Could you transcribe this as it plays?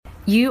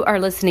You are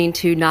listening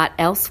to Not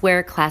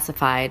Elsewhere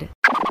Classified.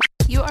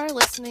 You are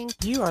listening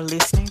to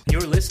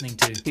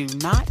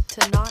Not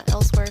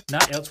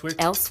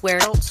Elsewhere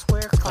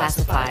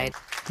Classified.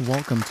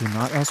 Welcome to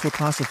Not Elsewhere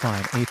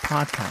Classified, a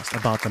podcast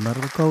about the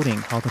medical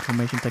coding, health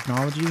information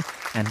technology,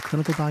 and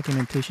clinical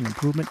documentation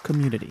improvement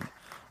community.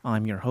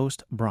 I'm your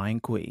host,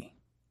 Brian Quee.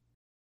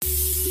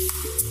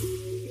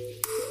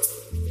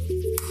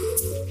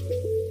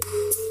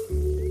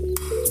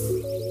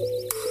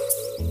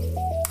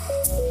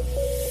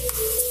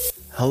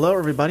 Hello,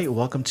 everybody.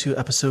 Welcome to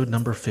episode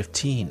number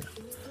 15.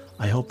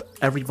 I hope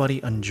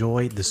everybody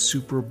enjoyed the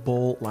Super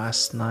Bowl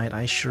last night.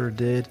 I sure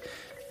did.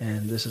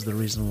 And this is the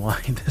reason why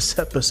this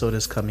episode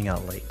is coming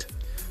out late.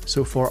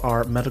 So for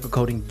our medical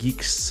coding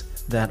geeks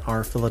that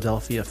are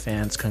Philadelphia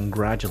fans,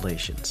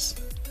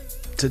 congratulations.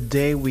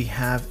 Today we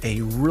have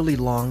a really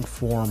long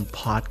form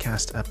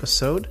podcast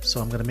episode, so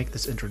I'm going to make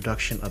this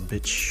introduction a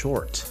bit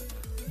short.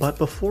 But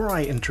before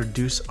I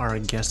introduce our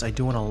guest, I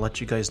do want to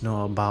let you guys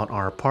know about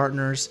our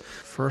partners.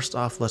 First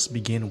off, let's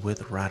begin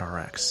with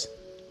RadRx.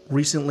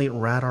 Recently,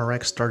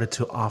 RadRx started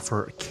to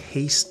offer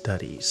case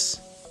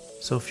studies.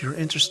 So if you're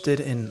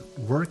interested in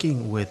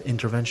working with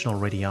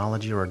interventional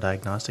radiology or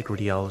diagnostic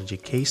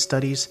radiology case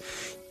studies,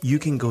 you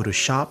can go to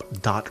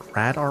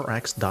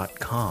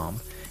shop.radrx.com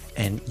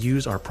and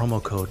use our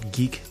promo code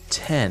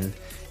GEEK10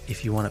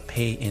 if you want to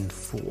pay in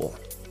full.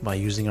 By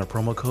using our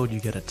promo code, you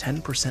get a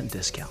 10%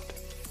 discount.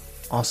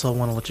 Also, I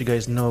want to let you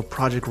guys know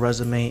Project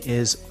Resume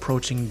is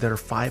approaching their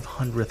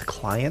 500th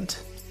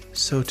client.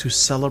 So to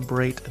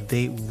celebrate,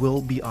 they will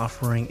be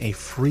offering a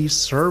free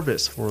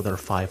service for their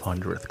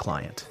 500th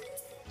client.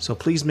 So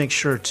please make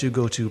sure to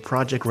go to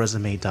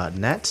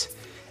projectresume.net.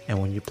 And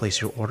when you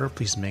place your order,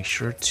 please make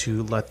sure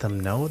to let them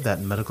know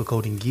that Medical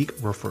Coding Geek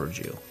referred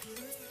you.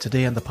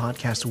 Today on the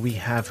podcast, we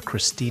have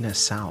Christina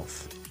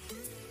South.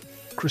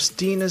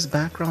 Christina's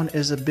background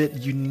is a bit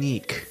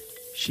unique.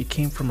 She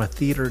came from a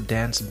theater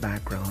dance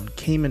background,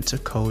 came into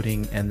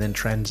coding, and then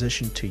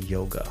transitioned to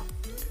yoga.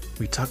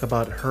 We talk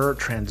about her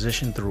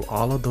transition through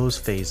all of those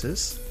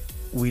phases.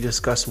 We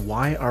discuss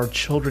why our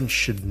children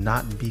should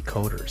not be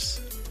coders.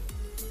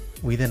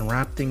 We then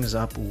wrap things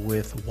up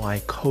with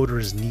why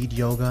coders need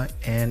yoga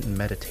and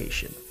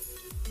meditation.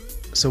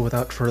 So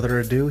without further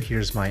ado,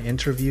 here's my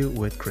interview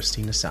with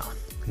Christina South.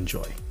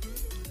 Enjoy.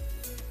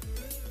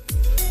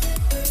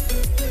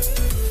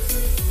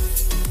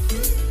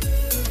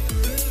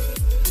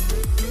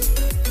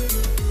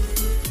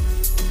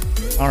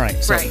 All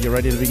right, so you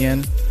ready to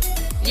begin?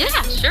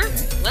 Yeah, sure.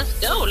 Okay. Let's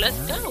go.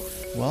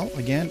 Well,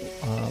 again,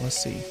 let's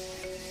see.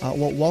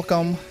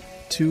 Welcome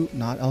to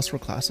Not Elsewhere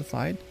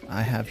Classified.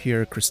 I have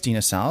here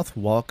Christina South.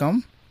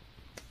 Welcome.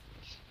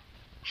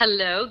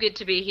 Hello, good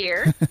to be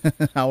here.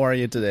 How are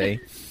you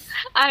today?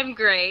 I'm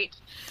great.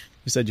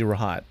 You said you were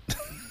hot.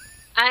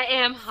 I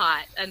am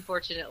hot,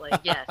 unfortunately.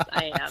 Yes,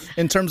 I am.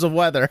 In terms of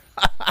weather.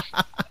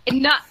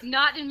 Not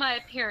in my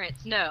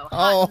appearance, no.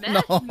 Hot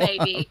mess, no.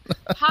 Maybe.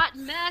 Hot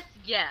mess,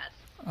 yes.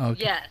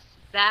 Okay. Yes,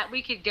 that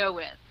we could go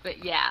with,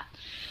 but yeah.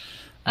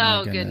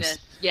 Oh, goodness.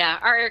 Yeah,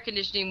 our air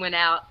conditioning went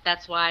out.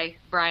 That's why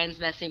Brian's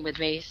messing with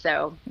me,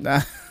 so.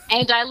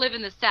 And I live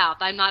in the South.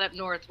 I'm not up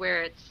north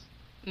where it's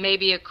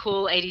maybe a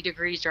cool 80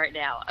 degrees right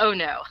now. Oh,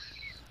 no.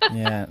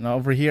 Yeah, no,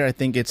 over here I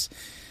think it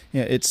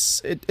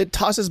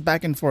tosses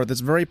back and forth. It's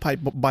very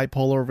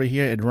bipolar over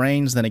here. It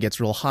rains, then it gets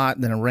real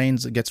hot, then it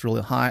rains, it gets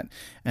really hot.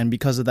 And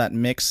because of that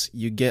mix,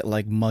 you get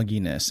like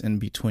mugginess in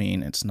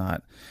between. It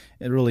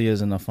really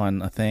isn't a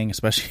fun thing,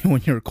 especially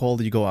when you're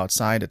cold, you go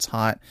outside, it's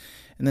hot,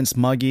 and then it's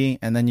muggy,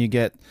 and then you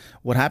get,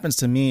 what happens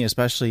to me,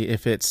 especially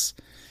if it's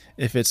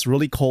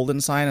really cold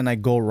inside and I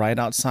go right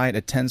outside,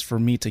 it tends for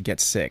me to get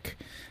sick,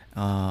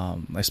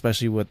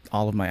 especially with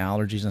all of my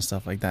allergies and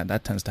stuff like that.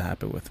 That tends to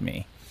happen with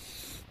me.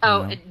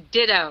 Oh,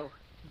 ditto.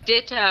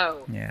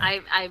 Yeah.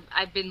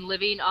 I've been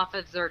living off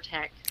of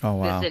Zyrtec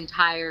this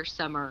entire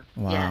summer.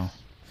 Wow. Yes.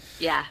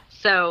 Yeah.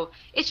 So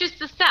it's just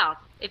the South.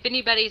 If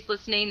anybody's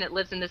listening that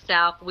lives in the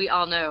South, we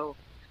all know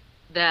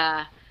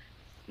the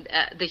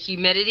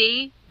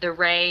humidity, the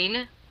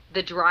rain,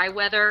 the dry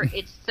weather.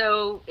 It's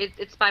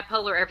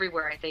bipolar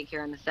everywhere, I think,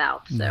 here in the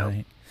South. So.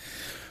 Right.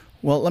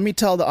 Well, let me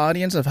tell the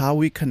audience of how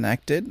we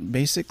connected.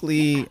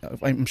 Basically,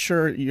 I'm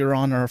sure you're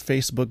on our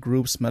Facebook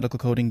groups, Medical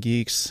Coding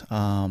Geeks.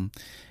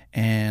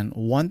 And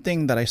one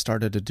thing that I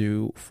started to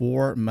do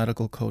for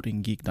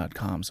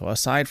medicalcodinggeek.com, so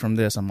aside from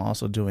this, I'm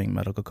also doing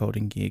Medical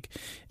Coding Geek,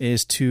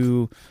 is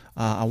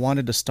I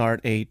wanted to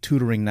start a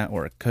tutoring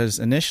network. Because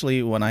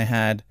initially when I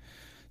had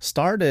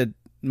started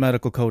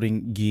Medical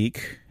Coding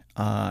Geek,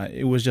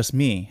 it was just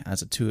me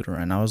as a tutor.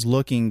 And I was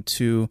looking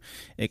to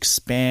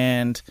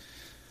expand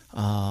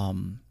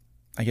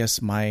I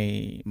guess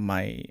my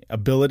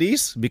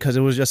abilities, because it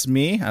was just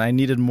me and I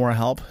needed more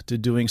help to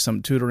doing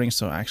some tutoring.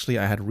 So actually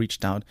I had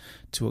reached out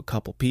to a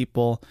couple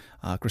people.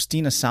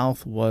 Christina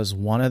South was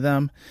one of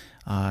them.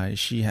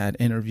 She had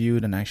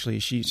interviewed, and actually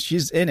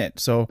she's in it.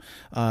 So,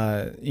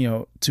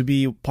 to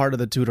be part of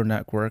the Tutor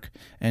Network,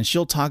 and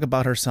she'll talk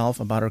about herself,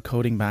 about her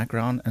coding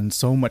background, and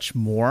so much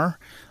more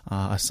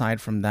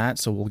aside from that.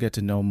 So we'll get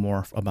to know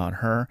more about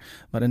her.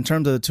 But in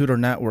terms of the Tutor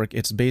Network,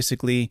 it's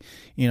basically,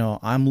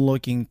 I'm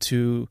looking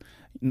to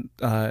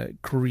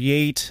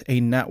create a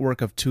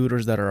network of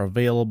tutors that are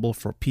available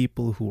for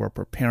people who are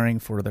preparing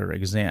for their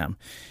exam.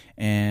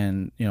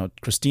 And,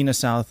 Christina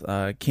South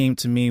came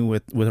to me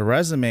with a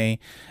resume,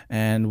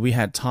 and we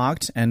had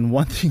talked. And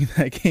one thing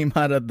that came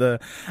out of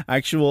the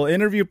actual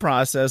interview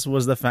process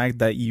was the fact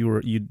that you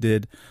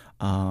did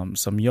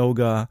some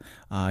yoga.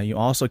 You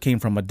also came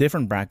from a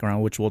different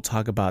background, which we'll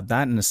talk about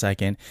that in a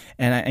second.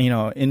 And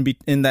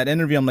in that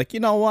interview, I'm like, you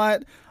know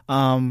what?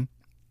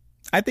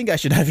 I think I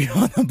should have you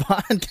on the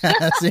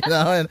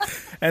podcast,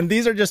 and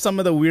these are just some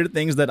of the weird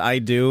things that I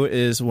do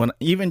is when,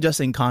 even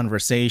just in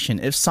conversation,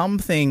 if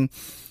something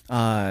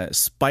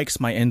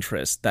spikes my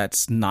interest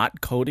that's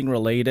not coding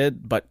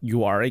related, but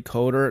you are a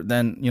coder,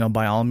 then,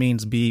 by all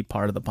means be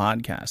part of the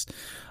podcast.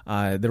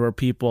 There were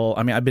people,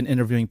 I've been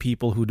interviewing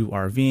people who do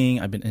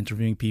RVing. I've been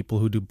interviewing people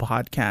who do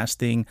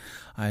podcasting.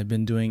 I've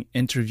been doing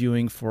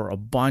interviewing for a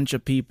bunch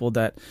of people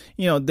that,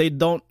 they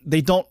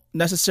don't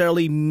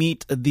necessarily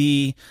meet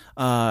the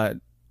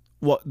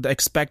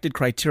expected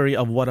criteria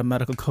of what a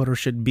medical coder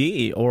should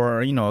be,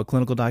 or a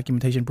clinical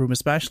documentation improvement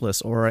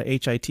specialist, or a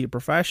HIT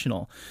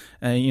professional.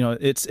 And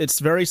it's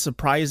very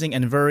surprising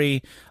and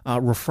very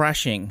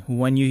refreshing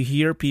when you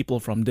hear people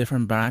from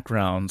different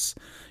backgrounds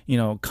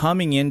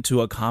coming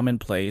into a common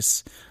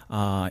place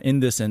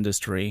in this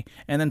industry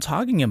and then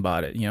talking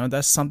about it.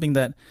 That's something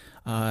that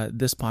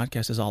this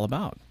podcast is all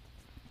about.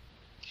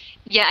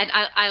 Yeah, and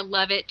I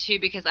love it too,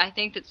 because I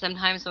think that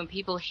sometimes when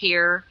people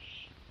hear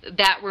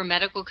that we're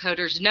medical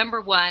coders, number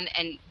one,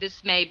 and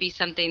this may be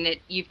something that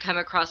you've come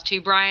across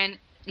too, Brian,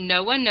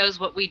 no one knows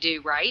what we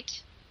do, right?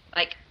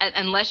 Like,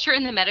 unless you're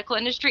in the medical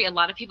industry, a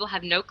lot of people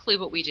have no clue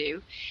what we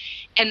do.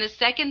 And the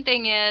second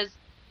thing is,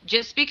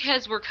 just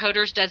because we're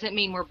coders doesn't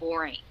mean we're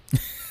boring.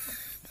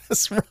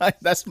 That's right.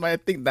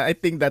 I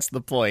think that's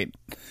the point.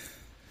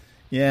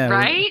 Yeah.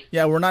 Right?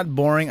 Yeah, we're not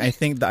boring. I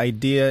think the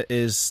idea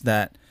is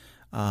that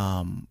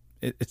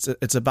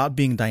it's about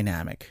being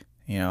dynamic,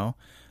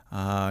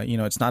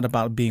 it's not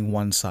about being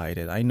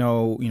one-sided. I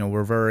know,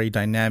 we're very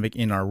dynamic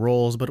in our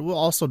roles, but we're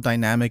also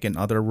dynamic in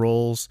other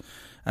roles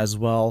as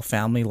well.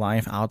 Family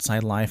life,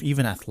 outside life,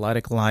 even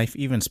athletic life,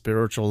 even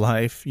spiritual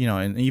life,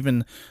 and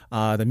even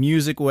the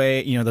music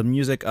way, the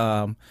music,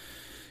 the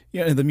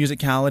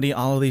musicality,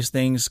 all of these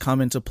things come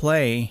into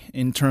play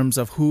in terms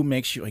of who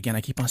makes you, again,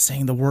 I keep on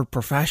saying the word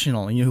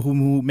professional,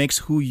 who makes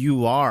who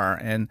you are.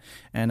 And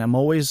I'm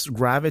always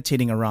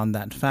gravitating around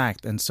that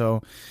fact. And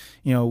so,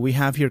 we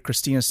have here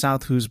Christina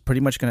South, who's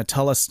pretty much going to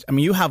tell us,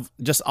 you have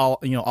just all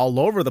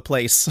over the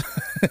place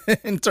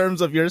in terms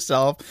of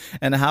yourself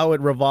and how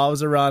it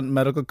revolves around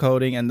medical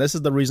coding. And this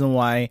is the reason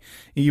why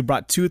you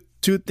brought two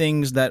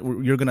things that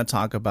you're going to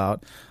talk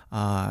about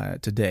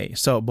today.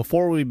 So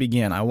before we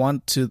begin, I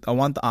want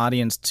the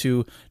audience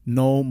to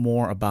know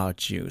more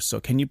about you. So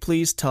can you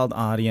please tell the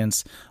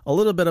audience a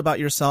little bit about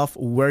yourself,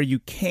 where you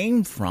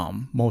came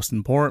from, most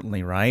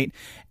importantly, right?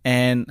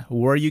 And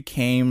where you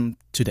came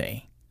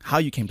today. How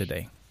you came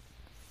today.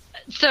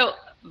 So,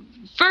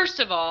 first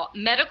of all,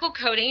 medical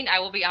coding, I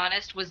will be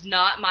honest, was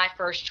not my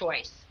first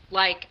choice.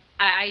 Like,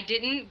 I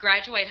didn't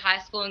graduate high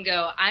school and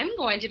go, I'm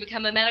going to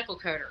become a medical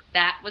coder.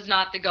 That was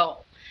not the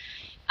goal.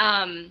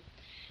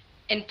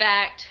 In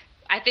fact,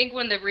 I think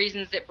one of the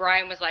reasons that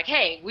Brian was like,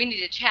 hey, we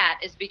need to chat,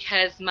 is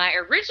because my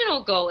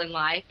original goal in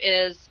life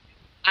is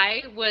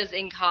I was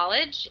in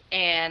college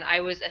and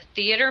I was a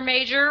theater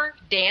major,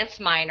 dance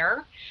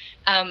minor.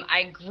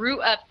 I grew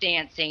up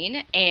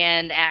dancing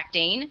and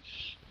acting,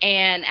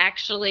 and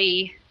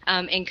actually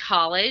in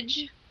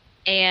college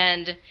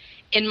and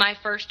in my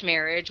first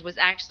marriage was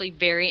actually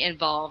very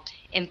involved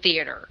in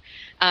theater,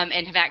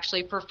 and have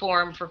actually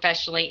performed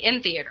professionally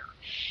in theater.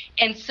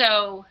 And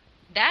so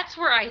that's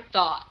where I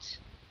thought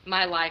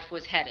my life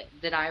was headed,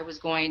 that I was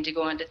going to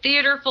go into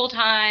theater full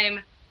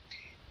time,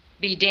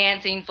 be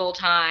dancing full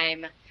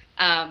time,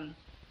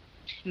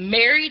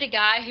 married a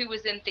guy who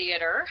was in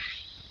theater.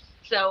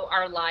 So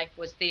our life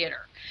was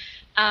theater.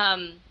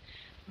 But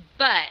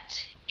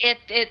at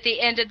the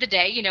end of the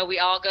day, we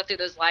all go through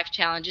those life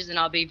challenges, and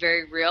I'll be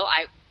very real.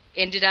 I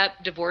ended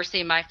up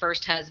divorcing my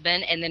first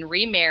husband and then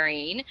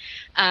remarrying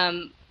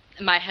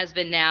my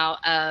husband now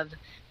of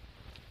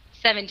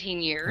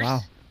 17 years. Wow.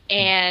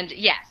 And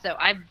so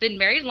I've been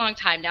married a long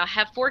time now,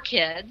 have 4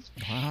 kids.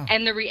 Wow.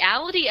 And the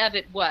reality of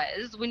it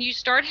was, when you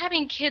start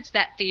having kids,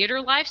 that theater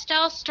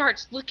lifestyle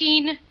starts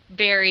looking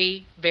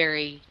very,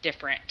 very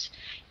different.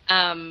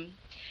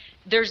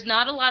 There's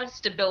not a lot of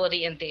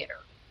stability in theater.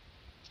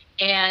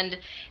 And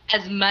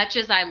as much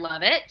as I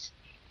love it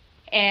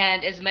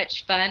and as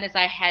much fun as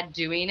I had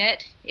doing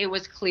it, it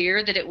was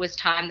clear that it was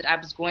time that I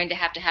was going to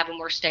have a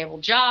more stable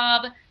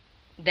job,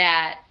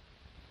 that,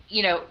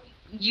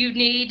 you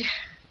need,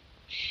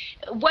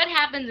 what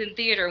happens in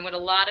theater and what a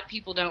lot of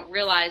people don't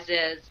realize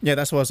is... Yeah,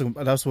 that's what I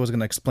was going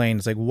to explain.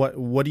 It's like,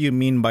 what do you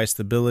mean by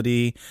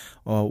stability?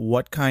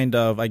 What kind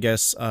of, I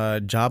guess,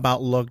 job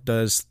outlook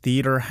does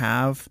theater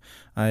have?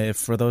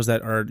 For those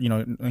that are,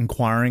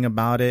 inquiring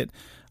about it,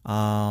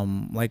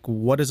 like,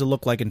 what does it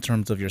look like in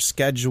terms of your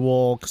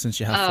schedule? Since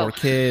you have 4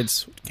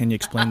 kids, can you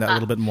explain that a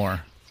little bit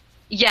more?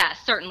 Yeah,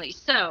 certainly.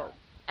 So,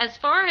 as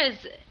far as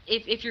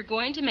if you're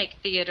going to make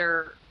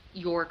theater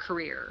your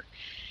career,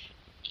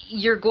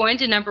 you're going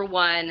to, number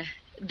one,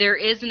 there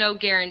is no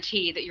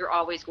guarantee that you're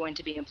always going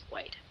to be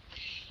employed.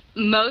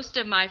 Most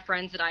of my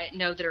friends that I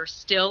know that are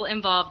still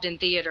involved in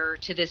theater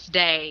to this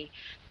day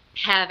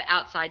have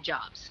outside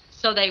jobs.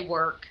 So they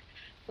work,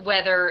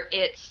 whether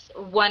it's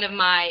one of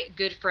my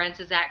good friends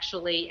is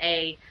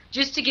actually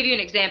just to give you an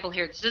example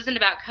here, this isn't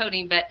about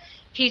coding, but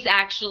he's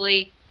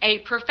actually a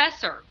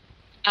professor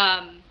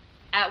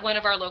at one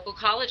of our local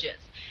colleges.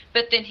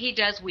 But then he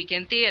does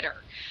weekend theater.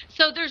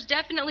 So there's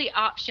definitely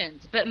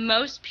options, but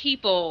most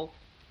people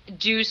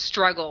do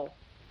struggle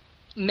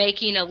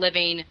making a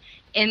living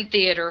in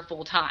theater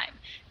full time.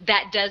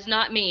 That does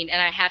not mean,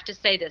 and I have to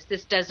say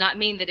this does not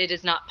mean that it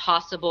is not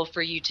possible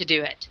for you to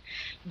do it.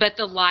 But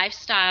the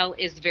lifestyle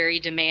is very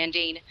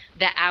demanding.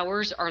 The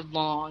hours are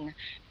long.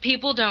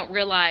 People don't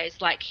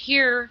realize, like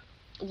here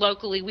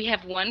locally, we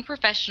have one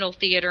professional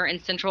theater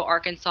in Central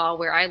Arkansas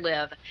where I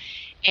live.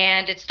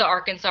 And it's the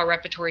Arkansas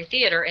Repertory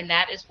Theater, and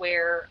that is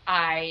where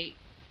I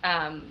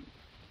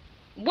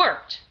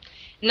worked.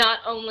 Not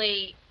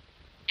only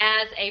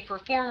as a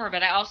performer,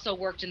 but I also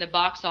worked in the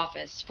box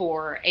office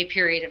for a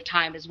period of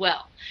time as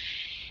well.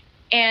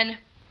 And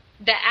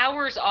the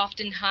hours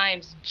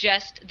oftentimes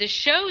the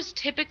shows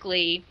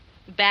typically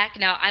back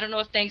now, I don't know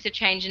if things have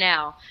changed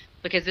now,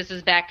 because this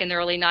is back in the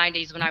early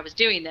 90s when I was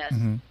doing this.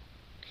 Mm-hmm.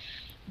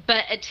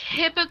 But a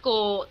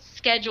typical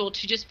schedule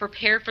to just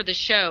prepare for the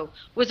show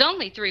was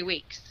only 3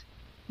 weeks.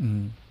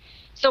 Mm.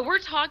 So we're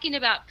talking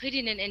about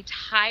putting an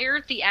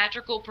entire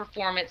theatrical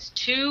performance,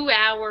 2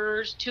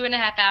 hours,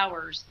 2.5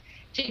 hours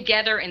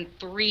together in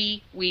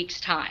 3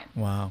 weeks' time.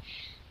 Wow.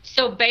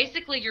 So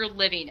basically you're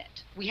living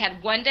it. We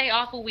had 1 day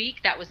off a week.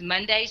 That was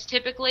Mondays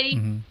typically.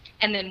 Mm-hmm.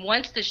 And then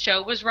once the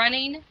show was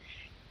running,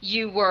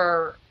 you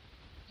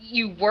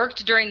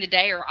worked during the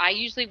day, or I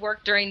usually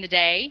worked during the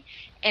day.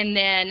 And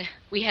then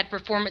we had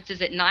performances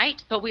at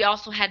night, but we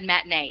also had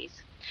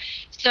matinees.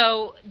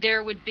 So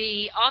there would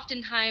be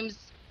oftentimes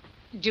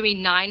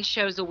doing 9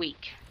 shows a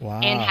week. Wow.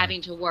 And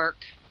having to work.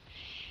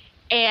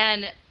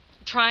 And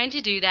trying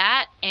to do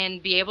that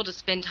and be able to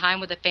spend time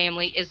with a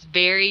family is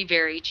very,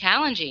 very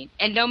challenging.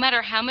 And no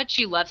matter how much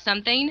you love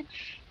something,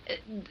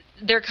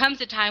 there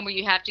comes a time where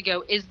you have to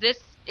go, is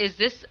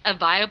this a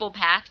viable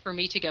path for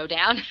me to go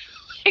down?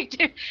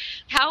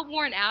 How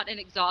worn out and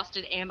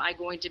exhausted am I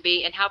going to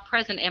be, and how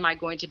present am I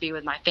going to be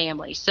with my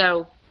family?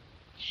 So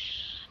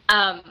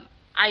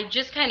I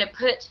just kind of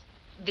put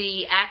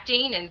the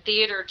acting and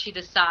theater to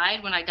the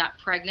side when I got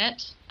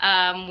pregnant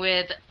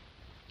with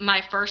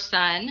my first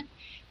son.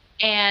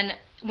 And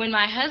when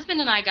my husband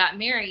and I got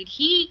married,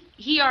 he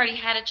already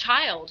had a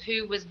child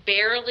who was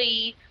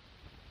he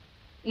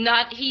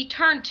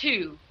turned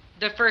 2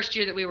 the first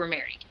year that we were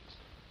married.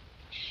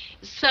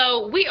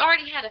 So we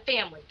already had a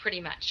family,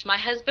 pretty much. My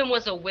husband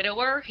was a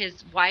widower.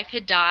 His wife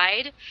had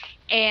died.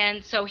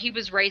 And so he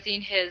was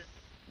raising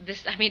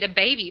a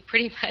baby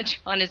pretty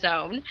much on his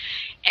own.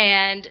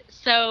 And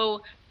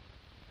so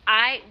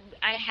I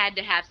had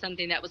to have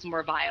something that was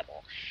more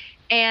viable.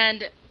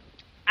 And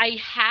I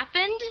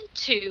happened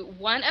to,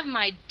 one of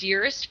my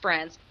dearest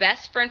friends,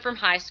 best friend from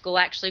high school,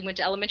 actually went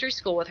to elementary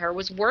school with her,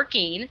 was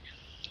working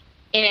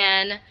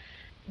in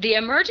the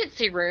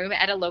emergency room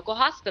at a local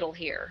hospital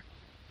here.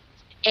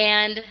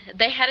 And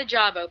they had a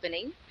job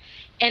opening.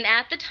 And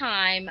at the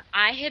time,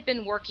 I had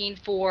been working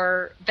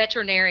for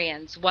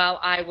veterinarians while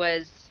I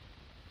was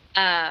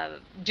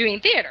doing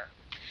theater.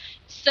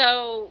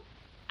 So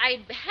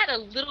I had a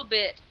little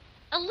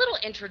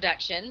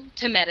introduction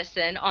to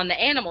medicine on the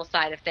animal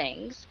side of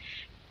things.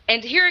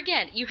 And here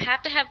again, you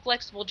have to have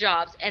flexible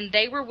jobs, and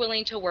they were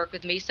willing to work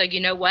with me. So you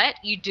know what?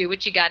 You do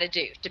what you got to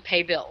do to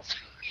pay bills.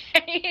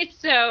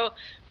 So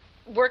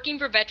working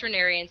for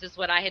veterinarians is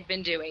what I had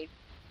been doing.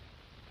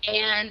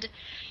 And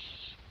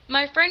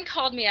my friend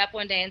called me up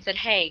one day and said,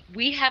 hey,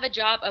 we have a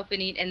job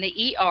opening in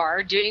the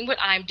ER doing what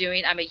I'm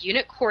doing. I'm a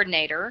unit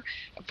coordinator.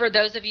 For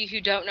those of you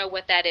who don't know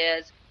what that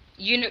is,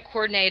 unit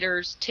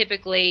coordinators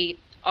typically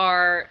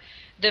are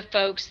the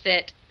folks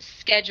that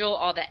schedule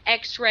all the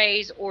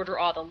x-rays, order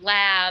all the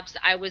labs.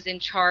 I was in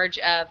charge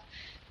of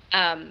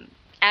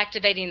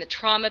activating the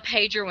trauma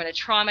pager when a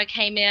trauma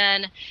came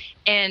in,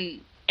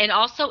 and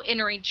also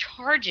entering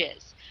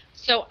charges.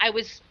 So I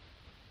was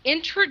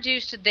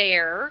introduced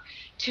there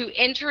to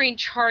entering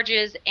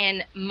charges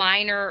and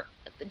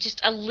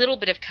just a little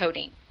bit of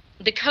coding.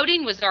 The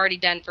coding was already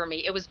done for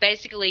me. It was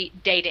basically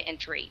data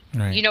entry.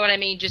 Right. You know what I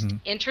mean? Just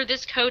enter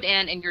this code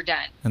in and you're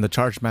done. And the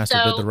charge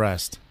master did the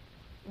rest.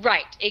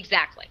 Right,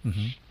 exactly.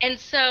 Mm-hmm. And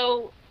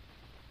so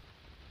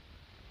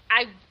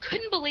I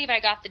couldn't believe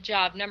I got the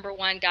job, number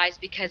one, guys,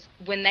 because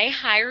when they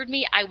hired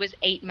me, I was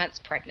 8 months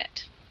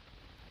pregnant.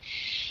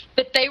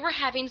 But they were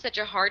having such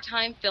a hard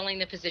time filling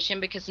the position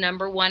because,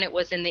 number one, it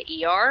was in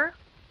the ER.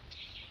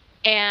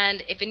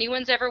 And if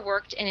anyone's ever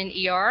worked in an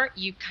ER,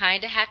 you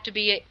kind of have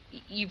to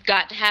you've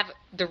got to have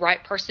the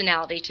right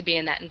personality to be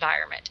in that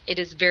environment. It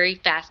is very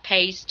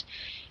fast-paced.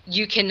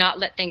 You cannot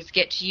let things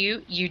get to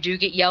you. You do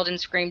get yelled and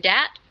screamed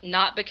at,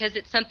 not because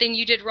it's something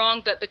you did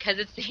wrong, but because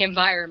it's the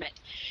environment.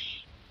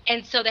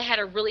 And so they had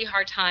a really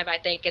hard time, I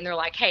think, and they're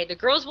like, hey, the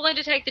girl's willing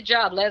to take the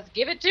job. Let's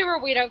give it to her.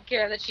 We don't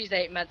care that she's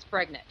 8 months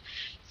pregnant.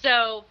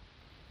 So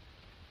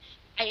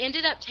I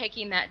ended up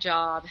taking that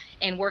job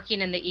and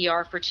working in the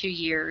ER for 2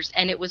 years.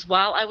 And it was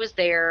while I was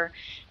there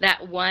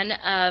that one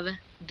of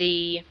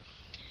the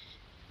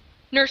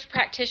nurse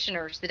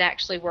practitioners that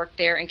actually worked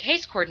there in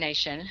case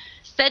coordination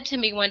said to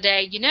me one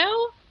day,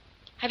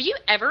 have you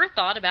ever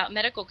thought about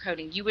medical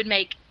coding? You would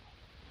make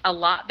a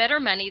lot better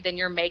money than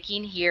you're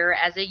making here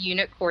as a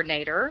unit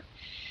coordinator.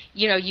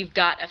 You've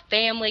got a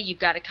family, you've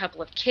got a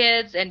couple of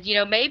kids, and,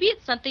 maybe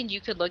it's something you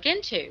could look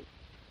into.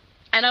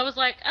 And I was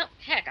like, oh,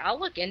 heck, I'll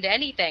look into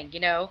anything,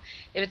 if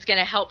it's going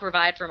to help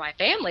provide for my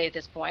family at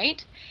this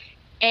point.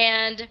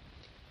 And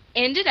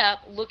ended up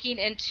looking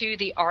into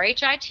the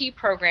RHIT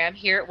program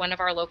here at one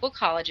of our local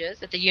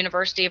colleges at the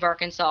University of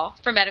Arkansas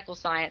for medical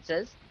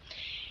sciences,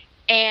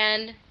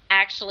 and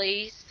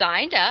actually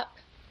signed up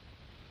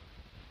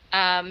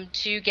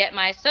to get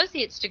my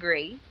associate's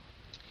degree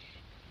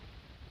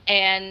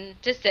and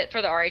to sit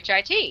for the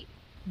RHIT.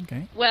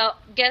 Okay. Well,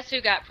 guess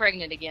who got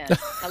pregnant again?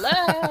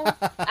 Hello?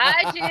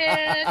 I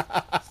did.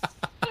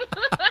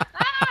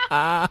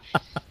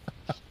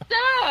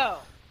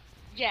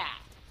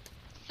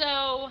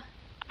 So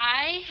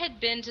I had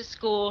been to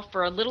school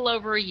for a little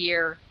over a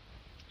year.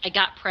 I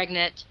got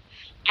pregnant.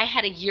 I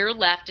had a year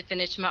left to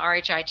finish my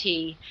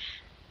RHIT,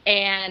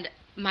 and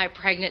my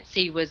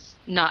pregnancy was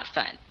not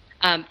fun.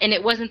 And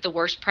it wasn't the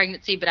worst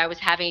pregnancy, but I was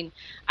having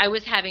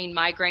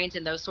migraines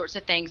and those sorts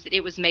of things that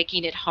it was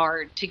making it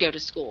hard to go to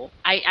school.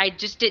 I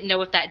just didn't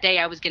know if that day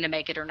I was going to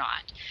make it or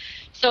not.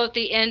 So at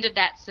the end of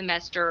that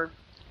semester,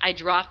 I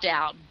dropped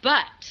out.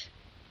 But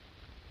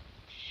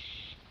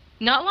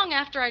not long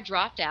after I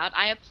dropped out,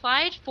 I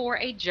applied for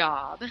a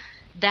job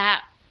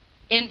that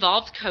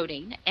involved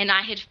coding, and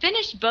I had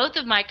finished both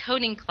of my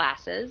coding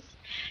classes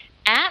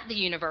at the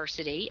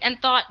university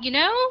and thought,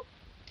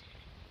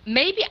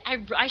 maybe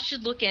I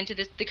should look into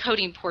the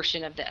coding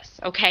portion of this,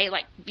 okay?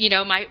 Like,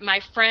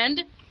 my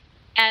friend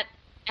at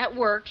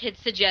work had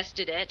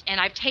suggested it, and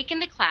I've taken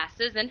the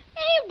classes, and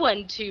it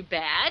wasn't too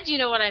bad, you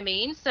know what I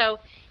mean? So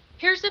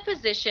here's a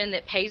position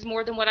that pays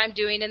more than what I'm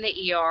doing in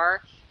the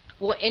ER,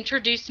 will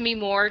introduce me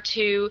more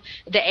to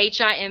the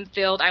HIM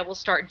field. I will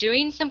start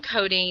doing some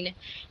coding,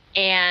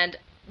 and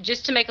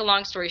just to make a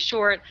long story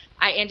short,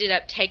 I ended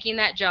up taking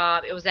that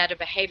job. It was at a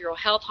behavioral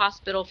health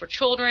hospital for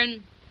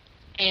children,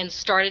 and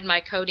started my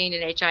coding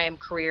and HIM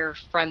career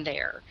from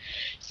there.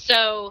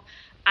 So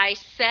I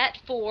set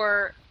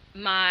for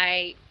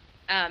my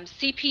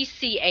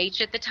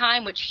CPCH at the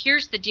time, which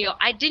here's the deal.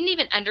 I didn't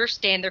even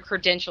understand the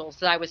credentials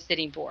that I was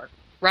sitting for,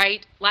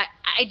 right? Like,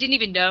 I didn't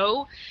even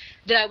know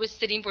that I was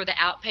sitting for the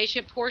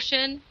outpatient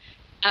portion.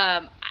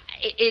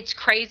 It's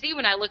crazy.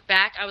 When I look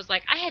back, I was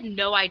like, I had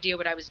no idea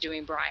what I was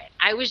doing, Brian.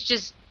 I was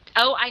just,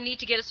 I need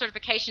to get a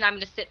certification. I'm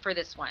going to sit for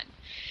this one.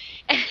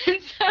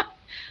 And so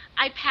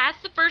I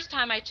passed the first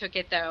time I took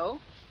it, though,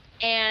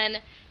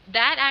 and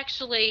that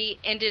actually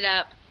ended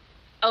up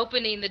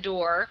opening the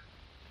door,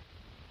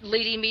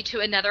 leading me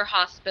to another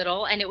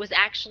hospital, and it was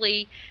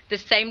actually the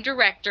same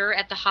director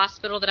at the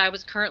hospital that I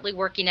was currently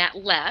working at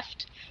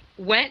left,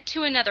 went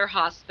to another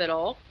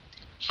hospital,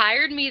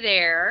 hired me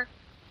there,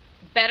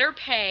 better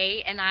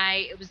pay, and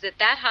it was at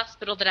that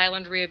hospital that I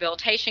learned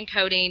rehabilitation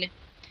coding.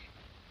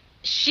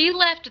 She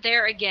left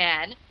there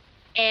again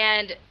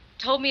and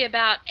told me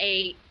about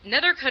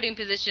another coding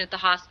position at the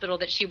hospital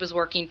that she was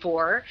working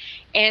for,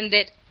 and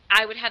that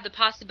I would have the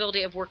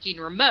possibility of working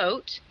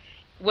remote.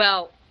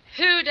 Well,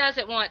 who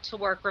doesn't want to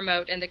work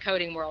remote in the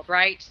coding world,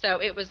 right?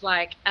 So it was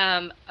like,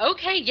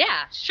 okay,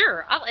 yeah,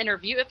 sure, I'll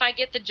interview. If I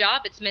get the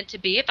job, it's meant to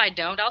be. If I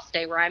don't, I'll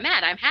stay where I'm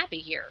at. I'm happy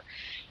here.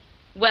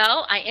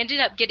 Well, I ended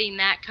up getting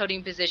that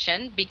coding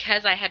position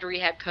because I had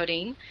rehab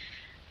coding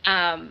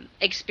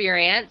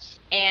experience,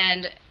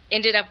 and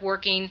ended up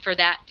working for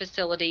that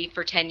facility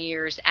for 10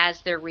 years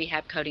as their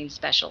rehab coding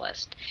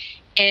specialist.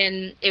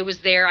 And it was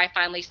there I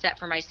finally set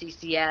for my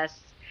CCS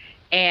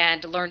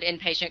and learned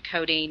inpatient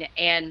coding,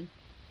 and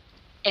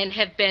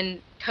have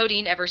been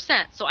coding ever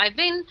since. So I've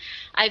been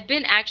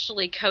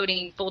actually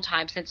coding full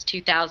time since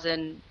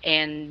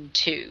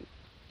 2002,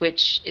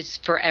 which is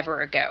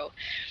forever ago.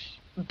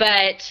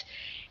 But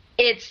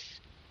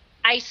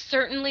I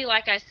certainly,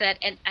 like I said,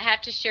 and I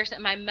have to share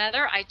something.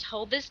 I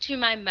told this to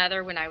my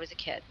mother when I was a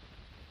kid.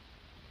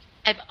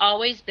 I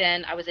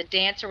was a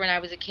dancer when I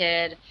was a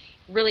kid,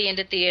 really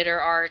into theater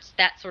arts,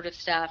 that sort of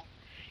stuff.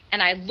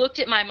 And I looked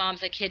at my mom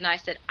as a kid and I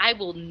said, I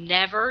will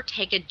never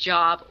take a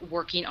job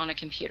working on a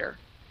computer.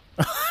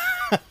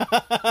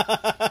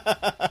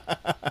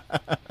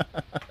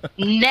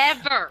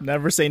 Never.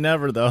 Never say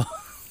never, though.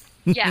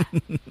 Yeah.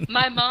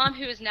 My mom,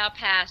 who is now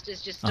passed,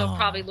 is just still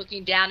probably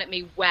looking down at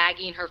me,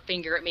 wagging her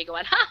finger at me,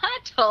 going, ha ha,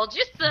 told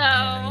you so.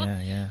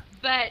 Yeah.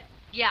 But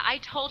yeah, I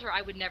told her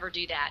I would never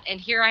do that. And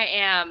here I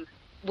am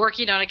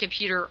working on a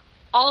computer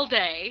all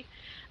day.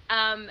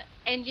 And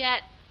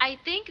yet I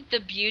think the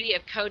beauty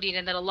of coding,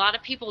 and that a lot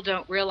of people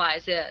don't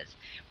realize, is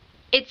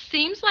it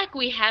seems like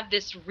we have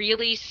this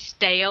really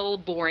stale,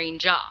 boring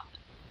job.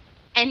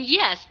 And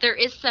yes, there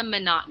is some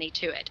monotony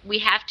to it. We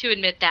have to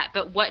admit that.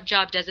 But what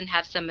job doesn't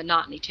have some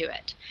monotony to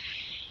it?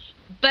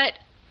 But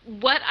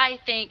what I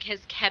think has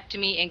kept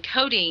me in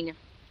coding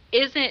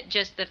isn't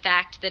just the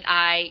fact that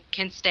I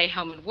can stay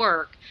home and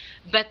work,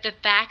 but the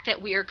fact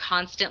that we are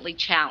constantly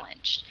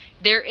challenged.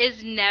 There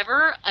is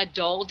never a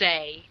dull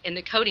day in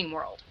the coding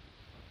world,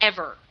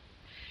 ever.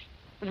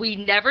 We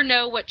never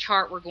know what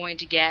chart we're going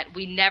to get.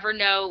 We never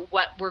know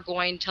what we're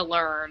going to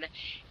learn.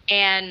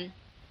 And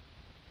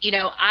you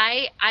know,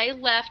 I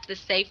left the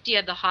safety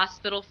of the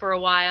hospital for a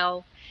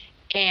while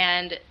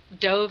and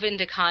dove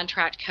into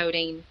contract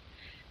coding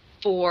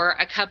for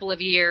a couple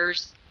of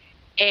years.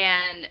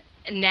 And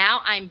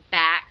now I'm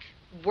back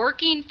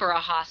working for a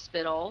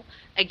hospital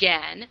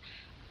again,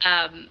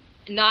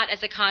 not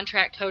as a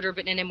contract coder,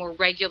 but in a more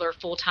regular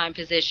full-time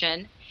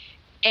position.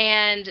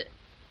 And,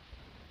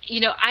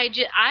 you know,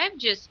 I've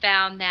just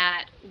found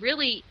that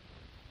really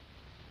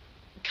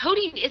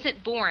coding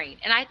isn't boring.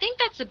 And I think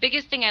that's the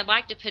biggest thing I'd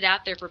like to put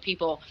out there for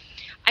people.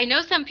 I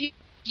know some people,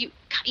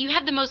 you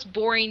have the most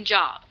boring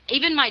job.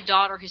 Even my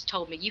daughter has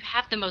told me, you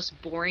have the most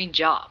boring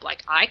job.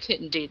 Like, I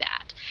couldn't do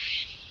that.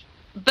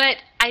 But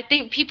I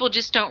think people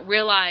just don't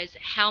realize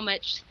how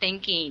much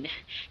thinking,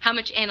 how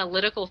much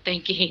analytical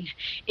thinking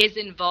is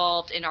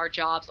involved in our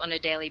jobs on a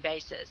daily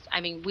basis. I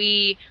mean,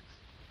 we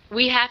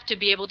have to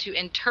be able to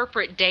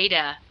interpret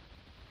data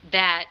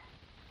that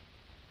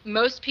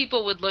most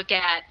people would look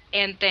at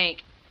and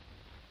think,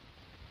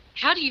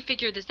 how do you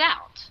figure this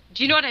out?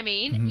 Do you know what I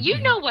mean? Mm-hmm. You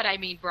know what I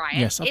mean, Brian.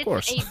 Yes, of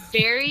course. It's a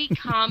very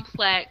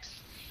complex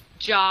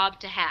job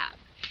to have.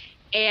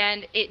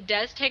 And it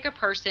does take a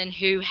person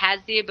who has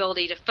the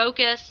ability to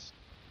focus.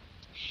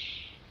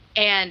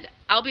 And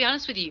I'll be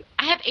honest with you,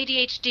 I have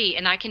ADHD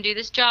and I can do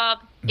this job.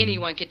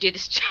 Anyone could do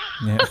this job.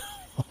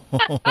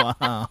 Yeah.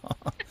 Wow.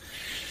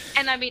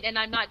 And I mean, and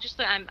I'm not just,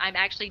 I'm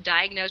actually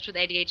diagnosed with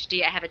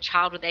ADHD. I have a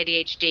child with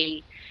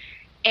ADHD.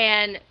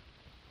 And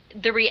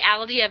the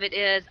reality of it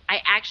is,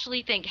 I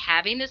actually think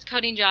having this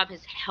coding job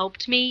has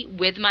helped me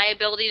with my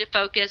ability to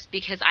focus,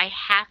 because I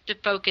have to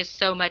focus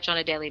so much on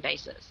a daily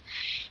basis.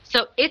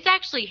 So it's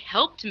actually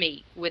helped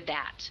me with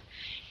that.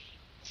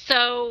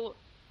 So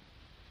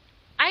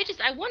I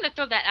want to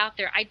throw that out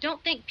there. I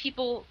think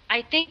people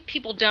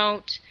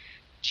don't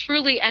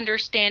truly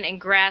understand and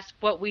grasp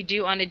what we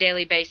do on a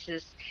daily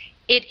basis.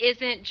 It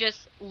isn't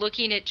just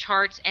looking at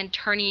charts and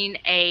turning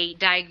a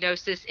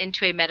diagnosis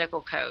into a medical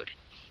code.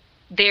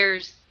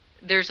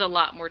 There's a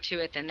lot more to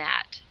it than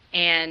that.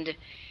 And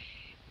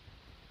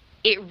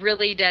it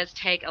really does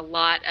take a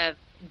lot of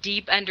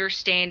deep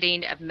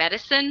understanding of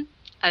medicine,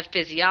 of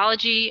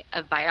physiology,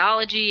 of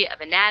biology,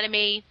 of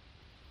anatomy,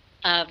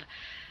 of,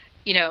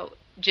 you know,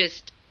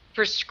 just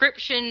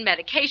prescription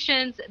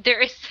medications.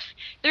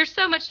 There's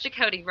so much to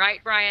coding,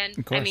 right, Brian?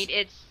 Of course. I mean,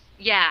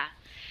 yeah.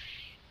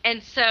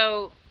 And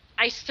so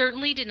I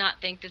certainly did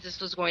not think that this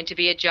was going to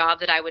be a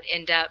job that I would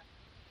end up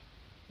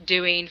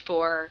doing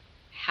for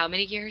how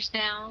many years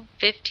now?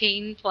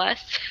 15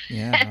 plus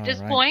at this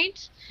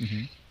point.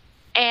 Mm-hmm.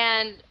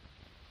 And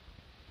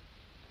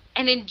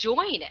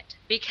enjoying it,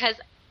 because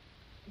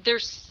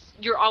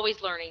you're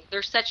always learning.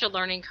 There's such a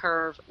learning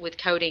curve with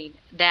coding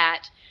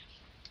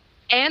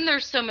and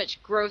there's so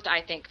much growth,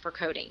 I think, for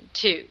coding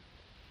too.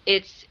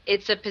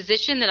 It's a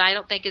position that I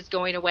don't think is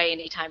going away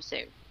anytime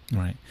soon.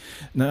 Right.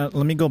 Now,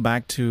 let me go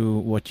back to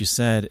what you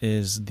said,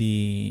 is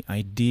the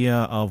idea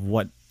of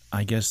what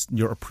I guess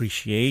your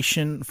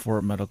appreciation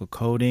for medical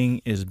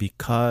coding is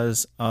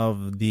because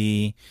of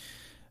the,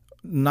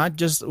 not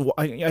just,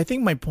 I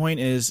think my point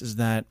is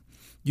that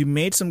you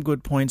made some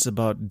good points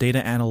about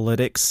data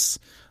analytics,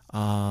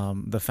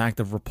 the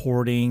fact of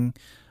reporting.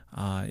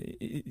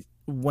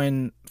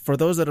 For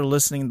those that are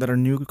listening that are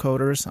new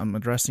coders, I'm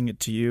addressing it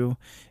to you,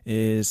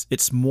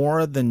 it's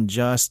more than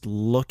just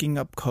looking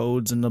up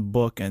codes in the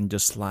book and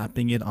just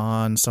slapping it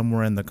on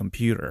somewhere in the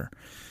computer.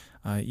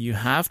 You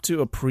have to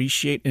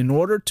appreciate, in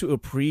order to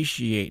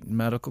appreciate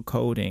medical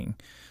coding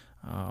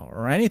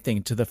or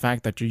anything, to the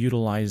fact that you're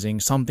utilizing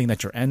something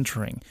that you're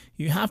entering,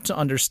 you have to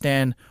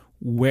understand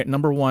where,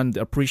 number one,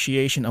 the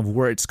appreciation of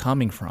where it's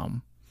coming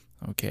from.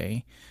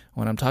 Okay.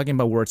 When I'm talking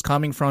about where it's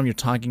coming from, you're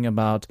talking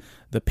about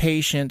the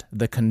patient,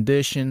 the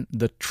condition,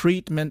 the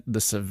treatment,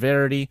 the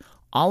severity,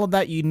 all of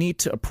that. You need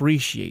to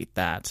appreciate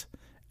that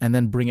and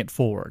then bring it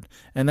forward.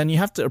 And then you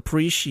have to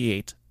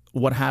appreciate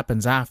what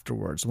happens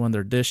afterwards when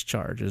they're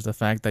discharged, is the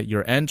fact that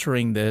you're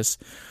entering this.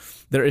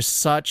 There is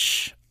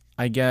such,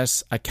 I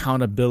guess,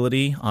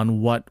 accountability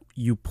on what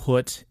you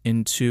put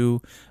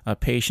into a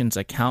patient's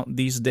account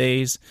these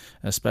days,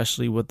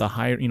 especially with the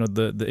higher,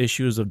 the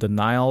issues of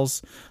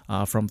denials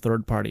from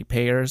third-party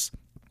payers.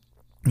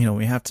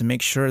 We have to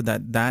make sure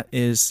that that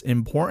is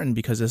important,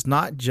 because it's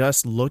not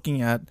just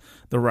looking at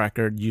the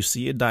record. You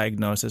see a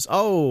diagnosis.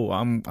 Oh,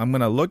 I'm going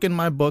to look in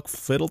my book,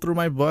 fiddle through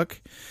my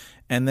book,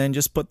 and then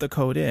just put the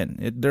code in.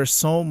 There's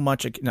so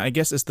much, I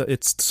guess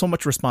it's so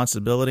much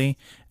responsibility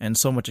and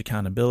so much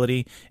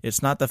accountability.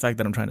 It's not the fact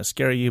that I'm trying to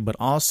scare you, but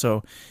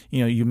also,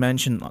 you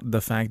mentioned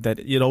the fact that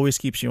it always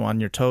keeps you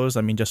on your toes.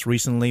 I mean, just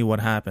recently,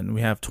 what happened?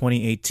 We have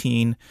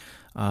 2018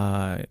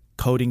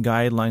 coding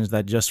guidelines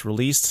that just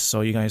released,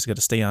 so you guys got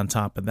to stay on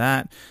top of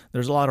that.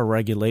 There's a lot of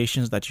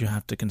regulations that you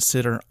have to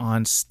consider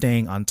on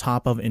staying on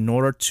top of in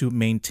order to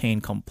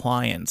maintain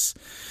compliance.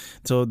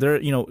 So there,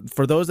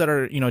 for those that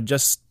are,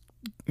 just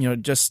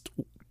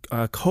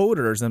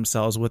coders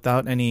themselves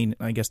without any,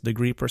 I guess,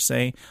 degree per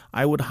se,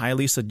 I would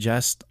highly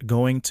suggest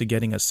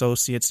getting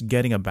associates,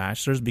 getting a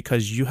bachelor's,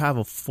 because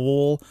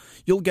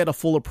you'll get a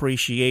full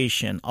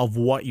appreciation of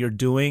what you're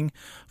doing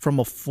from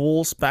a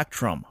full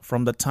spectrum,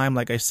 from the time,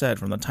 like I said,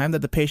 from the time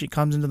that the patient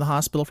comes into the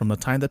hospital, from the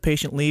time the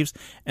patient leaves,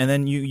 and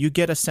then you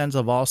get a sense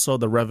of also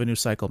the revenue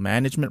cycle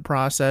management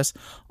process,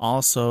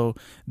 also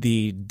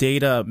the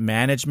data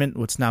management,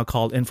 what's now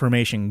called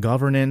information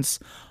governance.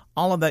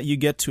 All of that you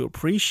get to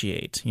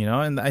appreciate,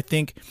 and I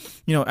think,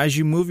 as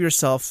you move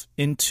yourself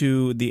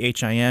into the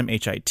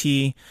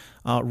HIT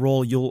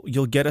role,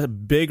 you'll get a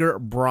bigger,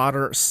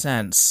 broader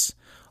sense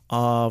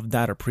of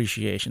that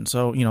appreciation.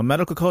 So,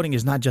 medical coding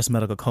is not just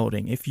medical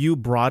coding. If you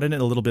broaden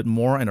it a little bit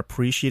more and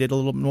appreciate it a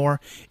little bit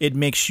more, it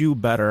makes you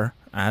better,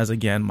 as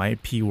again, my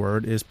P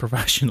word is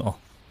professional.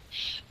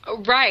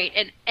 Right.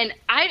 And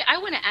I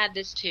want to add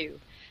this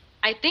too.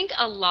 I think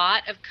a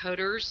lot of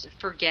coders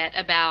forget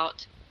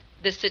about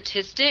the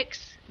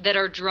statistics that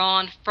are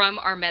drawn from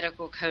our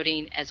medical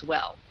coding as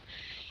well.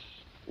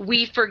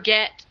 We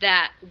forget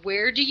that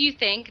where do you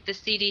think the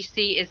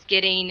CDC is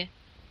getting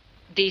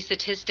the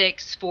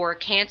statistics for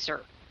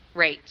cancer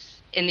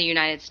rates in the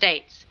United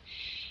States?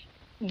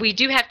 We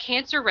do have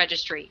cancer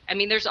registry. I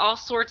mean, there's all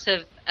sorts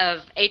of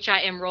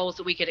HIM roles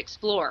that we could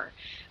explore.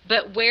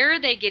 But where are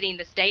they getting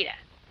this data,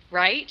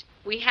 right?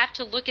 We have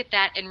to look at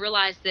that and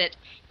realize that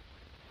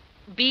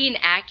being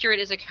accurate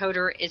as a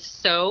coder is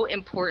so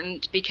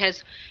important,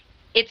 because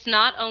it's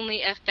not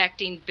only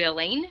affecting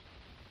billing,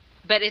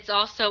 but it's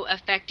also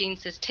affecting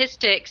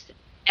statistics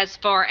as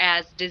far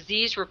as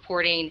disease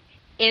reporting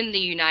in the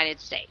United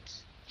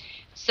States.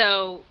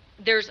 So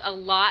there's a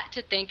lot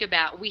to think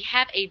about. We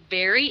have a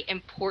very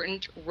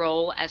important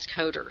role as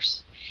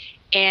coders.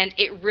 And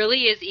it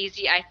really is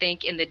easy, I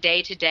think, in the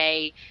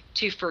day-to-day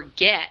to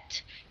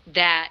forget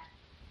that,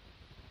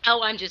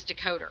 oh, I'm just a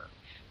coder,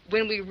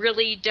 when we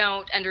really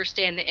don't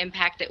understand the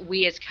impact that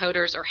we as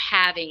coders are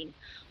having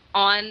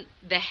on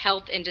the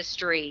health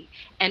industry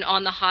and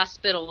on the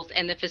hospitals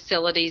and the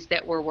facilities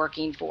that we're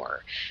working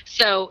for.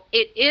 So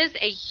it is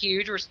a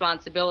huge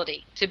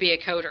responsibility to be a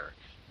coder.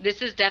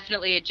 This is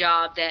definitely a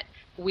job that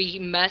we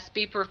must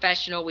be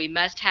professional. We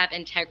must have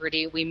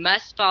integrity. We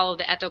must follow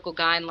the ethical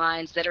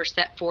guidelines that are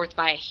set forth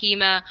by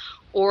HEMA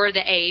or the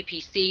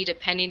AAPC,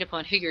 depending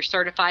upon who you're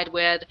certified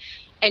with,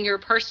 and your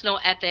personal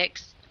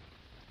ethics,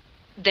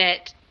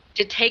 that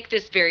to take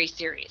this very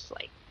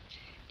seriously,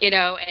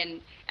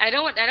 and I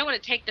don't want to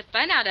take the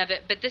fun out of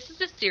it, but this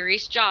is a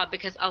serious job,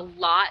 because a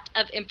lot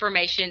of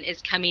information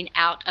is coming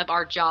out of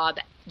our jobs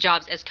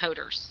as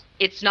coders.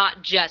 It's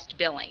not just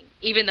billing,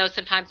 even though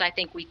sometimes I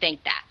think we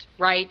think that,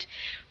 right?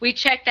 We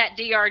check that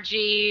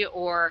DRG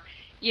or,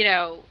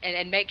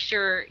 and make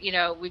sure,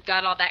 we've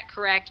got all that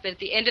correct. But at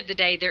the end of the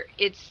day,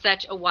 it's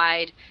such a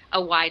wide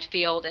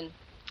field. And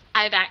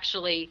I've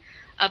actually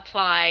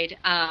applied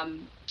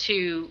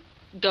to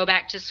go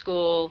back to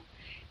school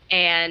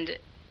and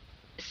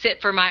sit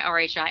for my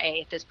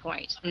RHIA at this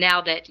point.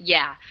 Now that,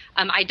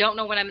 I don't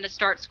know when I'm going to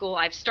start school.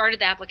 I've started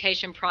the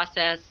application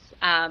process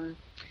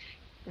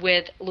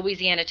with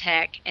Louisiana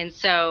Tech. And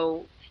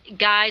so,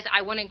 guys,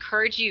 I want to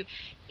encourage you.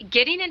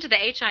 Getting into the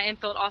HIM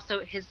field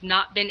also has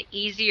not been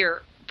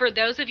easier. For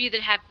those of you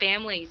that have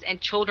families and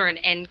children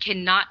and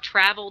cannot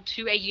travel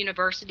to a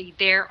university,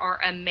 there are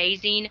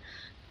amazing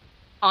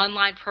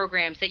online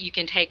programs that you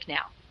can take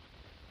now.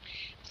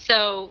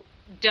 So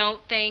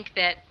don't think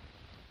that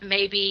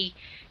maybe,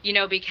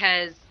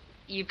 because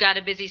you've got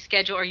a busy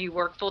schedule or you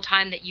work full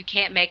time, that you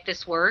can't make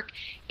this work.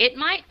 It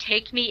might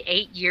take me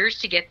 8 years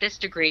to get this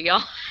degree,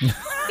 y'all.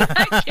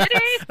 I'm not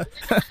kidding.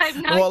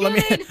 I'm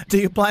not kidding. Do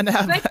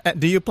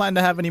you plan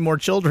to have any more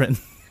children?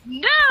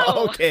 No.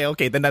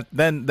 Okay. Then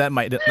that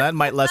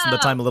might lessen the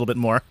time a little bit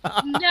more.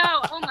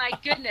 No. Oh my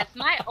goodness.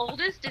 My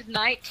oldest is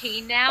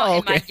 19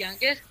 now,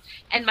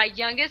 and my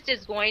youngest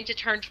is going to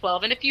turn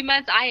 12 in a few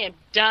months. I am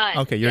done.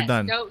 Okay, you're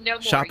done. No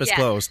more. Shop is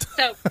closed.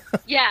 So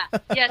yeah.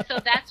 So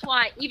that's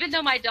why. Even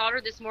though my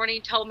daughter this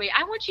morning told me,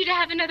 "I want you to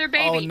have another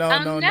baby." Oh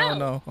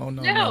no. Oh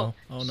no.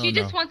 She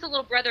just wants a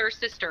little brother or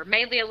sister,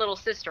 mainly a little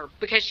sister,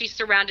 because she's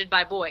surrounded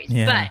by boys.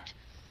 Yeah.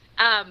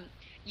 But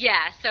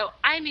Yeah, so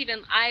I've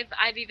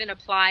even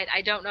applied.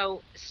 I don't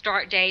know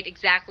start date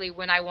exactly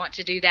when I want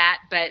to do that,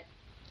 but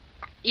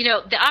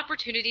the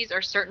opportunities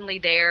are certainly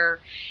there.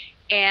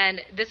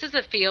 And this is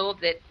a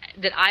field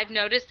that I've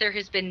noticed there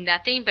has been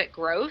nothing but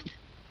growth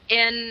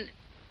in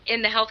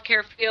the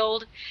healthcare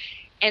field.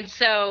 And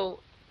so,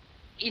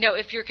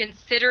 if you're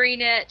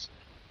considering it,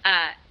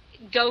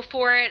 go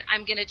for it.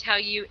 I'm going to tell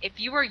you, if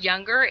you were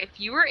younger, if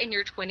you were in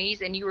your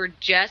 20s and you were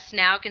just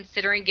now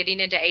considering getting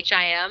into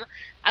HIM,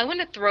 I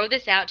want to throw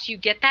this out to you.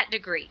 Get that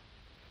degree.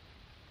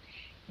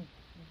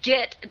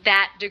 Get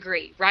that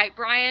degree, right,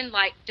 Brian?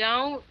 Like,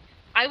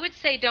 I would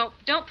say don't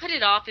put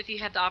it off if you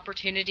have the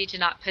opportunity to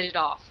not put it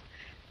off,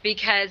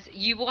 because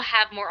you will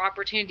have more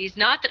opportunities.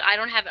 Not that I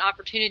don't have an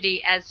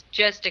opportunity as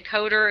just a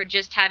coder or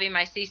just having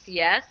my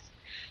CCS,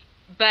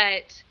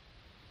 but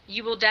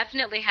you will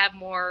definitely have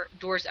more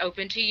doors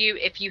open to you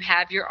if you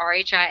have your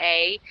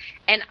RHIA.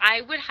 And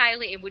I would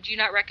would you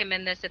not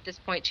recommend this at this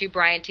point too,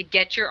 Brian, to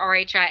get your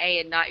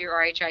RHIA and not your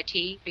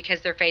RHIT,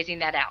 because they're phasing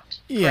that out?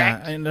 Yeah,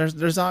 correct? and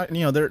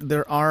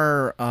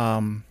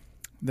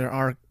there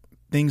are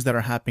things that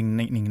are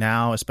happening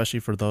now, especially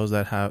for those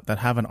that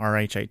have an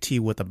RHIT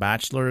with a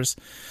bachelor's,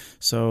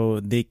 so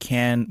they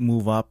can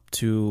move up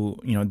to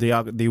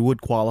they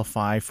would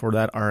qualify for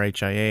that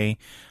RHIA.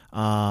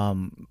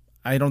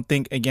 I don't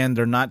think, again,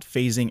 they're not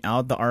phasing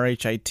out the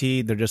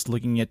RHIT. They're just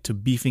looking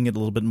at beefing it a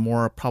little bit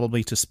more,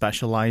 probably to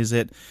specialize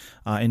it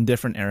in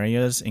different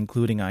areas,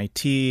 including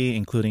IT,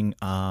 including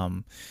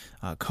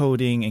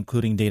coding,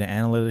 including data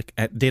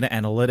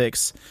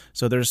analytics.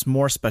 So there's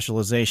more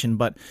specialization.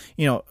 But,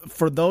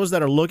 for those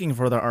that are looking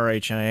for the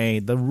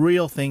RHIA, the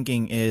real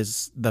thinking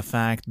is the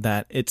fact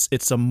that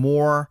it's a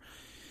more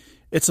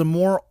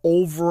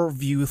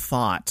overview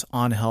thought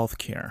on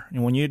healthcare.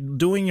 And when you're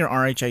doing your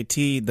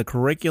RHIT, the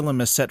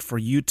curriculum is set for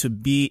you to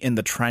be in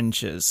the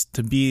trenches,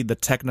 to be the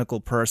technical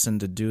person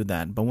to do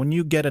that. But when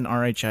you get an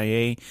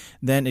RHIA,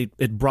 then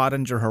it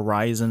broadens your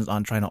horizons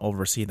on trying to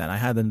oversee that. I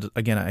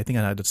think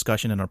I had a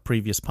discussion in our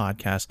previous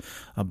podcast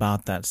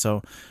about that.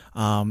 So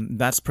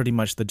that's pretty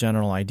much the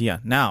general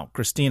idea. Now,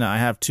 Christina, I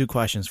have 2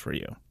 questions for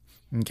you.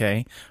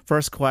 Okay.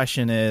 First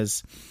question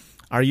is,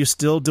 are you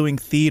still doing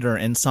theater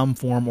in some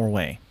form or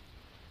way?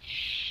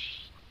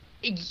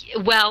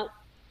 Well,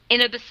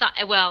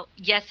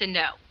 yes and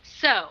no.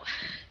 So,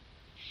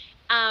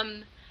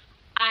 I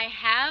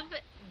have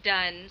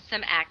done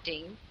some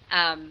acting.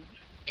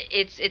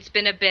 It's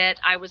been a bit.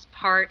 I was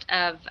part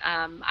of.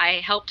 I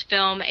helped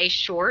film a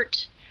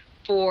short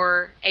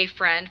for a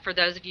friend. For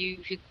those of you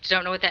who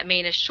don't know what that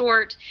means, a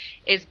short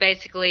is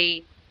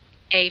basically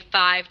a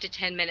 5 to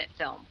 10 minute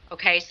film.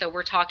 Okay, so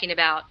we're talking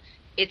about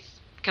it's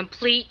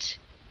complete.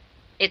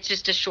 It's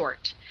just a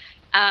short,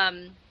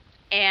 and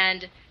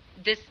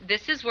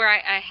this is where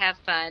I have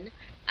fun,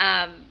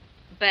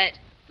 but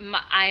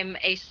I'm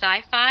a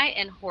sci-fi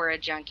and horror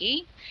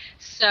junkie.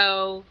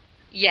 So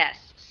yes,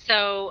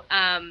 so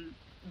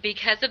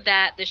because of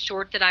that, the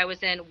short that I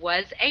was in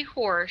was a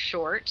horror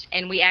short,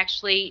 and we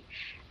actually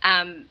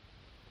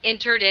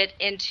entered it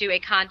into a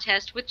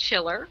contest with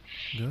Chiller,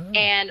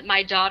 and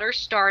my daughter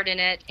starred in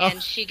it,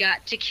 and she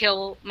got to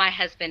kill my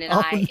husband and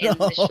I in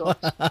the short.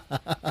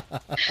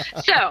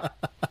 So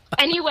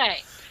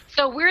anyway.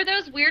 So we're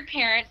those weird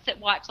parents that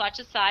watch lots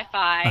of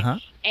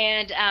sci-fi,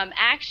 and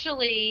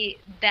actually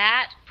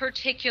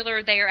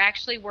they are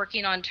actually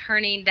working on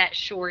turning that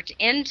short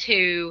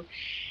into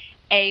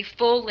a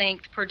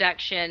full-length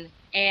production,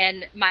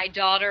 and my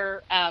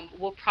daughter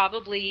will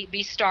probably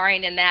be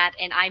starring in that,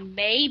 and I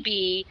may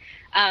be,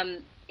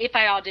 if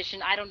I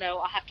audition, I don't know,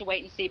 I'll have to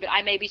wait and see, but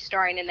I may be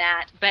starring in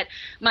that. But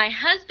my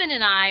husband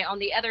and I, on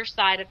the other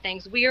side of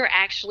things, we are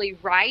actually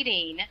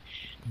writing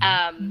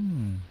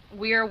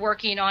we are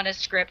working on a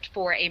script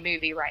for a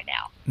movie right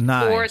now.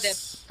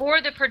 Nice.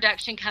 For the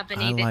production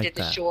company that did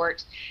the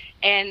short,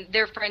 and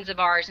they're friends of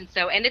ours, and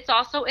it's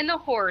also in the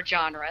horror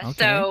genre. Okay.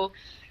 So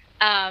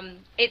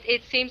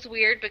it seems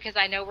weird because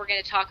I know we're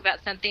going to talk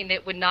about something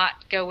that would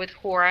not go with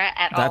horror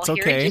at That's all.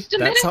 Okay. Here in just a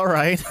minute. That's all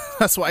right.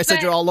 That's why I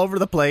said you're all over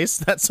the place.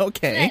 That's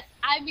okay.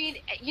 But, I mean,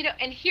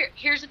 and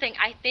here's the thing.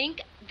 I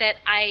think that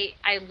I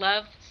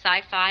love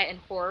sci-fi and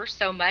horror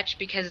so much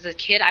because as a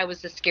kid I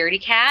was a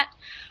scaredy cat.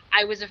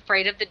 I was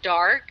afraid of the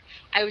dark.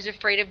 I was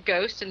afraid of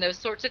ghosts and those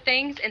sorts of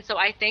things. And so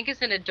I think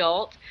as an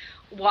adult,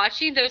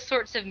 watching those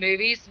sorts of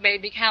movies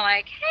made me kind of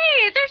like,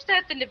 hey, there's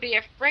nothing to be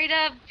afraid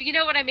of. You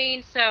know what I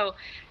mean? So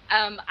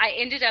I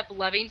ended up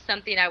loving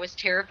something I was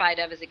terrified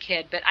of as a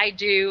kid. But I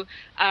do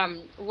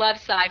love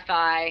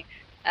sci-fi.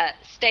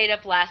 Stayed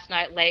up last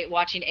night late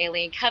watching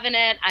Alien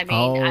Covenant. I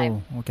mean,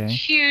 I'm a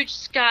huge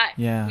Scott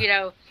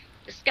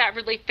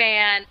Ridley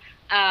fan.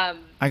 I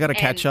got to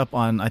catch up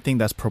on, I think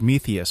that's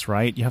Prometheus,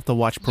 right? You have to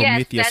watch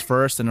Prometheus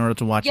first in order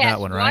to watch that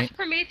one, right? Watch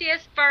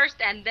Prometheus first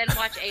and then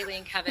watch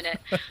Alien Covenant.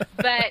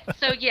 But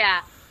so,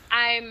 yeah,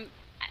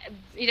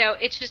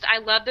 it's just, I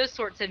love those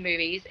sorts of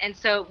movies. And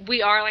so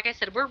we are, like I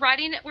said, we're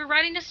writing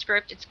a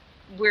script.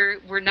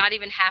 We're not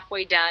even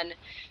halfway done,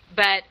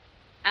 but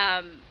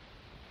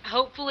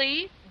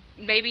hopefully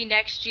maybe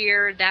next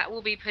year that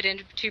will be put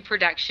into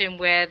production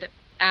with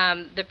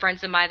the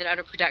friends of mine that own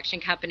a production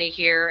company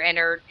here and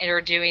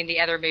are doing the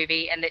other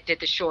movie and that did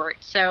the short.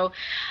 So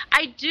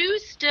I do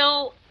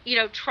still,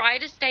 try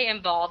to stay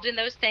involved in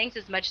those things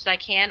as much as I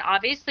can.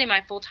 Obviously,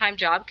 my full-time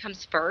job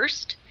comes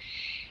first,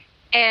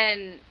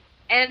 and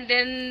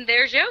then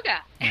there's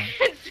yoga.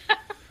 So,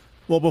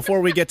 well,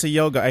 before we get to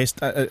yoga,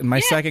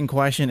 my second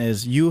question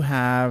is: you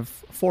have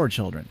 4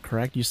 children,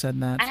 correct? You said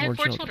that. I have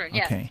 4 children.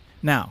 Yes. Okay.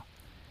 Now,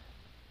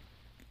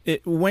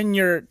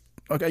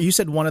 you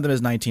said one of them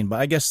is 19, but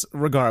I guess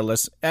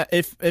regardless,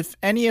 if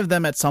any of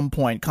them at some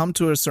point come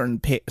to a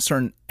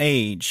certain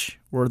age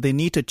where they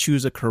need to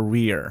choose a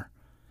career,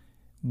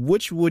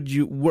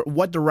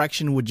 what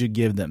direction would you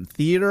give them?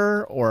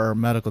 Theater or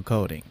medical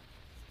coding?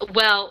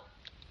 Well,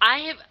 I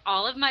have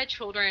all of my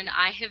children.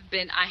 I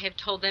have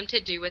told them to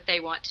do what they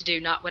want to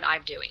do, not what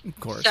I'm doing. Of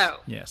course. So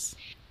yes.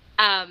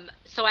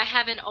 So I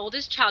have an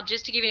oldest child.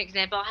 Just to give you an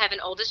example, I have an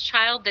oldest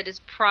child that is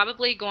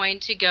probably going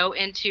to go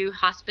into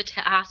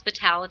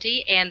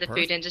hospitality and the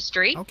food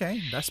industry. Okay,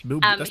 that's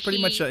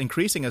pretty much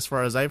increasing as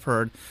far as I've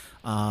heard.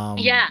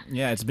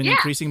 It's been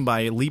increasing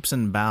by leaps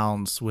and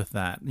bounds with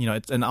that.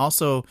 And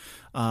also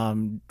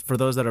for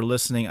those that are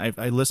listening,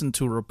 I listened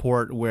to a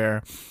report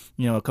where,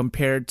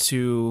 compared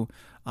to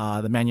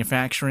the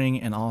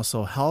manufacturing and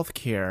also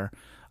healthcare,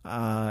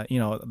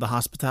 the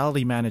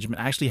hospitality management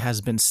actually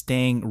has been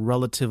staying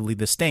relatively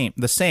the same.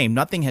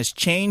 Nothing has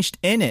changed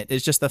in it.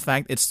 It's just the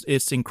fact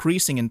it's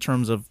increasing in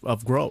terms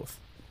of growth.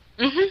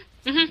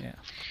 Mm-hmm. Mm-hmm.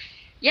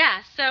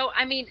 Yeah. So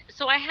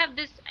I have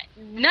this.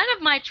 None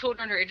of my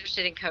children are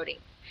interested in coding,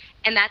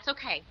 and that's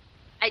okay.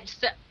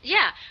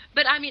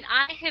 But I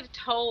have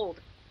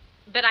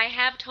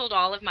told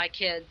all of my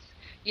kids.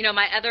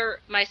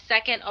 My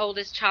second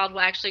oldest child will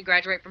actually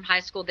graduate from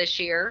high school this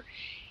year.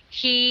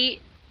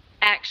 He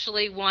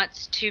actually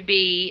wants to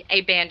be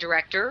a band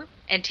director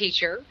and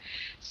teacher.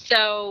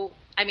 So,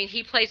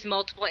 he plays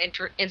multiple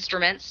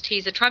instruments.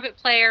 He's a trumpet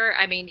player.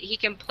 He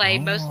can play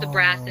most of the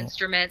brass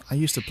instruments. I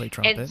used to play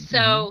trumpet. And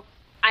so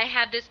I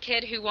have this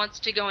kid who wants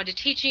to go into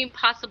teaching,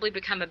 possibly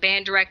become a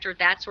band director.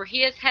 That's where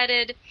he is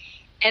headed.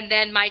 And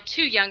then my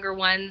 2 younger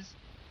ones,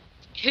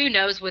 who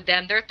knows with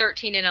them? They're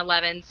 13 and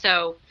 11.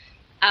 So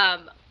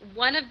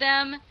one of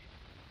them,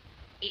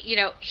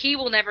 he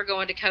will never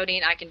go into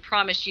coding. I can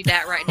promise you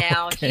that right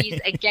now. Okay. He's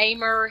a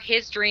gamer.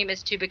 His dream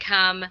is to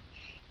become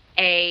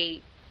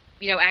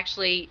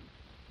actually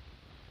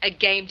a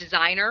game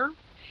designer.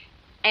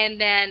 And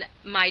then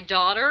my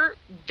daughter,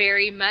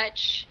 very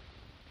much,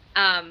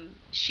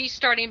 she's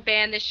starting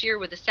band this year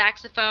with a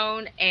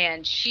saxophone,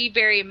 and she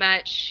very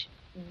much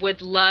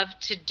would love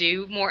to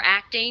do more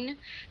acting.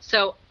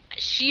 So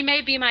she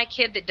may be my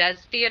kid that does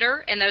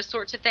theater and those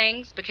sorts of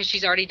things because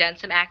she's already done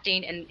some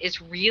acting and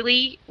is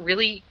really,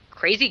 really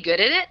crazy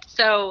good at it.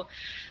 So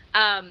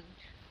I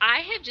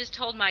have just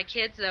told my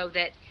kids, though,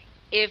 that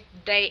if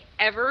they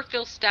ever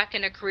feel stuck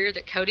in a career,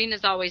 that coding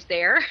is always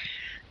there.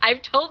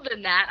 I've told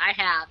them that. I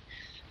have.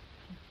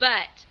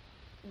 But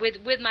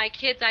with my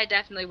kids, I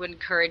definitely would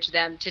encourage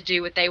them to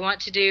do what they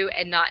want to do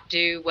and not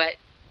do what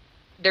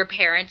their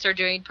parents are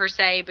doing per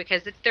se,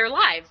 because it's their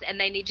lives and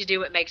they need to do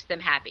what makes them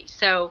happy.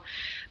 So,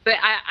 but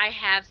I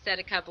have said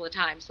a couple of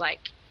times, like,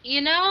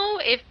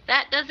 if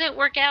that doesn't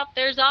work out,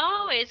 there's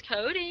always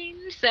coding.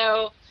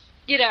 So,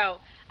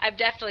 I'm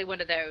definitely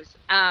one of those.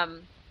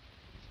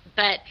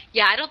 But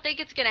yeah, I don't think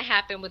it's going to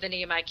happen with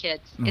any of my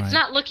kids. Right. It's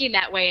not looking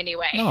that way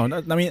anyway.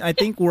 No, I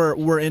think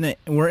we're in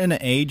an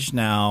age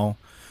now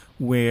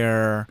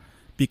where,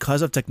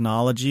 because of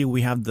technology,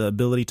 we have the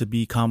ability to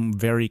become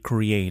very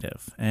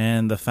creative.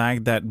 And the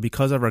fact that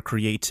because of our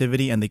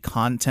creativity and the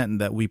content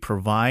that we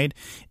provide,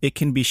 it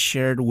can be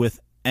shared with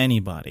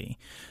anybody.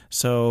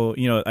 So,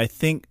 I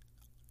think,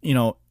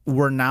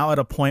 we're now at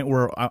a point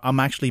where I'm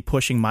actually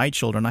pushing my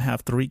children. I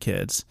have 3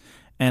 kids,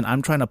 and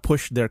I'm trying to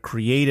push their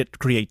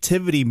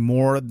creativity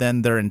more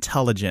than their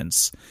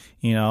intelligence,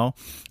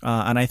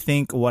 and I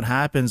think what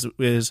happens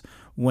is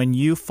when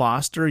you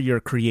foster your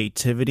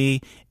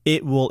creativity,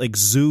 it will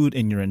exude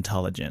in your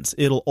intelligence.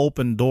 It'll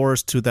open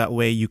doors to that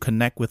way you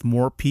connect with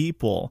more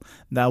people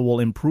that will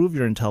improve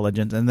your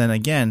intelligence. And then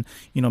again,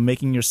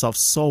 making yourself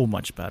so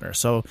much better.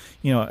 So,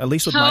 at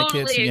least with my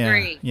kids.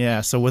 Agree.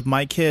 Yeah. So with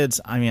my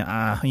kids,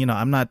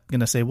 I'm not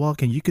going to say, well,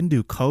 you can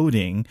do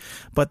coding,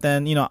 but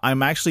then,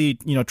 I'm actually,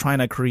 trying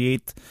to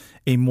create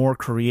a more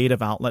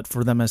creative outlet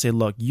for them and say,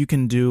 look, you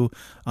can do,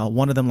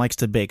 one of them likes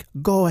to bake.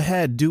 Go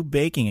ahead, do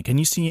baking. Can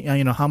you see,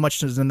 how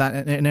much is in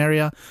that an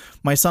area?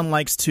 My son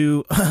likes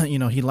to,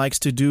 he likes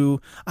to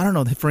do, I don't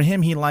know, for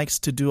him, he likes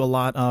to do a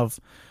lot of,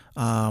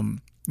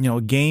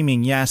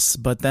 gaming, yes,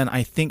 but then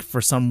I think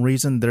for some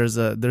reason there's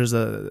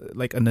a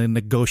like a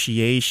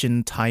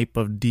negotiation type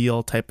of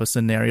deal, type of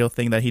scenario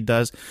thing that he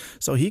does.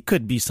 So he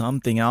could be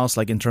something else,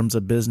 like in terms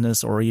of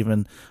business or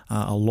even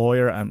a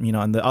lawyer.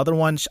 And the other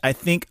one, I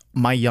think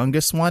my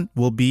youngest one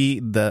will be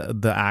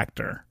the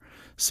actor.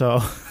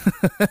 So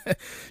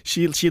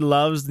she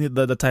loves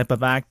the type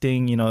of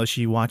acting,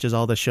 she watches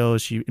all the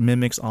shows, she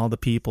mimics all the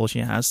people, she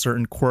has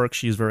certain quirks,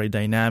 she's very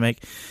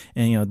dynamic,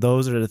 and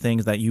those are the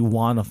things that you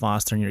want to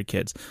foster in your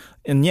kids.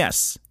 And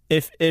yes,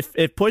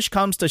 if push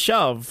comes to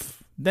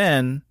shove,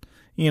 then,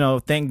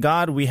 thank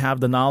God we have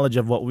the knowledge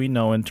of what we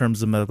know in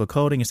terms of medical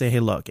coding and say, hey,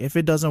 look, if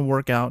it doesn't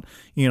work out,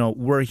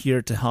 we're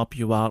here to help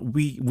you out.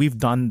 We've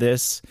done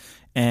this,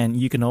 and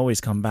you can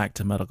always come back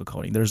to medical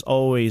coding. There's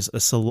always a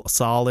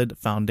solid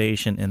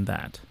foundation in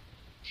that.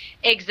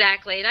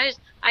 Exactly. And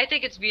I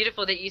think it's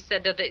beautiful that you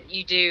said that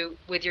you do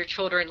with your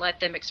children, let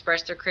them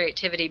express their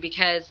creativity,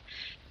 because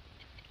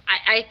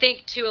I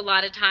think too, a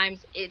lot of times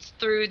it's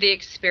through the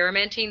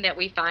experimenting that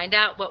we find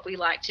out what we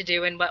like to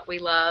do and what we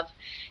love.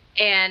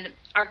 And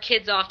our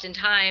kids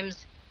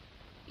oftentimes,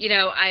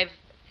 I've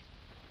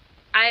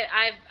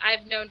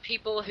known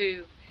people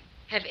who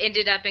have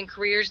ended up in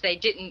careers they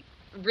didn't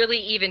really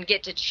even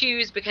get to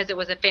choose because it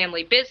was a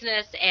family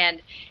business.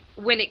 And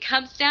when it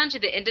comes down to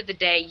the end of the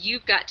day,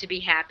 you've got to be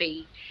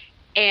happy.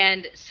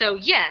 And so,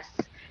 yes,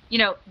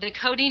 the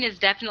coding is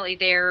definitely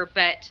there.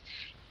 But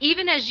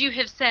even as you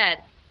have said,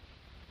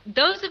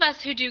 those of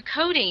us who do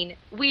coding,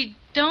 we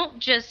don't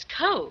just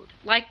code.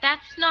 Like,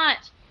 that's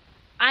not,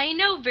 I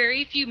know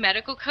very few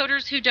medical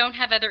coders who don't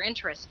have other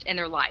interests in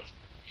their life.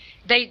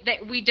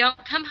 We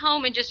don't come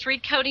home and just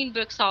read coding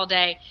books all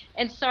day.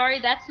 And sorry,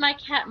 that's my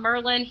cat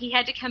Merlin. He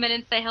had to come in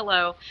and say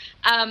hello.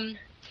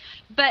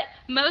 But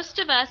most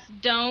of us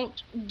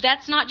don't,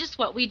 that's not just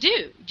what we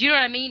do. Do you know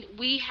what I mean?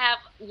 We have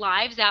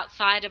lives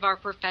outside of our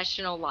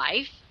professional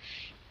life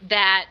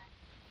that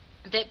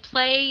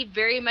play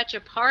very much a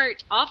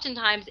part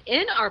oftentimes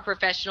in our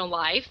professional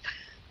life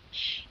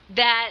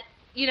that,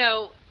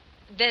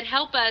 that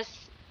help us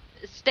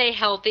stay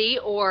healthy,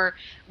 or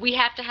we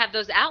have to have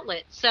those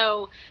outlets.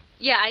 So,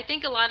 yeah, I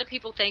think a lot of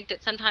people think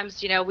that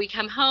sometimes, we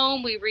come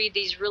home, we read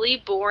these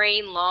really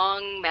boring,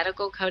 long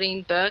medical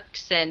coding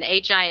books and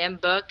HIM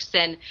books,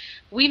 and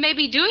we may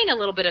be doing a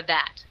little bit of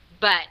that,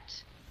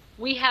 but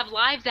we have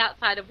lives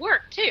outside of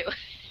work too.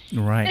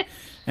 Right.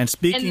 And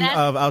speaking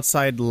of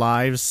outside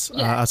lives,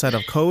 outside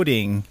of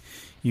coding,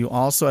 you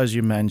also, as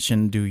you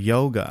mentioned, do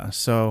yoga.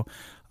 So,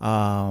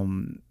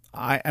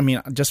 I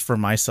mean, just for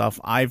myself,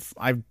 I've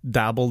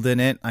dabbled in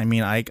it. I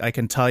mean, I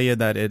can tell you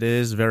that it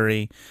is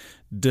very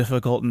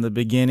difficult in the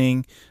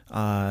beginning.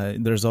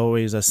 There's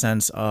always a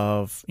sense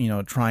of,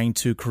 trying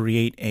to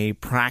create a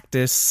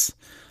practice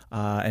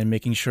and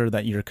making sure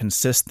that you're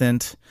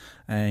consistent.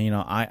 And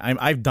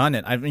I've done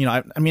it. I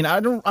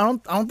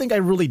don't think I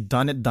really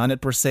done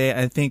it per se.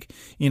 I think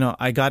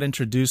I got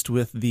introduced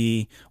with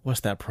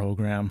what's that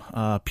program,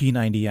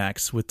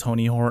 P90X with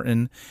Tony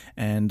Horton,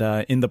 and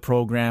in the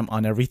program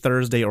on every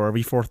Thursday or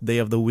every fourth day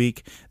of the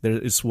week there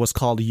is what's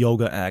called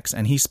Yoga X,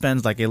 and he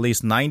spends like at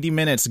least 90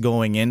 minutes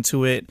going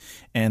into it.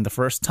 And the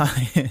first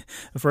time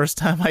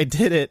I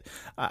did it,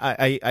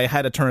 I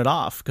had to turn it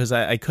off because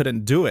I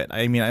couldn't do it.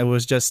 I mean, it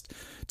was just,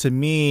 to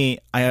me,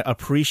 I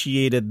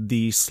appreciated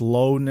the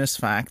slowness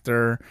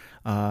factor,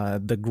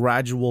 the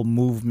gradual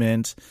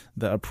movement,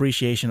 the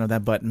appreciation of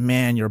that. But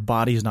man, your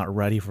body's not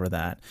ready for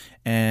that.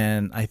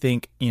 And I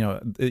think,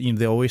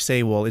 they always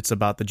say, well, it's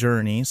about the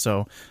journey.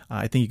 So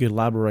I think you could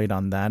elaborate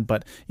on that.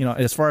 But,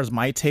 as far as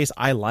my taste,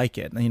 I like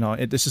it.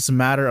 It's just a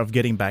matter of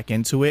getting back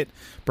into it.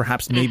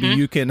 Perhaps maybe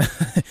you can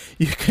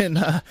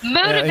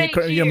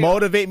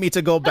motivate me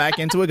to go back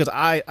into it, because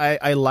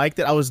I liked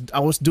it. I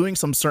was doing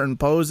some certain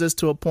poses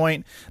to a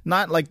point,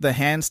 not like the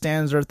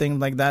handstands or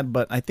things like that,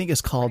 but I think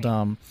it's called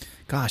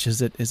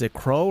is it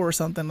crow or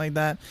something like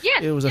that?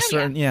 Yeah. It was a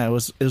certain it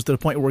was to the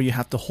point where you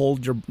have to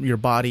hold your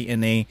body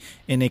in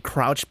a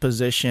crouched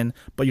position,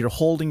 but you're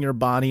holding your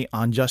body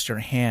on just your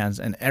hands,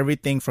 and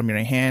everything from your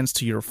hands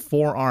to your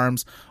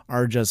forearms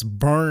are just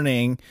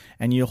burning,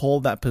 and you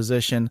hold that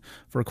position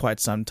for quite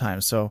some time.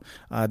 So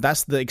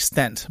that's the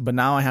extent, but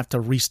now I have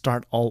to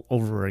restart all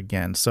over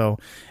again. So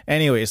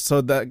anyways,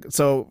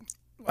 so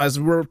as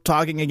we're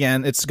talking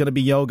again, it's going to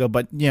be yoga,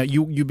 but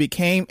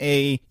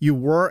you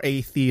were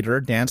a theater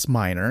dance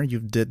minor.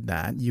 You did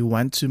that. You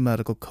went to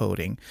medical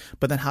coding,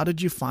 but then how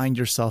did you find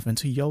yourself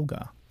into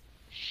yoga?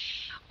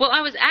 Well,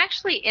 I was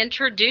actually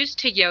introduced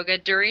to yoga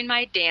during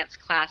my dance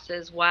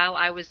classes while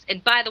I was,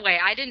 and by the way,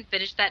 I didn't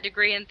finish that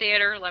degree in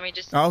theater. Let me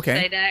just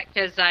say that,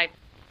 because I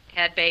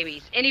had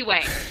babies.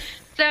 Anyway,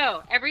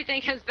 so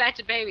everything comes back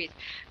to babies.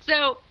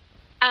 So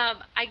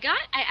I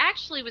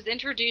actually was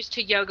introduced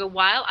to yoga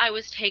while I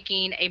was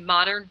taking a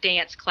modern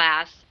dance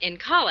class in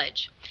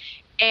college.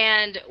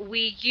 And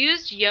we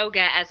used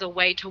yoga as a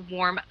way to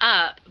warm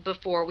up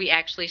before we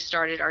actually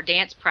started our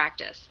dance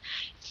practice.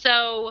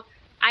 So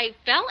I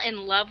fell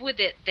in love with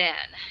it then,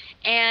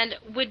 and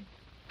would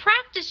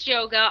practice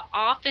yoga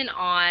off and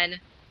on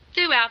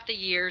throughout the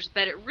years,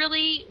 but it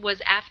really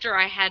was after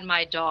I had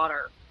my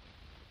daughter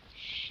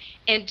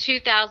in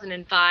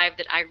 2005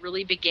 that I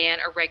really began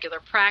a regular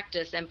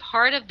practice. And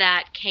part of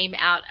that came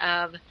out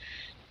of,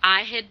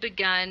 I had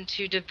begun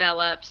to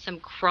develop some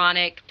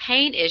chronic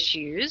pain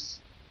issues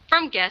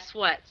from, guess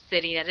what,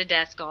 sitting at a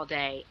desk all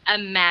day.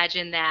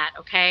 Imagine that,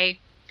 okay?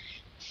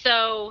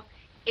 So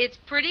it's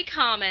pretty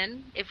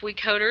common, if we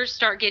coders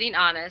start getting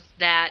honest,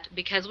 that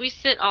because we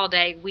sit all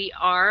day, we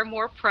are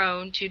more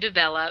prone to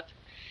develop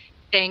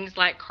things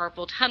like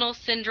carpal tunnel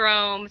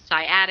syndrome,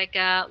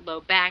 sciatica,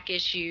 low back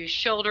issues,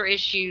 shoulder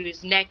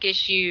issues, neck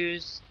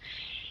issues.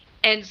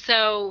 And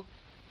so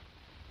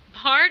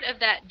part of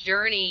that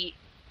journey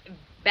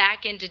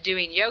back into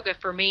doing yoga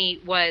for me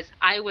was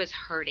I was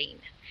hurting.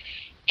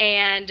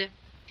 And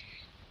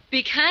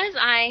because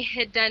I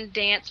had done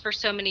dance for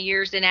so many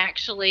years and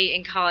actually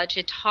in college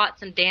had taught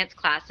some dance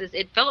classes,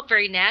 it felt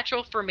very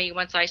natural for me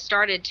once I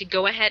started to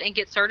go ahead and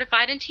get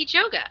certified and teach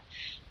yoga.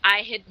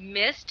 I had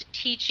missed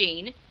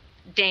teaching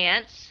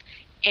dance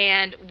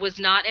and was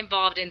not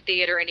involved in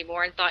theater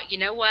anymore and thought, you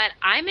know what,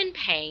 I'm in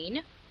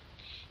pain.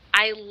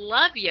 I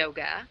love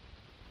yoga.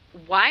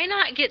 Why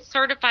not get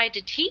certified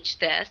to teach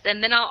this?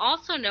 And then I'll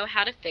also know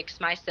how to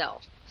fix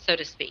myself, so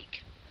to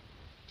speak.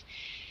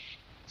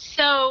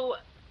 So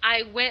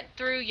I went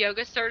through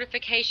yoga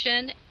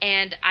certification,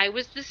 and I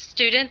was the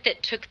student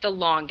that took the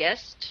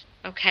longest.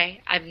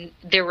 Okay.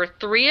 There were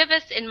 3 of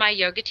us in my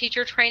yoga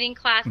teacher training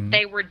class. Mm-hmm.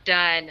 They were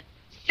done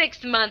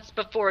 6 months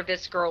before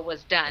this girl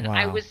was done. Wow.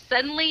 I was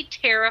suddenly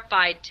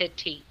terrified to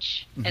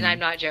teach, mm-hmm. and I'm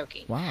not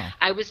joking. Wow.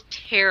 I was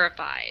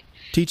terrified.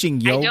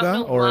 Teaching yoga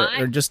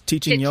or just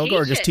teaching yoga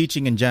or just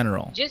teaching in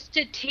general? Just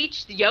to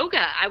teach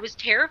yoga. I was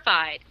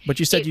terrified. But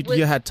you said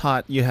you had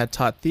taught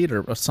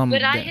theater or some.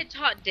 But I had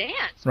taught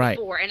dance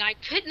before, and I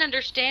couldn't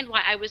understand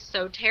why I was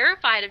so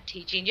terrified of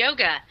teaching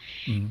yoga.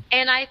 Mm-hmm.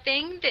 And I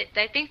think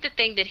the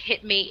thing that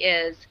hit me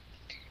is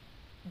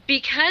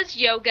because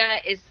yoga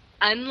is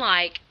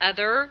unlike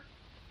other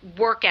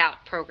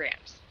workout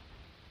programs.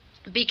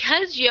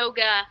 Because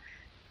yoga,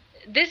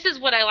 this is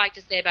what I like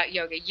to say about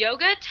yoga.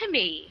 Yoga to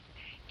me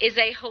is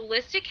a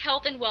holistic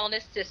health and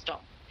wellness system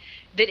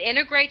that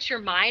integrates your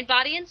mind,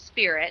 body, and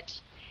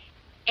spirit.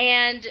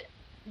 And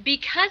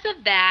because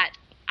of that,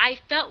 I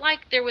felt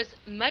like there was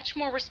much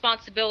more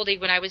responsibility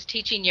when I was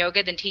teaching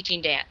yoga than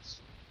teaching dance.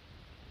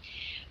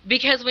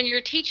 Because when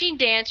you're teaching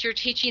dance, you're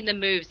teaching the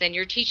moves and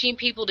you're teaching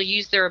people to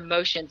use their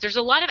emotions. There's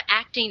a lot of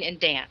acting in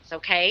dance,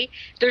 okay?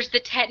 There's the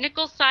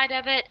technical side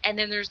of it, and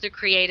then there's the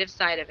creative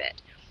side of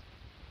it.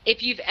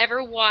 If you've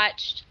ever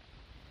watched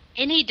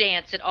any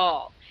dance at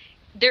all,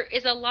 there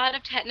is a lot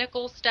of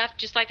technical stuff,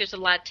 just like there's a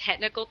lot of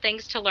technical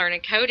things to learn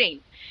in coding.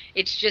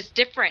 It's just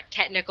different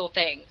technical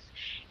things.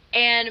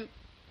 And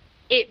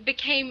it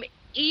became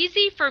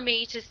easy for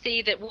me to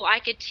see that, well, I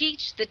could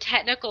teach the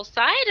technical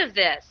side of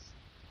this.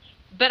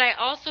 But I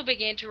also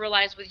began to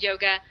realize with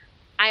yoga,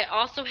 I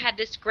also had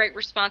this great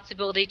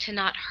responsibility to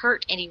not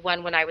hurt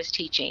anyone when I was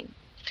teaching.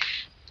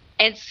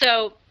 And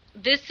so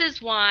this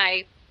is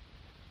why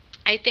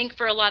I think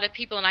for a lot of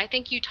people, and I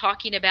think you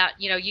talking about,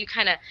 you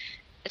kind of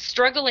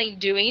struggling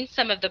doing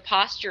some of the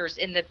postures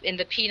in the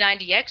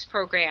P90X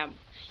program,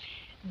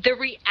 the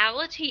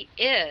reality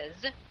is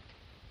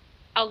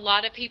a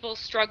lot of people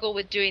struggle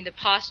with doing the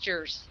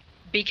postures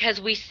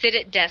because we sit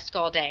at desk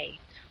all day,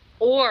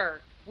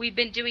 or we've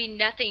been doing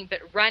nothing but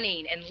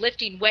running and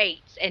lifting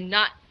weights and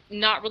not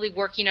really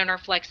working on our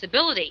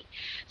flexibility.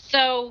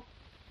 So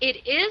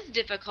it is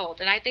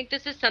difficult, and I think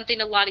this is something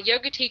a lot of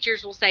yoga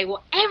teachers will say,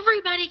 well,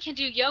 everybody can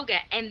do yoga,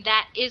 and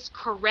that is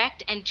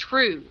correct and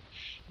true.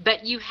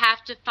 But you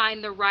have to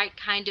find the right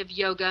kind of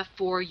yoga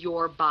for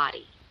your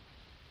body.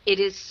 It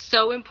is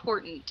so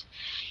important.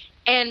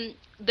 And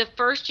the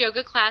first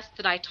yoga class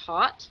that I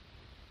taught,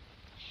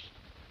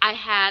 I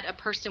had a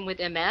person with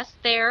MS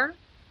there.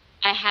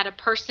 I had a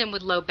person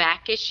with low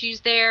back issues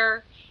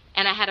there.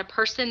 And I had a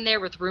person there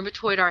with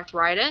rheumatoid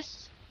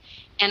arthritis.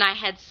 And I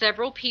had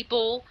several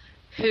people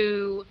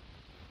who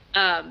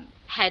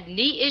had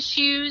knee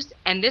issues.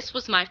 And this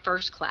was my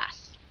first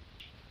class.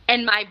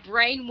 And my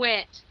brain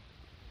went,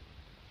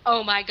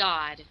 oh my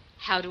God,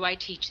 how do I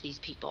teach these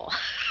people?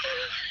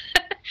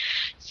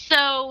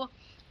 So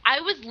I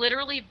was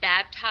literally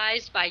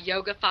baptized by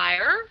Yoga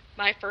Fire,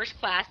 my first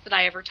class that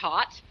I ever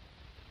taught.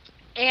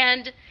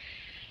 And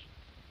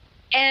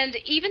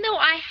even though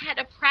I had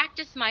a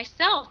practice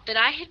myself that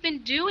I had been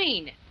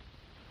doing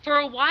for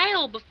a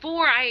while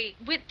before I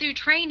went through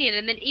training,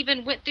 and then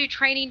even went through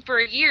training for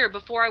a year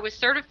before I was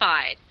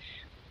certified,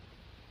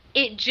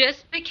 it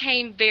just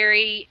became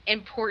very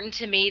important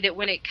to me that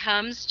when it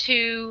comes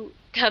to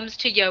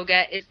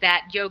yoga, is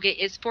that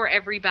yoga is for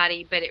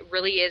everybody, but it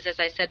really is, as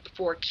I said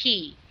before,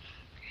 key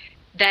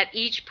that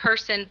each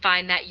person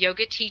find that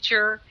yoga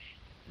teacher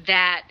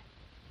that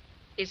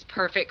is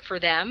perfect for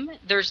them.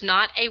 There's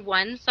not a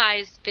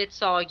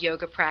one-size-fits-all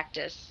yoga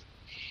practice.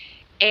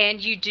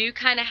 And you do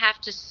kind of have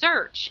to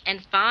search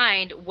and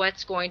find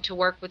what's going to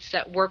work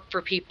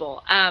for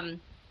people.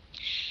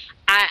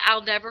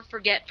 I'll never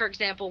forget, for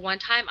example, one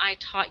time I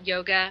taught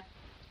yoga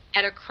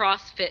at a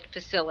CrossFit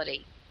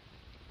facility.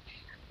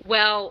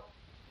 Well,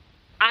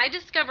 I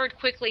discovered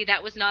quickly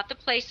that was not the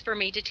place for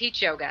me to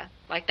teach yoga.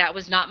 Like that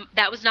was not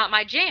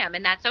my jam,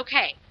 and that's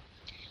okay.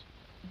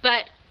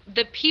 But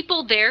the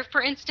people there,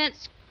 for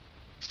instance,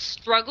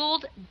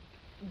 struggled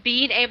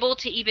being able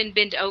to even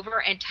bend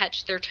over and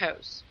touch their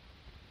toes.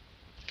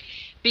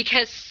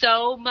 Because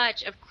so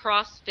much of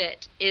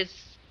CrossFit is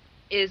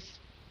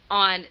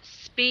on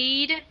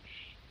speed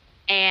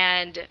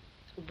and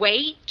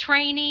weight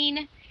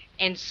training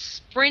and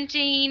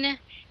sprinting.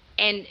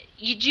 And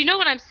do you know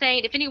what I'm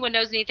saying? If anyone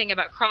knows anything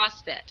about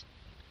CrossFit,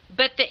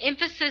 but the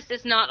emphasis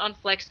is not on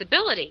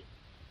flexibility.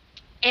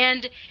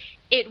 And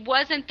it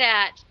wasn't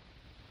that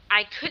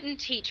I couldn't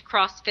teach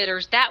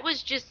CrossFitters. That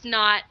was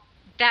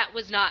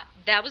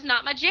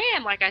not my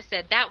jam. Like I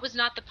said, that was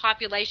not the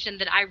population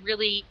that I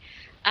really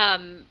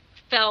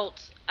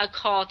felt a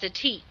call to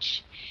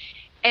teach.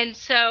 And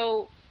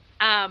so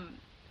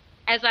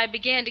as I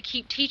began to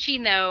keep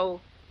teaching,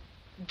 though,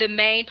 the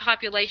main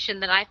population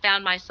that I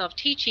found myself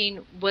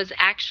teaching was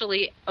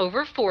actually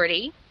over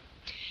 40.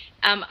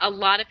 A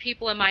lot of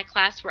people in my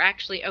class were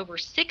actually over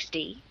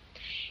 60.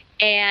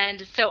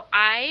 And so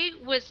I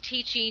was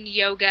teaching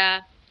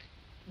yoga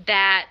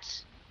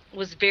that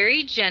was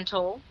very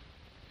gentle,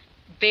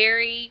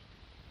 very,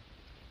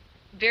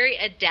 very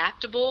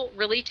adaptable,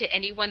 really, to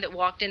anyone that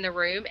walked in the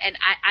room. And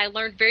I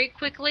learned very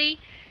quickly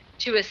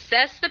to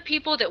assess the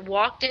people that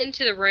walked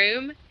into the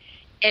room.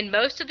 And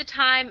most of the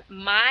time,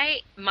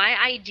 my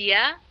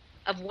idea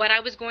of what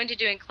I was going to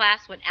do in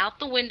class went out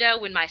the window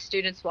when my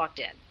students walked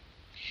in.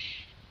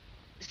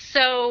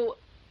 So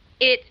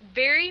it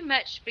very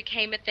much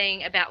became a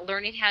thing about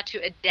learning how to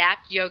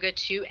adapt yoga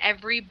to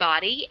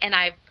everybody. And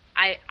I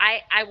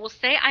will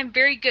say I'm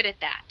very good at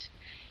that.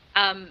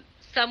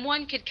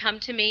 Someone could come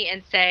to me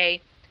and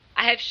say,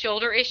 I have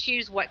shoulder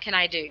issues, what can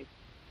I do?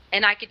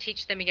 And I could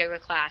teach them a yoga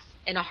class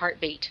in a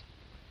heartbeat.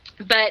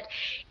 But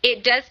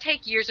it does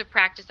take years of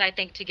practice, I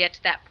think, to get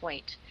to that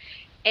point.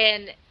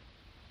 And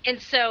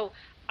so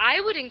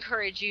I would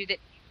encourage you that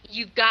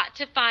you've got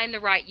to find the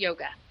right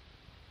yoga.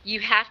 You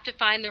have to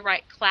find the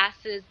right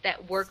classes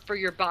that work for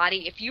your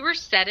body. If you are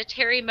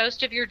sedentary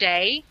most of your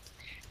day,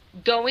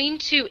 going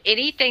to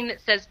anything that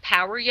says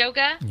power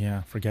yoga,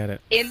 yeah, forget it.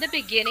 In the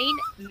beginning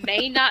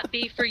may not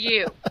be for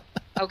you.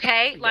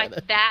 Okay?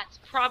 That's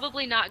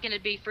probably not going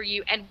to be for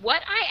you. And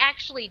what I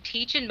actually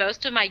teach in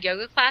most of my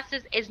yoga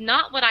classes is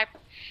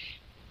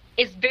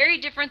very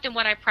different than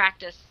what I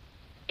practice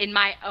in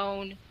my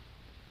own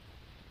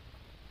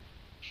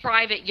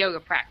private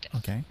yoga practice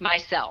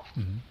myself.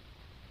 Mm-hmm.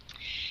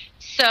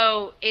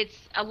 So it's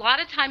a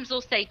lot of times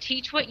they'll say,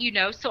 teach what you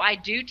know. So I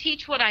do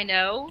teach what I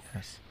know,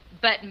 yes.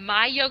 But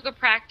my yoga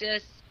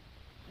practice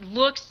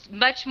looks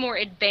much more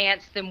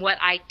advanced than what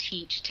I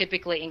teach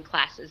typically in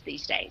classes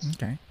these days.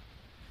 Okay.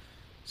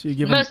 So you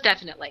give most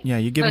definitely. Yeah,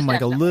 you give them like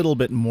definitely. A little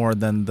bit more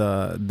than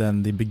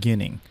the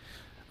beginning.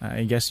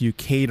 I guess you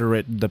cater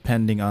it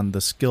depending on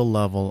the skill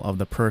level of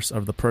the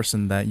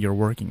person that you're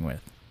working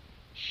with.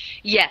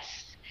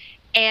 Yes,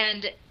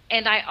 and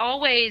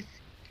I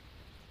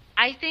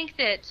think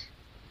that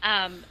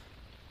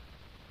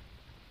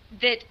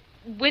that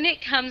when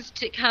it comes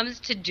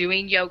to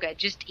doing yoga,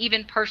 just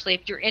even personally,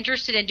 if you're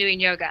interested in doing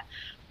yoga,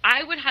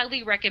 I would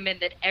highly recommend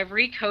that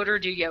every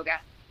coder do yoga.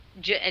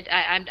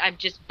 I'm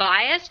just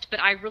biased, but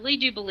I really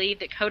do believe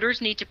that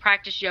coders need to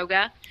practice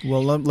yoga.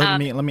 Well, let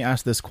me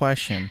ask this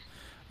question.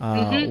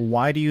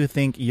 Why do you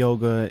think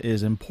yoga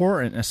is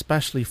important,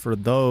 especially for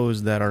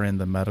those that are in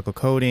the medical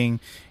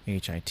coding,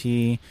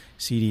 HIT,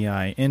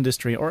 CDI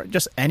industry, or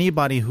just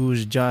anybody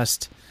who's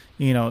just,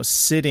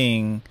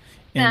 sitting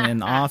in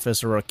an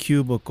office or a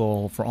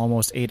cubicle for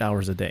almost 8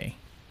 hours a day?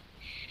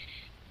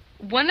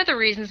 One of the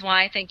reasons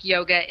why I think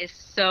yoga is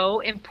so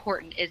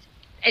important is,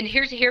 and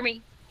hear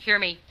me.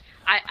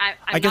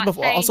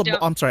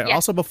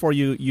 Also before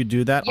you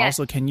do that, yes.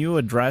 Also, can you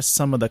address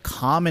some of the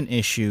common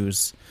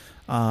issues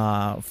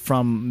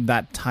from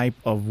that type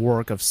of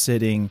work of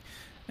sitting,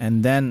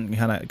 and then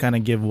kind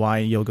of give why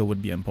yoga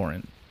would be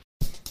important?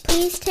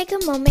 Please take a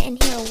moment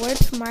and hear a word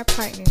from our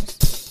partners.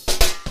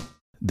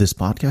 This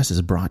podcast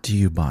is brought to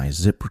you by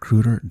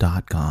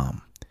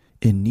ZipRecruiter.com.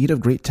 In need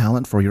of great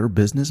talent for your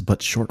business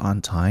but short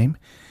on time?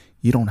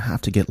 You don't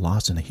have to get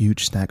lost in a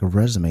huge stack of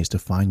resumes to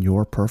find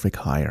your perfect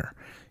hire.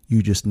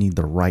 You just need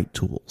the right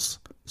tools,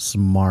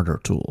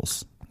 smarter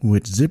tools.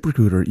 With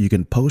ZipRecruiter, you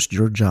can post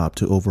your job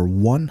to over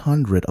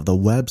 100 of the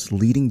web's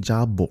leading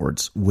job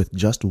boards with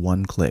just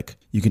one click.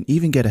 You can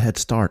even get a head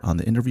start on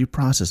the interview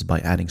process by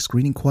adding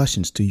screening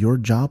questions to your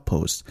job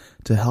posts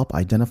to help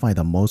identify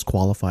the most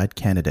qualified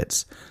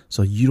candidates,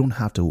 so you don't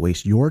have to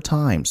waste your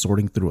time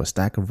sorting through a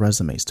stack of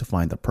resumes to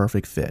find the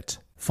perfect fit.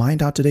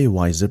 Find out today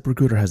why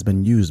ZipRecruiter has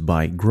been used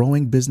by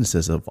growing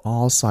businesses of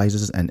all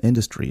sizes and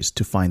industries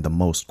to find the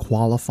most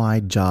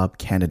qualified job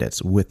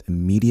candidates with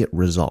immediate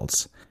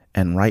results.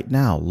 And right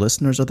now,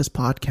 listeners of this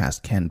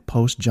podcast can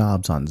post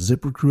jobs on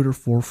ZipRecruiter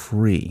for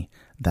free.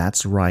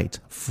 That's right,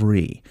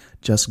 free.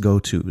 Just go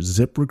to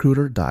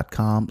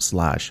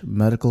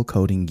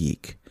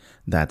ZipRecruiter.com/medicalcodinggeek.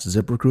 That's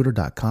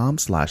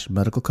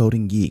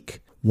ZipRecruiter.com/medicalcodinggeek.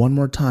 One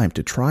more time,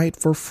 to try it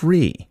for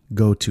free,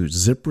 go to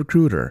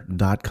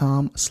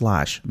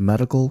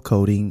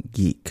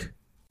ZipRecruiter.com/medicalcodinggeek.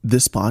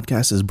 This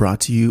podcast is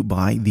brought to you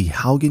by the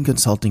Haugen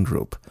Consulting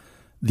Group.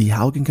 The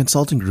Haugen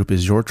Consulting Group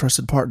is your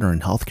trusted partner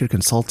in healthcare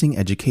consulting,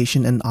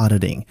 education, and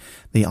auditing.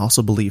 They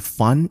also believe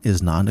fun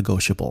is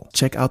non-negotiable.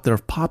 Check out their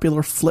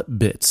popular Flip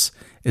Bits.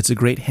 It's a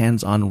great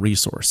hands-on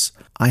resource.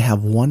 I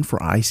have one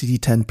for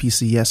ICD-10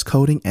 PCS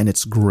coding, and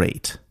it's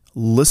great.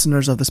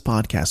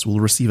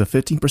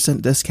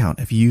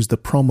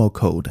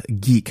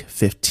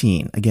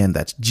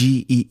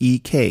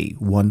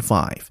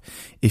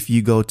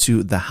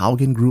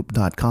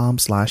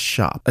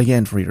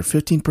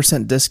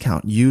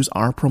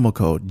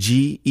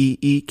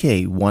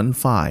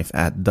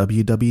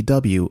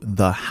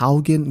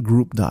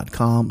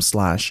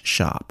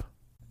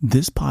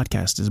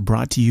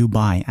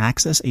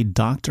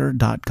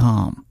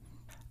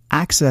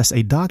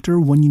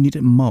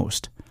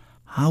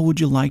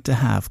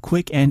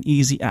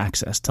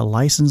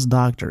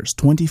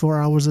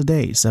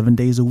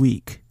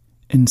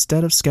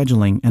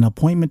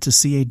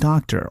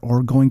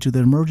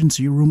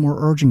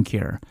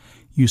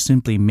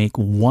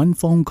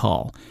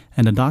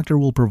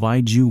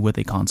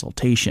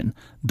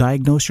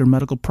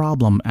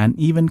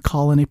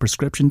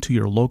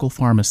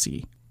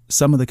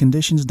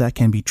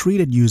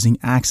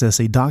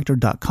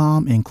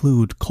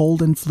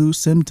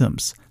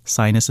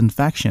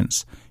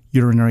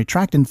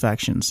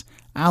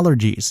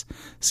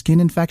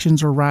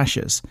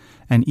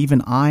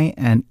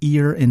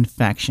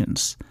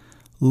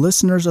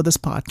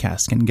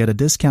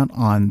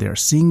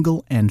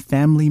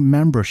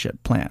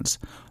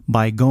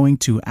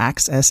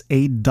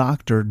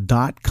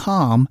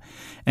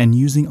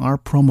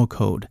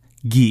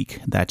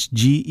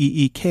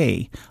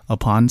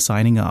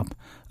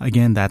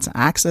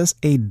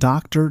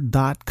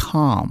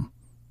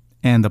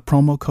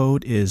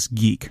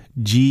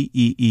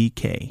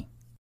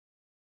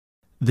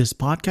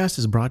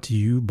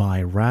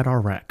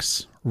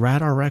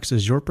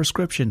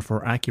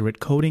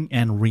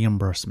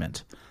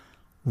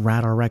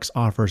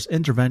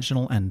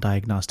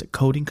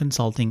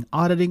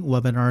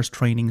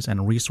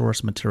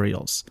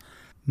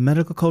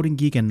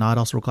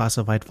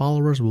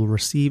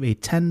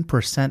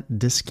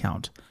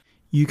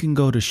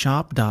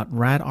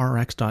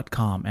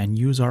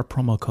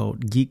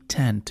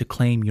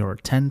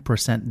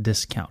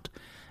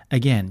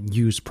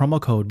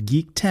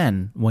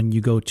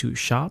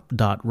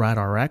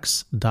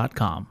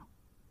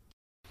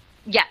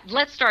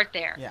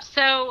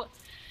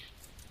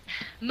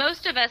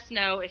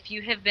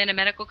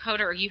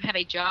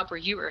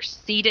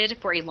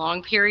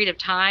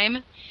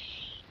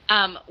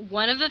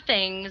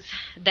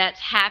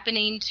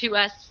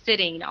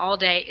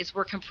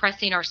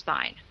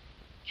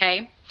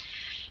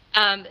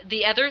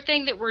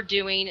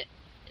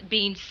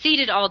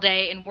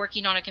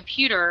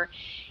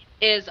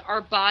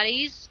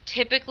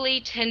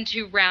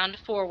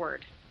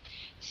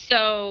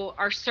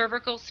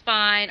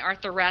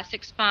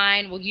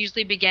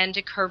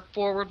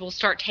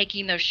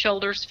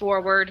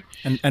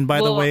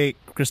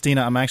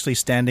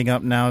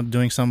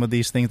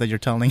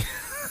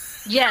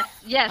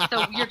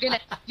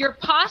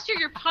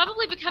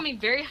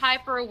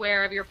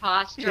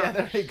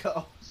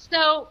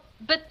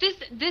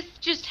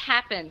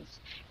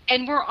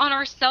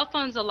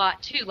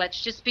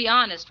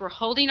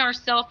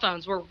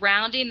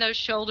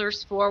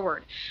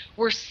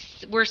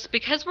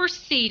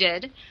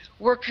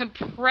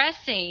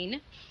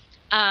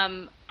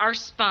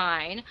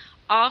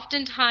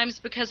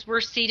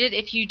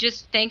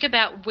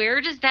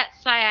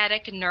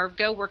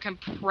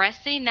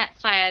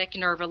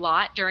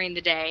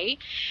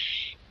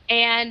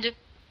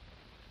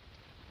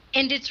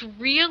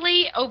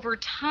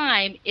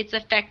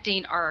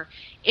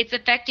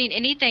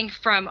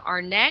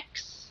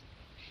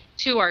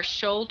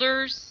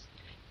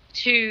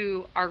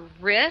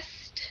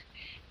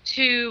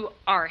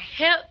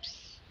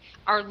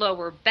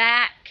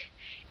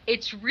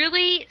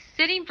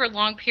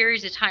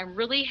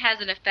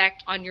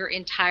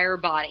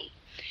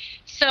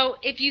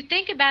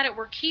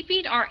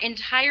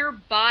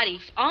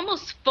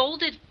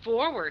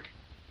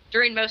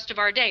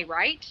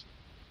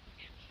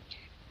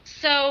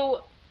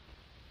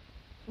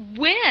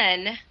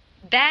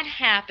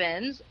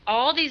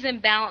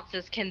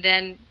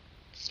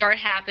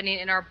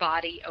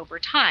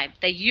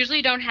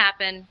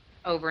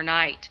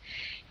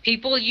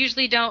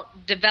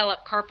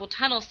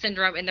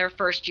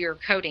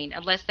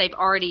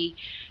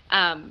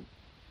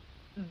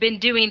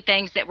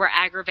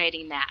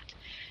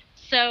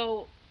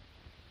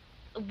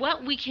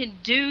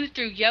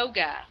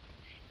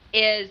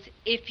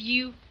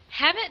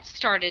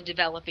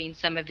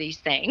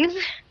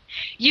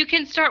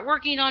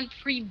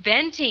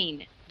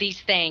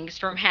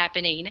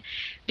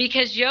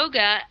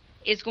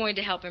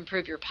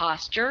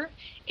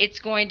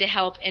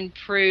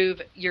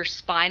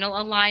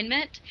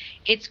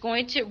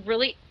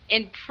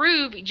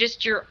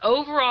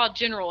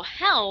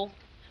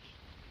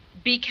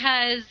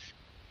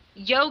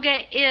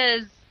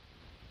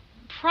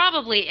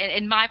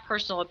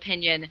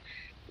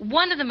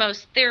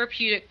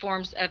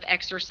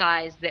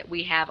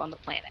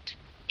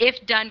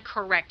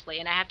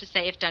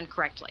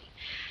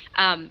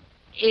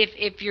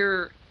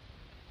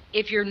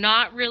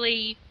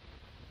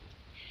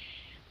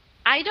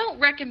 I don't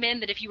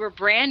recommend that if you are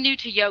brand new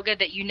to yoga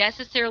that you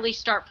necessarily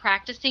start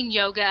practicing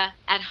yoga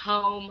at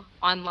home,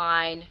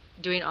 online,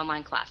 doing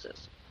online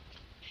classes.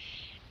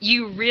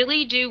 You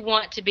really do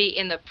want to be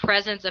in the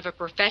presence of a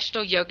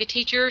professional yoga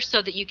teacher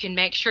so that you can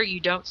make sure you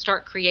don't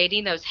start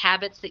creating those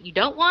habits that you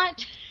don't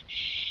want.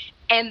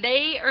 And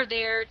they are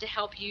there to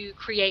help you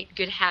create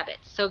good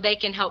habits. So they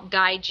can help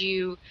guide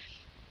you,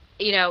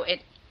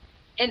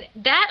 and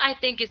that, I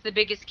think, is the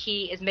biggest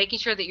key, is making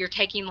sure that you're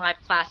taking live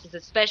classes,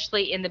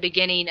 especially in the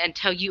beginning,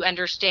 until you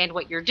understand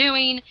what you're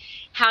doing,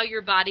 how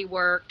your body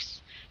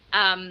works.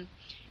 And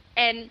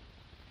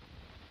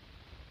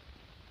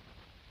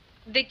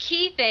the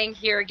key thing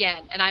here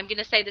again, and I'm going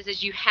to say this,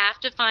 is you have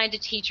to find a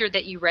teacher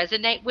that you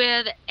resonate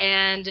with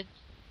and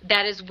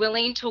that is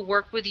willing to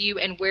work with you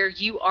and where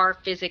you are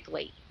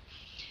physically.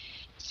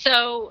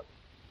 So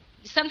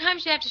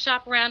sometimes you have to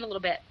shop around a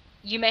little bit.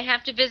 You may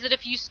have to visit a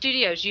few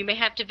studios. You may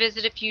have to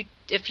visit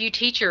a few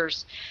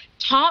teachers.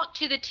 Talk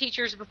to the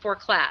teachers before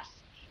class.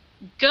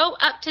 Go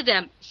up to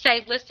them.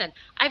 Say, listen,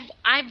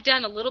 I've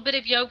done a little bit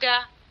of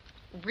yoga,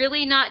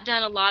 really not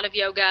done a lot of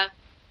yoga,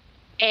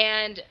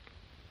 and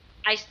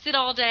I sit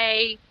all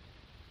day.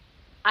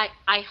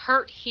 I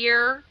hurt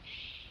here.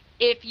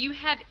 If you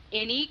have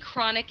any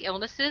chronic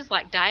illnesses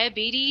like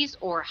diabetes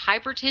or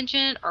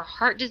hypertension or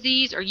heart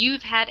disease, or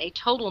you've had a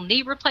total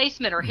knee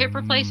replacement or hip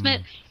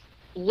replacement,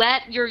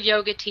 let your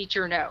yoga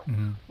teacher know.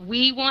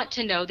 We want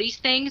to know these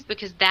things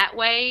because that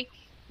way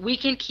we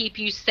can keep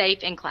you safe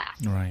in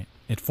class. Right.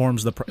 It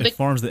forms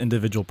the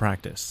individual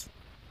practice.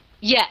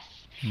 Yes.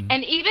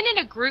 And even in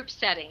a group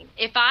setting,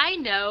 if I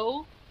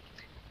know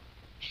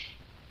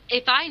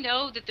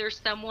that there's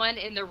someone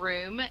in the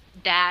room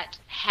that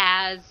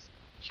has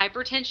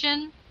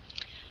hypertension,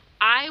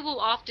 I will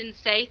often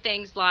say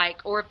things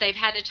like, or if they've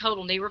had a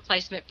total knee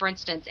replacement, for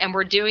instance, and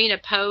we're doing a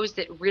pose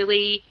that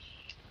really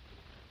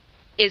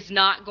is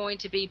not going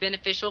to be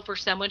beneficial for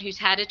someone who's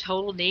had a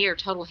total knee or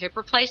total hip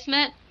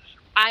replacement,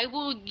 I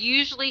will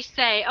usually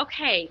say,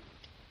 okay,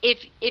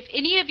 if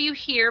any of you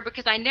here,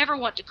 because I never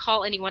want to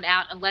call anyone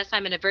out unless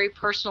I'm in a very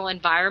personal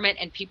environment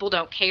and people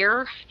don't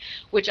care,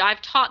 which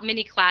I've taught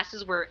many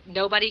classes where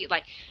nobody,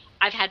 like,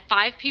 I've had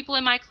 5 people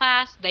in my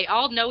class. They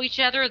all know each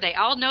other. They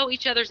all know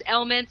each other's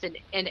ailments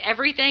and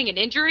everything and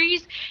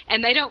injuries,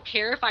 and they don't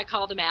care if I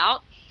call them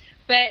out.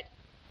 But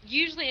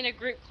usually in a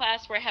group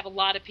class where I have a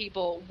lot of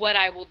people, what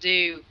I will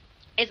do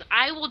is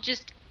I will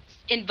just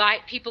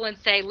invite people and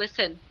say,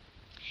 listen,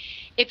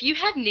 if you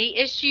have knee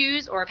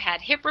issues or have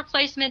had hip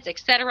replacements,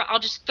 etc., I'll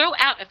just throw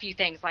out a few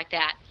things like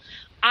that.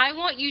 I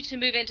want you to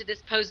move into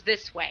this pose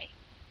this way.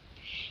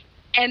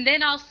 And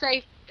then I'll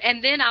say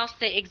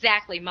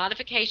exactly,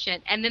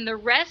 modification. And then the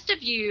rest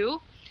of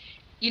you,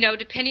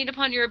 depending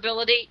upon your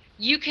ability,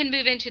 you can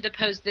move into the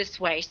pose this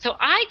way. So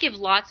I give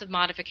lots of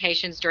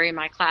modifications during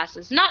my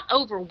classes, not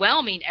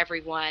overwhelming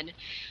everyone,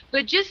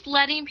 but just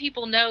letting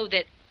people know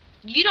that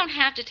you don't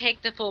have to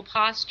take the full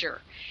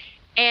posture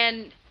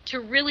and to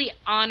really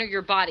honor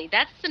your body.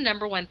 That's the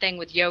number one thing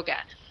with yoga.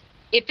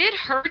 If it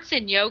hurts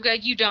in yoga,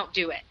 you don't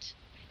do it.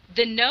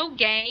 The no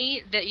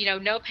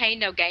pain,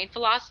 no gain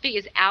philosophy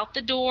is out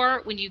the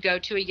door when you go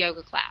to a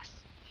yoga class.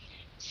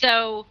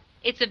 So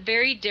it's a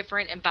very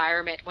different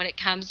environment when it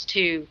comes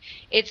to,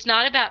 it's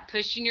not about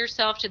pushing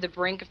yourself to the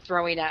brink of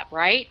throwing up,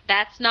 right?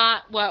 That's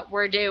not what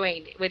we're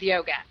doing with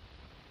yoga.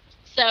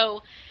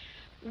 So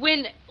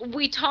when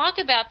we talk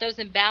about those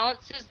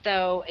imbalances,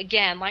 though,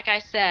 again, like I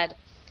said,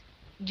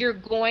 you're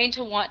going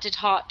to want to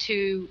talk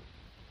to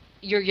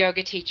your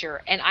yoga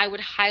teacher. And I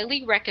would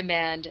highly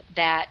recommend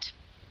that.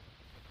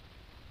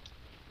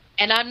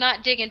 And I'm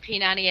not digging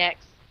P90X,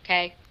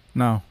 okay?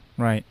 No,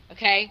 right.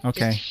 Okay? Okay.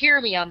 Just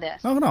hear me on this.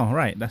 Oh, no,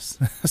 right. That's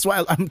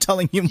why I'm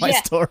telling you my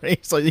story,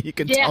 so you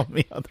can tell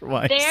me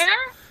otherwise.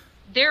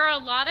 There are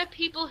a lot of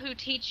people who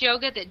teach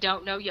yoga that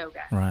don't know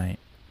yoga. Right.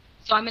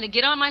 So I'm going to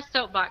get on my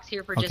soapbox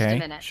here for just a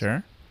minute.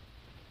 Sure.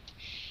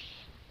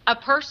 A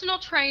personal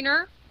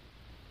trainer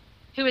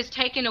who has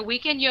taken a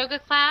weekend yoga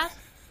class,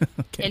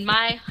 in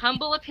my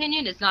humble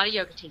opinion, is not a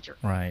yoga teacher.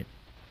 Right.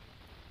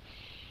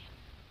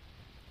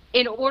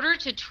 In order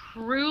to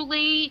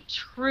truly,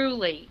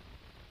 truly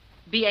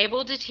be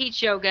able to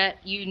teach yoga,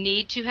 you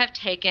need to have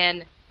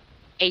taken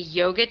a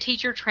yoga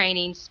teacher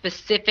training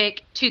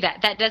specific to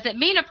that. That doesn't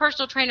mean a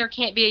personal trainer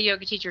can't be a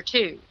yoga teacher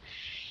too.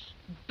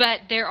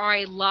 But there are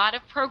a lot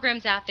of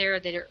programs out there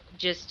that are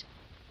just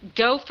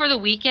go for the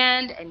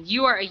weekend and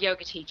you are a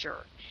yoga teacher.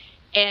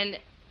 And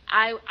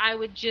I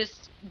would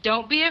just,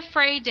 don't be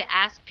afraid to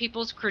ask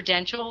people's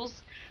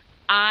credentials.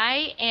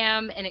 I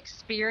am an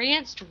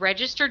experienced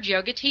registered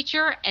yoga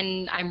teacher,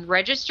 and I'm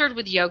registered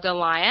with Yoga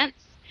Alliance.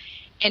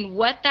 And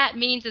what that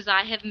means is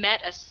I have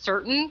met a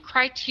certain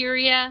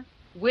criteria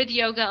with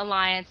Yoga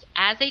Alliance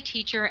as a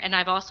teacher, and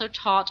I've also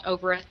taught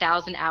over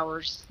 1,000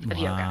 hours of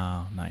yoga.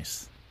 Wow,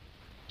 nice.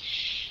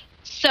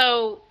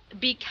 So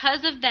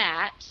because of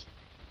that,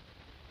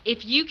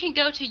 if you can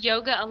go to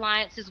Yoga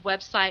Alliance's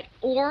website,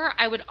 or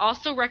I would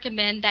also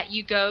recommend that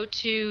you go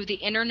to the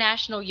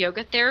International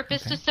Yoga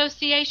Therapist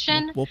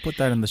Association. We'll put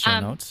that in the show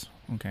notes.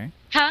 Okay.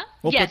 Huh?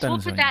 We'll yes, put we'll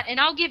put that, and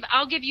I'll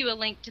give you a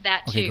link to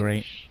that too. Okay,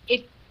 great.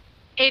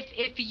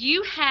 If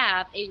you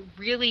have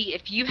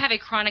a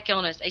chronic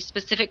illness, a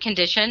specific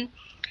condition,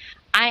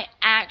 I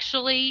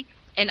actually,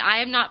 and I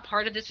am not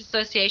part of this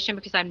association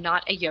because I'm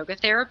not a yoga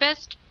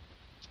therapist,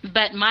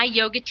 but my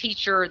yoga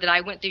teacher that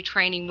I went through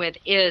training with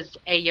is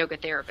a yoga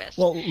therapist.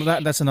 Well,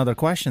 that's another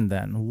question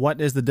then. What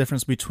is the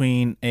difference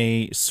between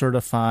a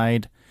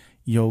certified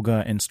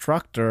yoga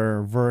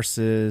instructor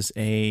versus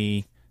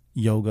a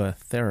yoga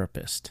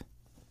therapist?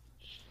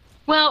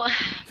 Well,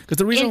 because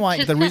the reason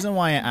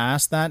why I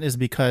asked that is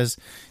because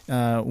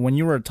when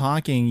you were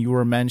talking, you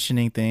were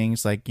mentioning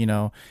things like, you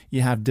know,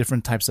 you have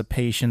different types of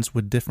patients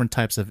with different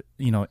types of,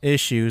 you know,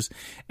 issues,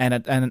 and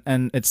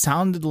it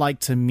sounded like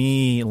to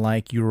me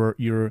like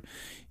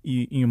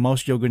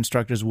most yoga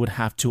instructors would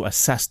have to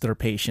assess their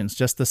patients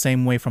just the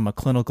same way from a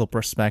clinical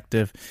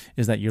perspective,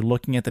 is that you're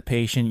looking at the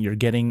patient, you're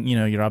getting, you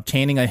know, you're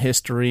obtaining a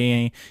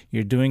history,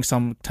 you're doing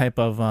some type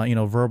of,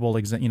 verbal,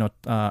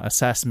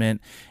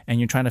 assessment, and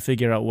you're trying to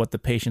figure out what the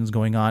patient's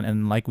going on.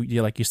 And like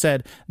you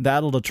said,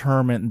 that'll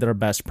determine their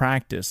best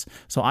practice.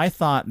 So I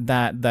thought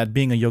that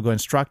being a yoga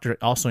instructor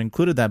also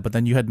included that, but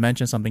then you had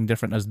mentioned something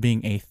different as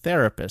being a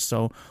therapist.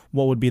 So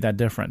what would be that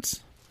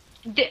difference?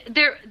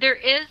 There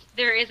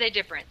is a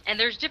difference, and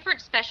there's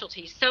different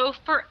specialties. So,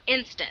 for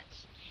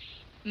instance,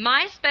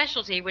 my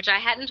specialty, which I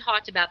hadn't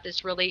talked about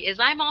this really, is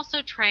I'm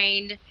also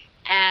trained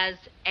as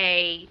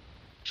a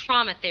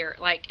trauma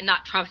therapist,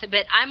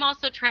 but I'm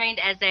also trained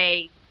as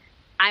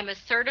I'm a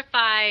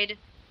certified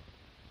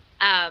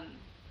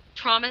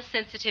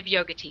trauma-sensitive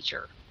yoga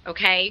teacher.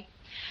 Okay,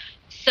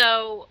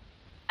 so,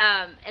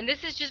 and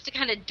this is just to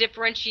kind of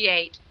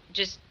differentiate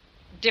just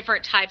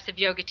different types of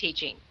yoga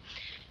teaching.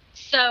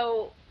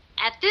 So,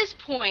 at this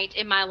point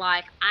in my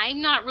life,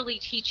 I'm not really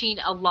teaching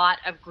a lot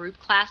of group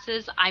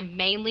classes. I'm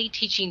mainly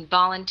teaching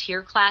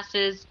volunteer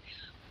classes,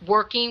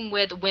 working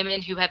with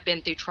women who have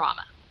been through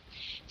trauma.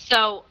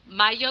 So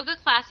my yoga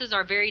classes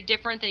are very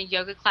different than a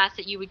yoga class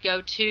that you would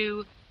go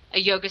to a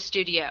yoga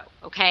studio,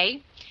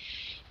 okay?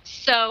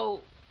 So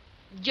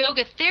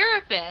yoga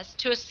therapists,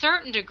 to a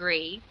certain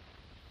degree,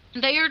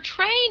 they are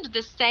trained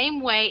the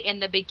same way in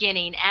the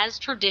beginning as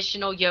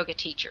traditional yoga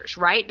teachers,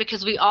 right?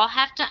 Because we all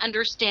have to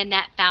understand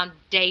that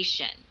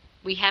foundation.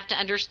 We have to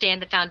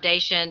understand the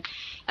foundation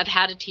of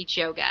how to teach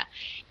yoga.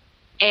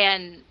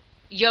 And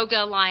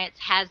Yoga Alliance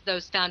has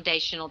those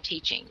foundational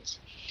teachings.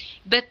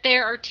 But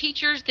there are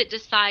teachers that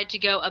decide to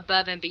go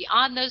above and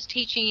beyond those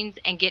teachings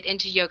and get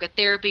into yoga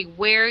therapy,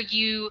 where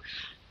you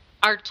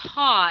are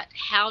taught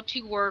how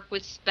to work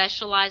with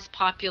specialized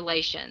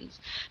populations.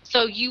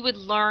 So you would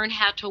learn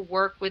how to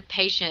work with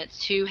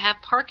patients who have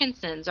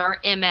Parkinson's or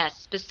MS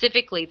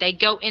specifically. They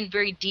go in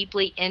very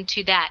deeply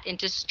into that,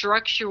 into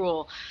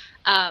structural,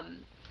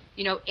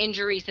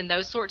 injuries and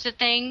those sorts of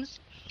things.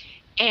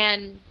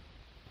 And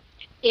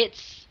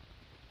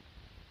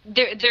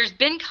there's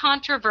been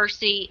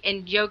controversy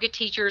in yoga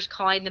teachers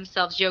calling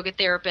themselves yoga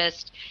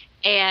therapists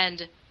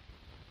and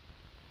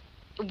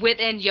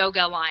within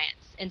Yoga Alliance.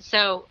 And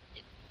so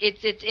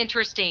it's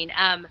interesting.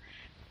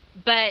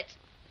 But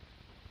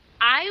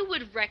I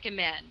would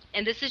recommend,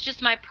 and this is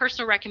just my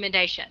personal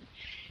recommendation,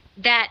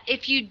 that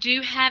if you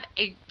do have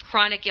a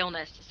chronic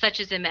illness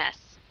such as MS,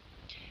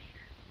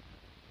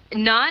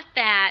 not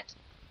that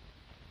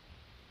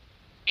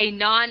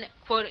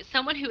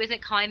someone who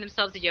isn't calling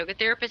themselves a yoga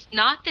therapist,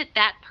 not that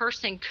that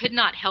person could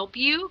not help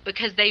you,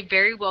 because they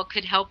very well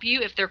could help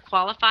you if they're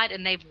qualified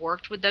and they've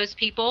worked with those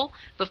people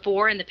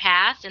before in the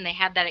past and they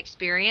have that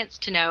experience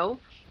to know.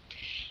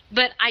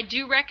 But I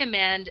do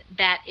recommend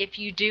that if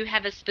you do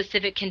have a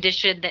specific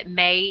condition that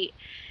may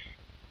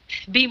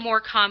be more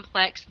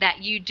complex,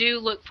 that you do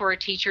look for a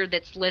teacher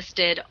that's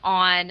listed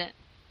on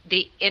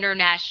the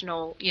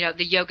international,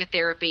 the Yoga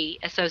Therapy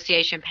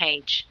Association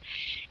page.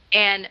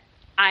 And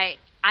I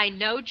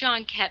know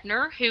John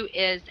Kepner, who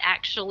is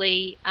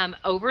actually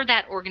over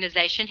that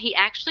organization. He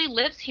actually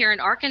lives here in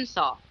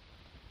Arkansas.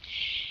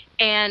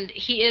 And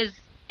he is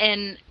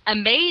an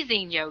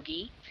amazing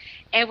yogi.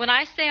 And when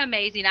I say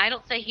amazing, I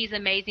don't say he's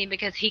amazing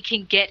because he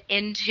can get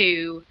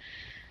into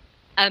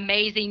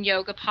amazing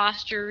yoga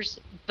postures,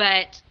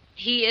 but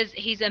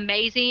he's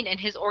amazing, and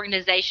his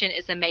organization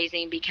is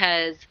amazing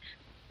because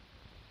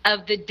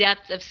of the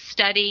depth of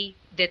study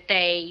that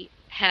they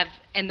have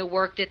and the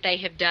work that they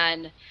have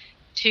done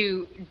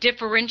to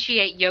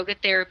differentiate yoga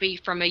therapy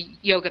from a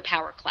yoga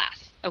power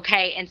class.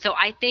 Okay, and so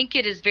I think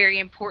it is very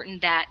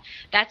important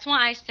that's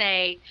why I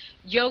say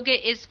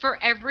yoga is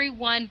for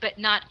everyone, but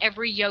not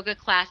every yoga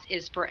class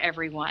is for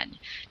everyone.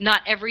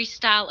 Not every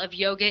style of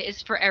yoga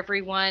is for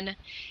everyone.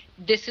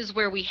 This is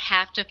where we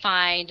have to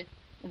find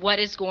what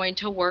is going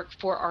to work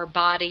for our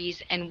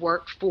bodies and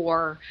work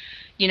for,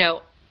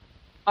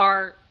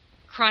 our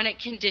chronic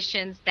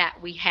conditions that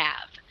we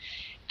have.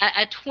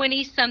 A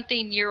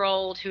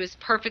 20-something-year-old who is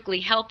perfectly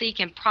healthy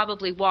can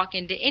probably walk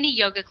into any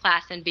yoga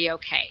class and be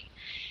okay.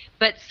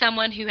 But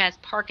someone who has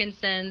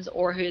Parkinson's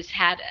or who's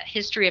had a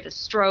history of a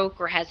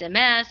stroke or has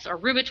MS or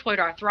rheumatoid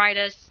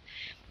arthritis,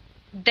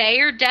 they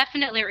are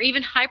definitely, or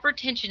even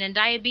hypertension and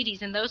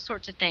diabetes and those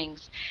sorts of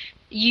things,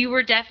 you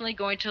are definitely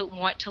going to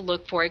want to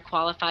look for a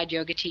qualified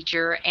yoga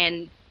teacher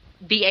and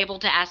be able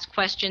to ask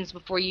questions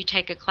before you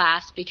take a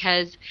class,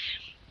 because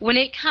when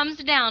it comes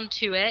down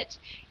to it,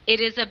 it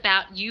is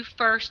about you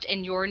first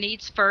and your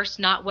needs first,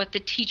 not what the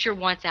teacher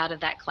wants out of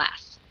that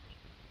class.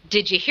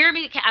 Did you hear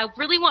me? I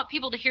really want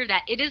people to hear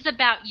that. It is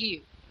about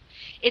you.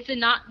 It's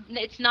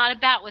not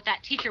about what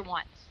that teacher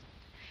wants.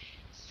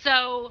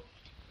 So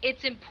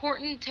it's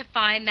important to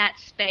find that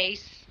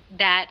space,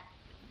 that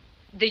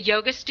the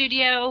yoga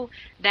studio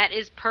that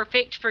is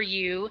perfect for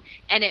you,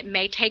 and it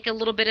may take a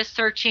little bit of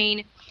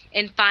searching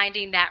and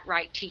finding that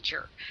right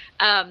teacher.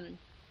 And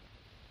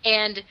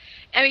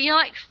I mean,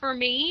 like for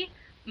me,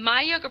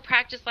 my yoga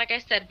practice, like I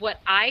said, what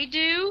I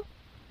do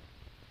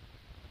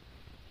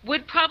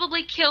would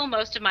probably kill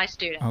most of my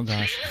students. Oh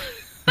gosh.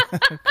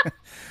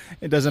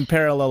 It doesn't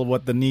parallel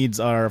what the needs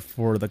are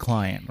for the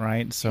client,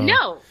 right? So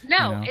no. You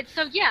know. It's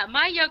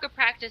my yoga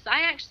practice,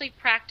 I actually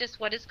practice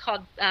what is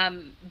called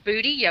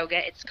Buti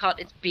yoga. It's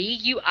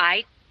Buti.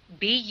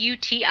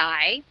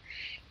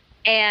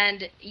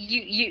 And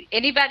you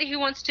anybody who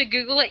wants to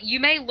Google it, you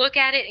may look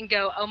at it and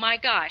go, "Oh my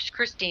gosh,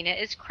 Christina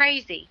is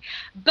crazy."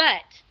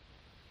 But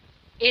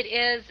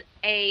it's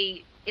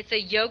a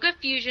yoga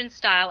fusion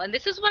style, and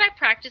this is what I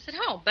practice at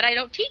home, but I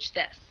don't teach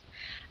this.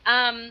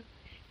 And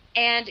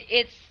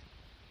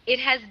it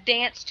has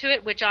dance to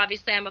it, which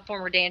obviously I'm a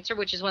former dancer,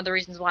 which is one of the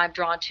reasons why I'm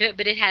drawn to it,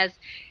 but it has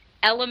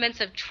elements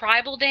of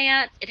tribal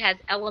dance, it has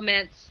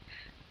elements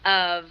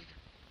of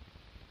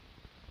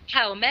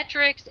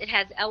plyometrics, it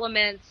has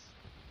elements,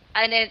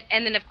 and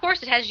then of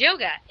course it has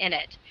yoga in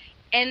it.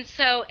 And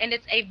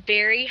it's a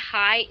very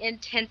high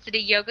intensity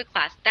yoga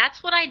class.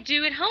 That's what I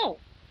do at home.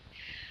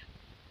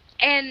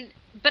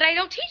 But I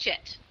don't teach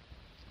it.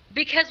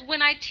 Because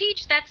when I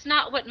teach, that's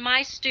not what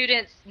my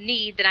students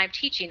need that I'm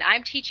teaching.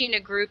 I'm teaching a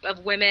group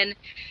of women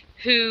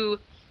who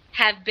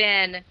have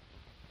been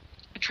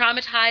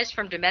traumatized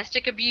from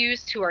domestic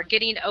abuse, who are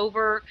getting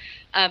over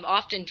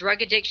often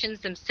drug addictions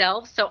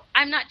themselves. So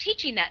I'm not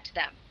teaching that to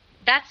them.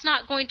 That's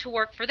not going to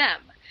work for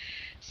them.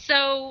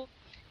 So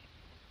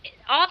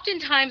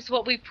oftentimes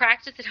what we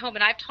practice at home,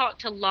 and I've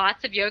talked to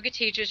lots of yoga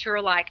teachers who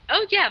are like,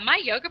 "Oh yeah, my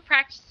yoga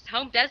practice at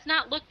home does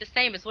not look the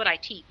same as what I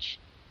teach."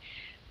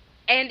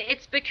 And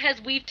it's because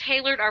we've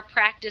tailored our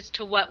practice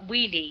to what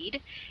we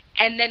need.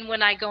 And then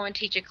when I go and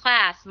teach a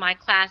class, my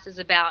class is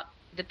about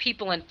the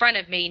people in front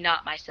of me,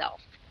 not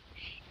myself.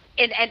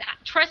 And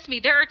trust me,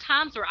 there are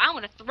times where I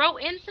want to throw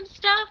in some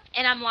stuff,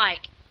 and I'm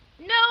like,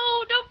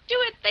 "No, don't do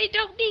it. They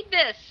don't need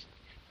this.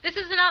 This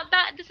is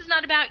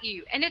not about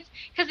you." And it's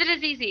because it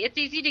is easy. It's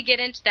easy to get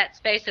into that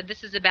space of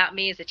this is about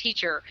me as a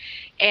teacher.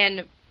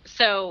 And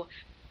so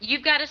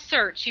you've got to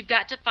search. You've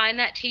got to find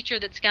that teacher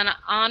that's going to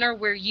honor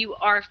where you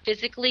are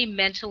physically,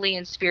 mentally,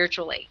 and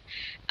spiritually.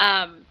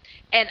 And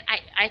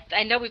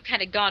I know we've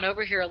kind of gone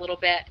over here a little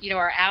bit,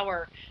 our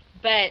hour,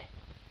 but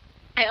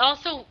I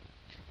also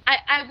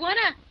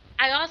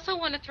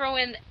want to throw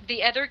in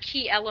the other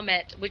key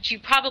element, which you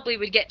probably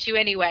would get to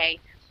anyway.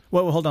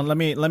 Well, hold on. Let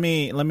me.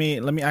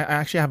 I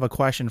actually have a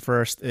question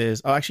first.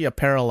 Actually a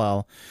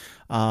parallel.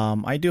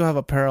 I do have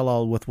a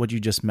parallel with what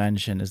you just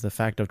mentioned, is the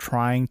fact of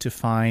trying to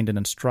find an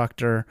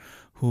instructor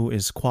who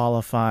is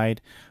qualified,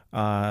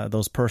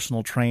 those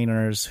personal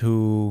trainers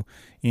who,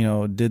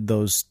 did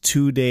those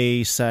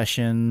 2-day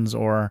sessions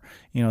or,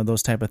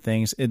 those type of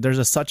things.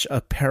 There's such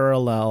a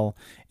parallel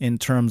in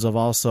terms of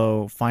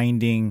also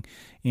finding,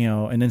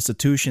 an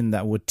institution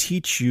that would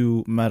teach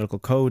you medical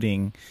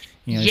coding.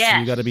 Yes. So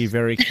you got to be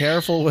very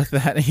careful with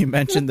that. You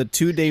mentioned the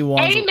 2-day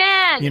ones.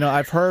 Amen.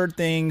 I've heard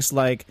things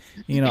like,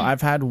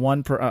 I've had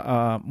one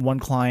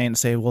client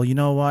say, "Well, you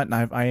know what?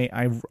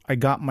 I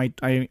got my,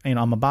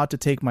 I'm about to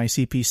take my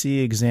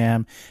CPC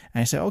exam."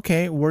 And I say,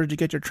 "Okay, where did you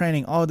get your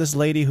training?" "Oh, this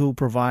lady who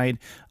provide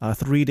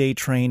 3-day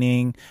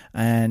training,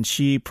 and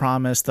she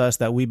promised us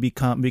that we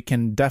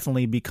can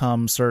definitely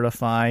become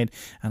certified."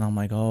 And I'm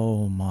like,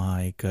 "Oh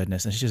my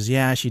goodness!" And she says,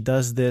 "Yeah, she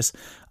does this.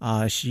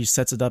 She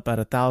sets it up at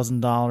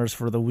 $1,000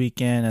 for the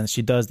weekend, and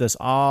she does this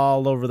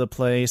all over the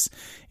place,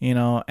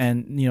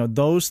 and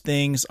those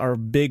things are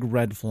big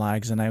red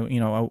flags." And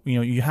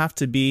you have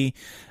to be,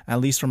 at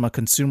least from a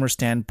consumer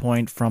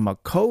standpoint, from a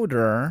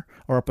coder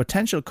or a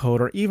potential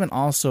coder, even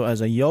also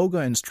as a yoga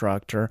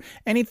instructor,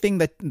 anything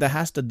that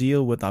has to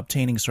deal with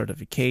obtaining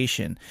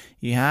certification,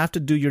 you have to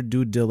do your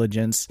due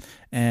diligence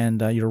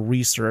and your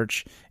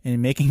research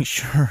in making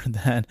sure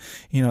that,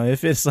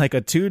 if it's like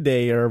a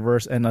 2-dayer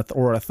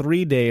or a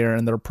 3-dayer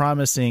and they're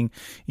promising,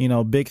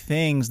 big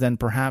things, then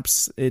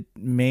perhaps it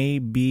may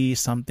be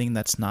something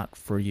that's not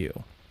for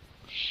you.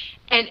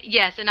 And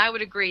yes, and I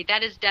would agree.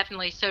 That is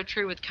definitely so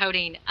true with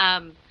coding.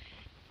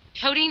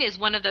 Coding is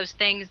one of those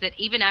things that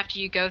even after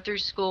you go through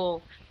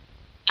school,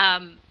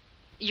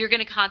 you're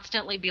going to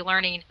constantly be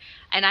learning.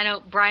 And I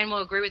know Brian will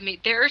agree with me.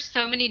 There are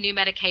so many new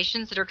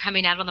medications that are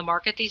coming out on the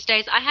market these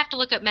days. I have to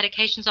look up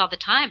medications all the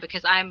time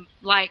because I'm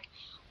like,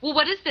 well,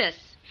 what is this?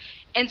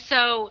 And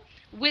so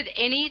with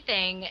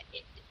anything,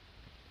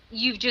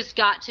 you've just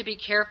got to be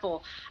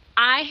careful.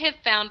 I have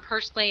found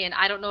personally, and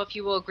I don't know if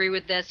you will agree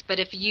with this, but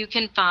if you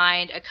can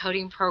find a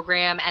coding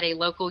program at a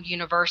local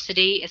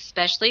university,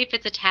 especially if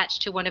it's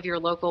attached to one of your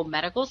local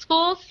medical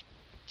schools,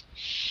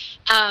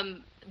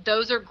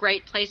 those are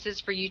great places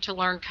for you to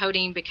learn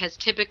coding, because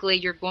typically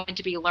you're going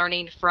to be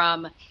learning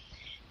from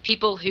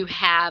people who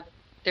have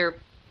their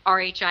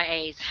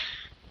RHIAs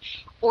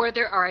or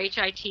their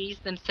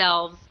RHITs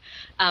themselves.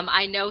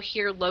 I know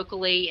here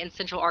locally in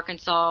Central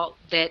Arkansas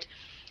that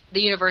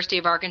the University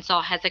of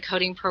Arkansas has a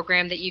coding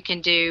program that you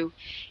can do,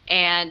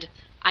 and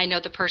I know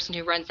the person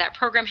who runs that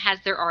program has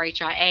their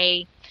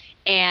RHIA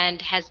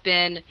and has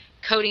been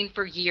coding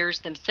for years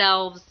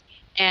themselves,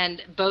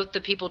 and both the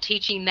people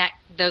teaching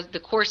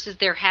the courses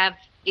there have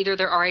either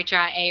their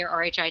RHIA or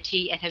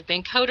RHIT and have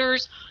been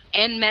coders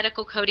and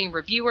medical coding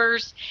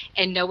reviewers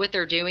and know what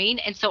they're doing.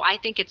 And so I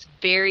think it's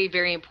very,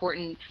 very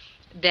important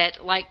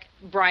that, like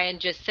Brian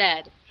just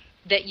said,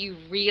 that you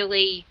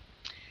really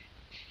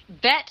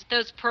vet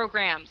those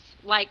programs.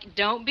 Like,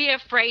 don't be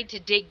afraid to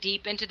dig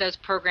deep into those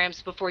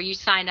programs before you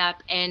sign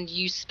up and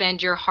you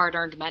spend your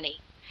hard-earned money.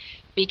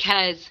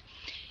 Because,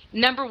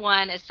 number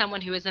one, as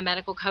someone who is a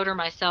medical coder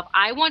myself,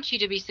 I want you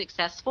to be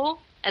successful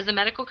as a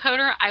medical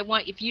coder.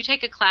 If you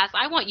take a class,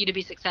 I want you to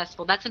be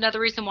successful. That's another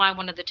reason why I'm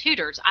one of the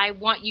tutors. I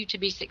want you to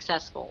be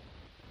successful.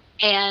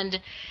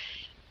 And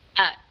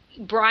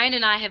Brian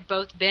and I have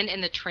both been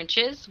in the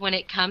trenches when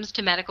it comes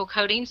to medical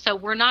coding, so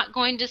we're not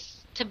going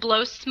to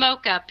blow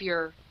smoke up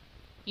your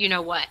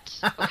you-know-what,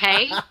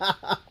 okay?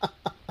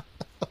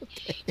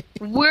 Okay.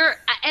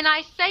 And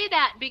I say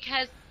that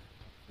because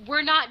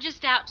we're not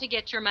just out to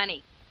get your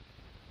money.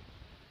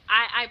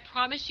 I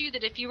promise you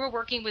that if you were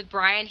working with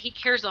Brian, he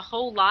cares a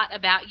whole lot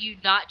about you,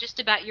 not just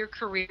about your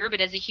career,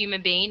 but as a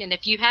human being. And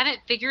if you haven't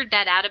figured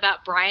that out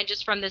about Brian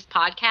just from this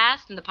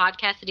podcast and the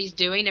podcast that he's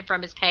doing and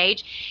from his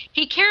page,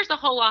 he cares a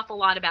whole awful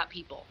lot about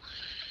people.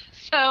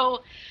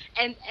 So,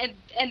 and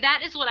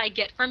that is what I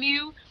get from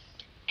you.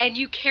 And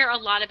you care a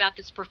lot about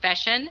this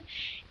profession.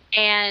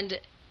 And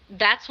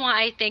that's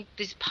why I think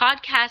these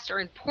podcasts are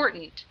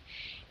important,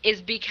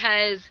 is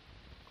because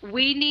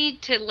we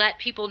need to let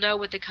people know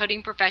what the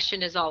coding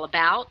profession is all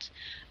about,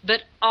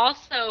 but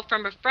also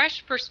from a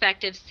fresh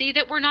perspective, see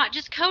that we're not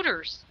just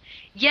coders.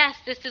 Yes,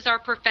 this is our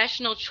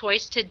professional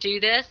choice to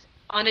do this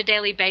on a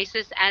daily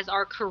basis as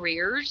our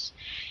careers,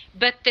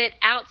 but that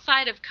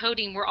outside of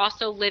coding, we're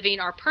also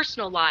living our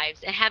personal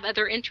lives and have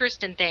other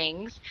interests in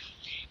things.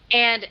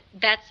 And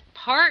that's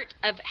part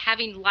of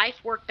having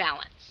life-work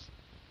balance.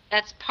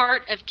 That's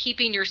part of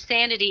keeping your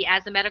sanity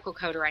as a medical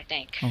coder, I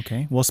think.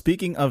 Okay. Well,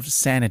 speaking of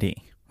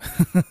sanity,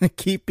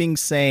 keeping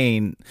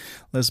sane,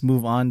 let's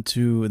move on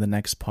to the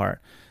next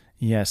part.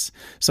 Yes.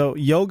 So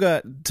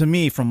yoga, to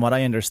me, from what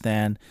I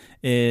understand,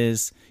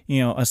 is,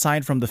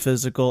 aside from the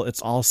physical,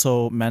 it's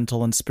also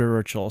mental and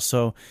spiritual.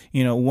 So,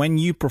 when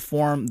you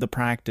perform the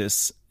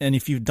practice, and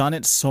if you've done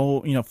it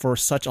for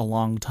such a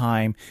long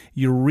time,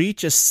 you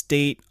reach a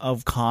state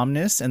of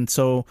calmness. And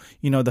so,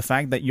 the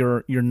fact that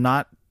you're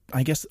not,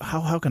 I guess,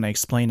 how can I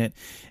explain it?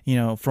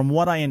 From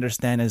what I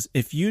understand is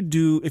if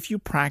you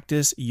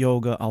practice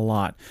yoga a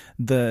lot,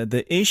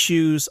 the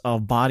issues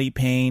of body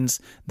pains,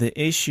 the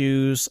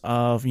issues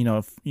of,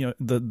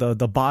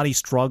 the body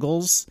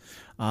struggles,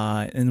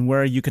 and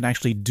where you can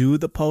actually do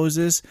the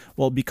poses,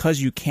 well, because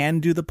you can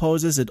do the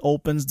poses, it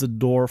opens the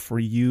door for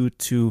you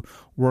to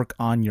work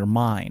on your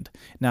mind.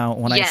 Now,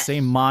 when I say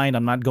mind,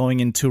 I'm not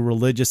going into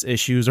religious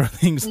issues or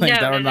things like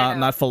that, or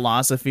not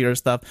philosophy or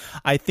stuff.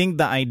 I think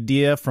the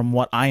idea, from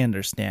what I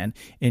understand,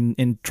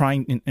 in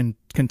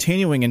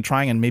continuing and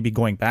trying and maybe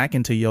going back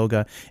into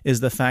yoga, is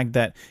the fact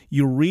that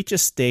you reach a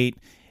state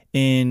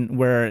in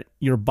where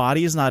your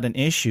body is not an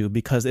issue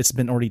because it's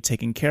been already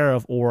taken care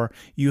of, or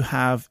you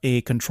have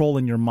a control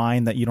in your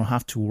mind that you don't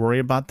have to worry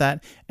about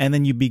that. And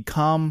then you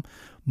become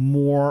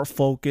more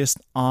focused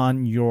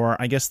on your,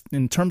 I guess,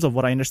 in terms of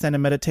what I understand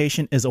in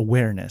meditation, is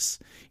awareness.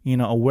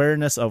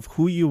 Awareness of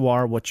who you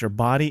are, what your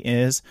body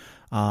is,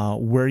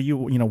 where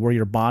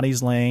your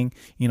body's laying,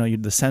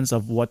 the sense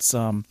of what's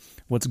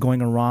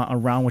going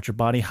around with your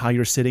body, how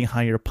you're sitting,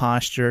 how you're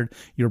postured,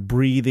 your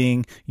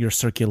breathing, your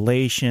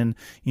circulation.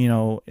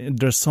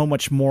 There's so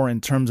much more in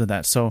terms of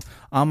that. So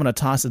I'm going to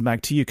toss it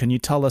back to you. Can you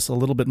tell us a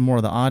little bit more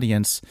of the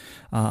audience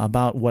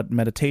about what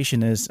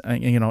meditation is,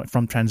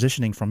 from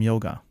transitioning from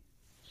yoga?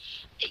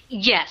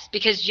 Yes,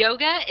 because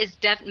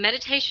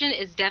meditation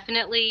is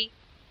definitely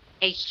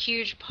a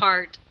huge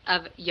part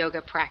of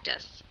yoga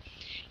practice.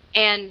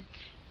 And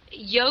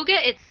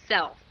yoga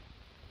itself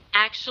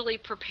actually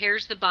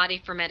prepares the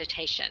body for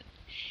meditation.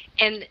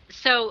 And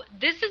so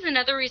this is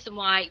another reason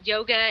why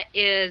yoga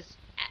is,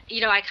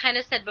 I kind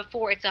of said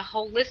before, it's a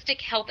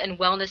holistic health and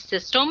wellness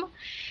system,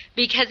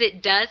 because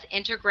it does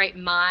integrate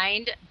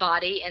mind,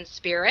 body, and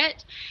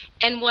spirit.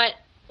 And what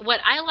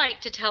I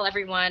like to tell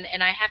everyone,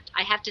 and I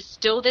have to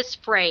steal this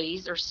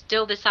phrase or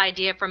steal this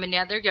idea from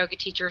another yoga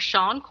teacher,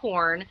 Seane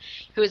Corn,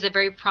 who is a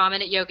very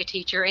prominent yoga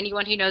teacher.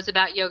 Anyone who knows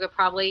about yoga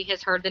probably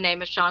has heard the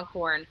name of Seane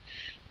Corn.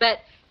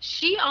 But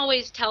she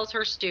always tells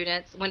her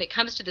students, when it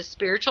comes to the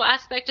spiritual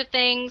aspect of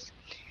things,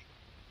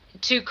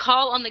 to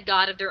call on the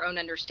God of their own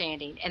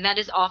understanding. And that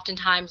is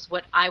oftentimes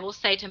what I will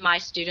say to my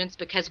students,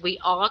 because we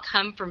all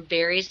come from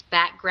various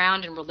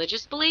background and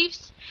religious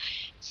beliefs.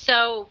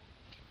 So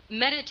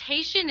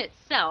meditation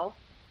itself,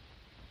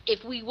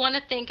 if we want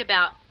to think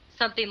about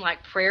something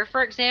like prayer,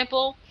 for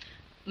example,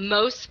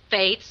 most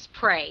faiths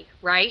pray,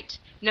 right?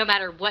 No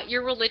matter what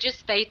your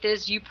religious faith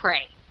is, you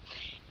pray.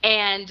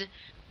 And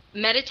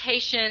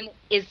meditation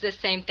is the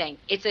same thing.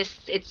 It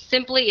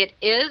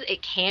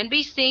can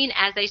be seen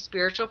as a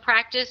spiritual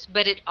practice,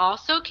 but it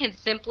also can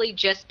simply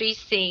just be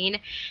seen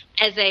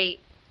as a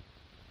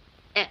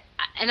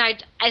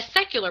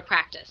secular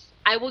practice.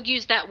 I will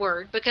use that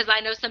word because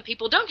I know some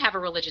people don't have a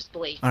religious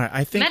belief. All right,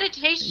 I think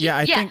meditation. Yeah,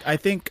 I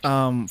think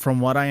from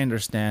what I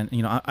understand,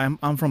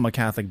 I'm from a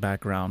Catholic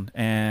background,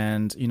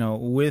 and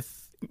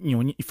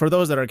for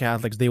those that are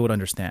Catholics, they would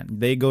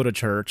understand. They go to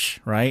church,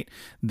 right?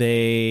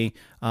 They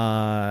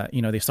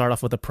they start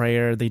off with a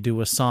prayer, they do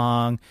a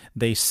song,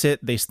 they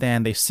sit, they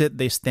stand, they sit,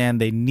 they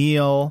stand, they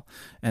kneel,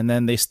 and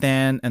then they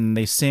stand and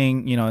they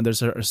sing, and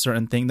there's a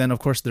certain thing. Then, of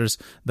course, there's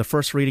the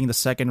first reading, the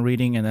second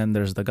reading, and then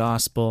there's the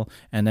gospel,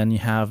 and then you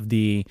have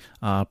the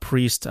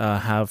priest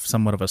have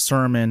somewhat of a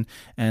sermon,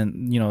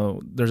 and,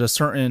 there's a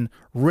certain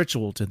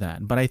ritual to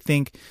that. But I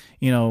think,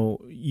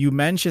 you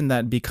mentioned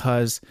that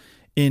because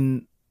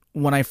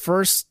when I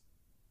first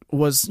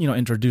was,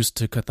 introduced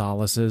to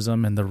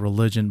Catholicism and the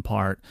religion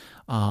part,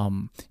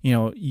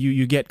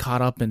 you get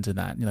caught up into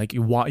that. Like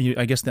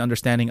I guess the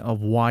understanding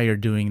of why you're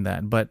doing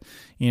that. But,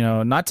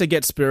 not to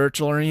get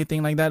spiritual or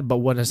anything like that, but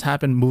what has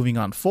happened moving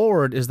on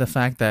forward is the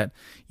fact that,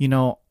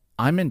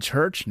 I'm in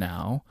church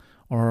now,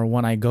 or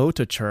when I go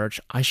to church,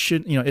 I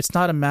should, it's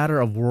not a matter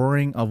of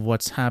worrying of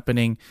what's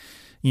happening,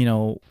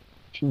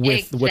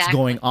 with what's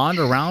going on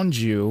around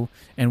you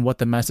and what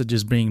the message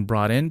is being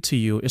brought into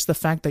you. It's the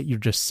fact that you're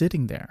just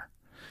sitting there.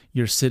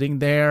 You're sitting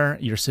there.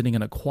 You're sitting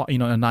in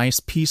a nice,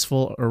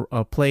 peaceful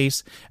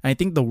place. And I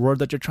think the word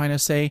that you're trying to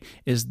say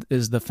is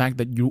the fact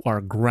that you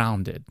are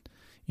grounded.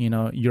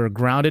 You're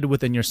grounded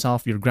within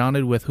yourself. You're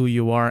grounded with who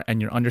you are,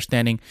 and you're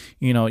understanding,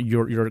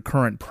 your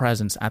current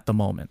presence at the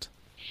moment.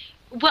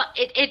 Well,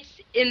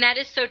 and that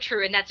is so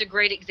true, and that's a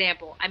great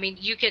example. I mean,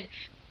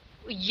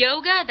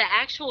 yoga, the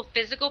actual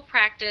physical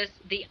practice,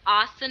 the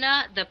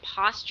asana, the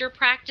posture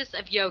practice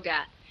of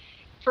yoga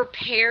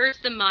prepares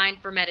the mind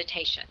for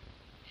meditation.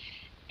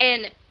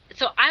 And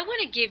so I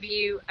want to give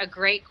you a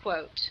great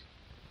quote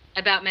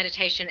about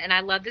meditation. And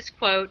I love this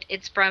quote.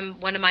 It's from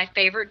one of my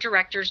favorite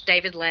directors,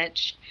 David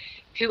Lynch,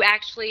 who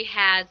actually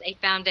has a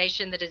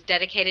foundation that is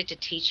dedicated to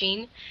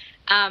teaching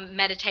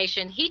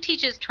meditation. He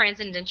teaches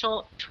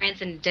transcendental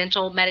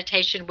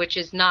meditation, which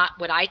is not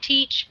what I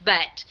teach,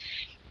 but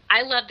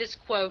I love this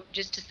quote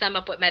just to sum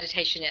up what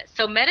meditation is.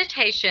 So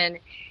meditation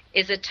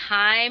is a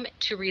time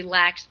to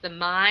relax the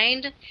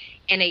mind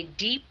and a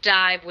deep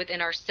dive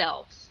within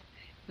ourselves.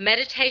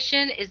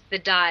 Meditation is the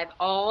dive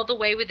all the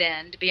way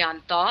within,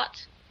 beyond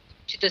thought,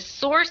 to the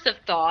source of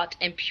thought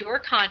and pure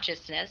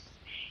consciousness.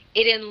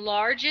 It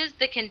enlarges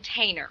the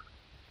container.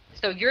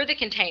 So you're the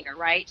container,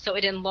 right? So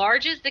it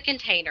enlarges the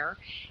container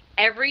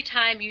every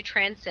time you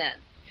transcend.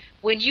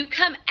 When you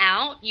come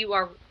out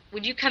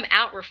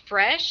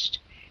refreshed,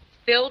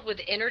 filled with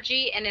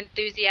energy and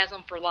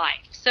enthusiasm for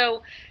life.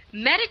 So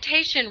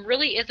meditation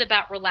really is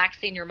about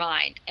relaxing your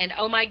mind. And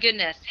oh my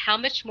goodness, how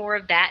much more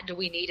of that do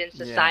we need in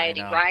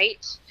society,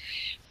 right?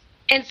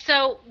 And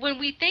so when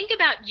we think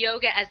about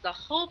yoga as the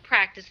whole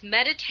practice,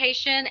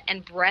 meditation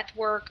and breath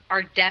work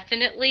are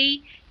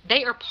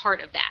they are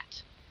part of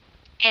that.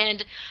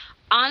 And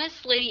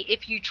honestly,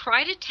 if you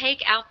try to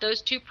take out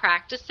those two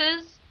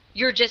practices,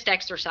 you're just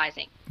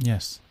exercising.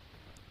 Yes.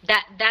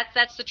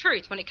 That's the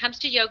truth. When it comes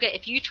to yoga,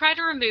 if you try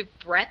to remove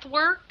breath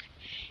work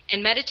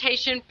and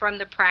meditation from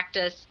the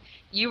practice,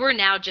 you are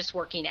now just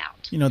working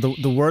out.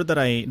 The word that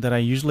I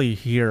usually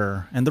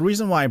hear, and the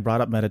reason why I brought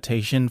up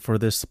meditation for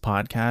this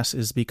podcast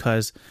is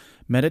because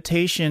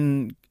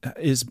meditation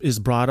is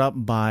brought up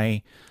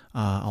by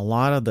a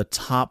lot of the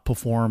top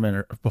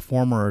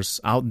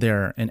performers out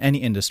there in any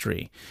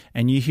industry.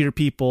 And you hear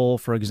people,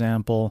 for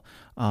example,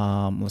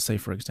 let's say,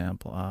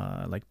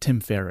 like Tim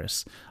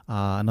Ferriss,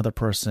 another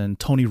person,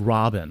 Tony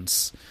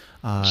Robbins,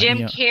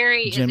 Jim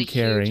Carrey is a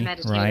huge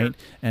meditator. Right?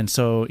 And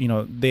so,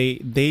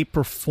 they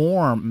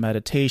perform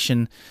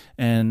meditation,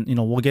 and,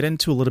 we'll get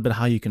into a little bit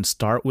how you can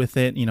start with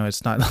it.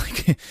 It's not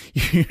like,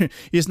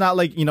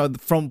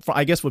 from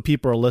I guess what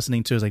people are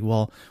listening to is like,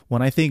 well,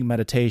 when I think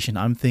meditation,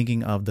 I'm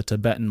thinking of the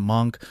Tibetan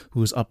monk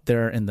who's up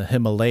there in the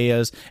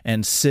Himalayas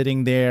and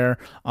sitting there,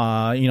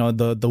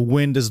 the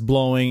wind is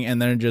blowing and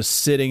they're just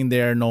sitting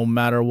there no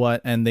matter what,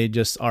 and they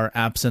just are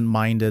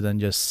absent-minded and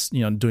just,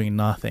 doing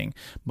nothing.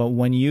 But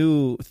when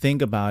you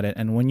think about it,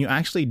 and when you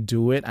actually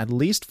do it, at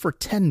least for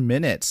 10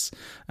 minutes,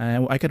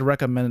 I could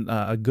recommend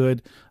a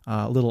good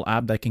little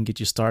app that can get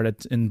you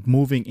started in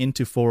moving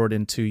forward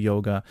into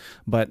yoga.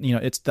 But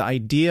it's the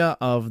idea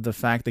of the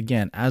fact,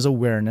 again, as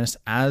awareness,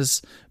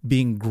 as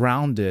being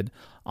grounded.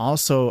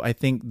 Also, I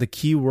think the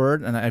key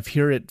word, and I've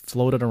heard it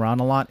floated around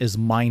a lot, is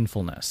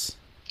mindfulness.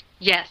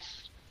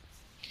 Yes.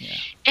 Yeah.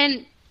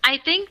 And I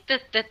think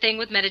that the thing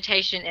with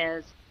meditation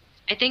is,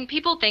 I think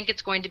people think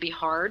it's going to be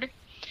hard,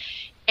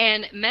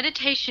 and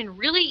meditation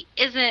really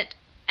isn't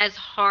as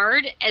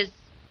hard as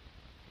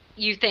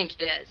you think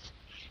it is.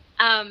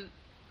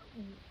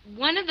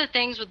 One of the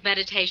things with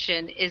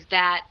meditation is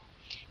that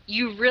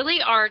you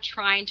really are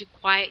trying to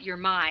quiet your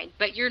mind,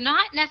 but you're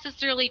not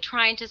necessarily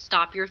trying to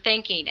stop your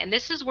thinking. And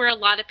this is where a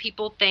lot of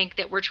people think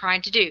that we're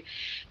trying to do,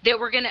 that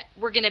we're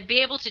going to be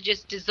able to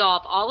just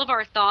dissolve all of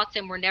our thoughts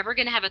and we're never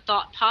going to have a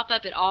thought pop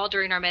up at all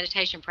during our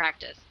meditation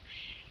practice.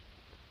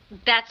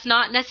 That's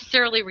not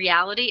necessarily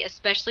reality,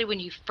 especially when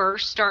you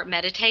first start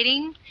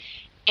meditating.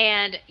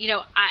 And,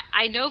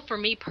 I know for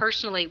me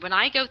personally, when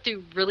I go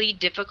through really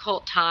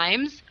difficult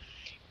times,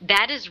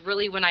 that is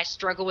really when I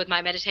struggle with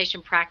my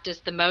meditation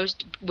practice the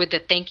most, with the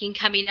thinking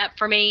coming up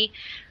for me.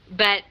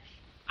 But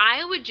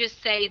I would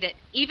just say that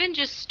even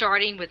just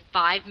starting with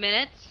 5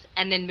 minutes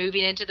and then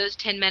moving into those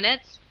 10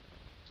 minutes,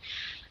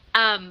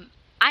 I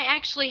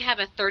actually have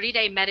a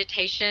 30-day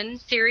meditation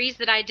series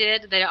that I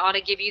did that I ought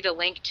to give you the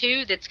link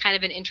to. That's kind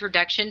of an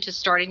introduction to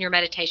starting your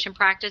meditation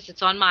practice.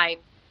 It's on my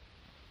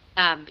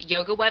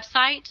yoga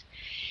website.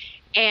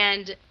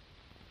 And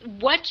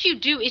what you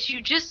do is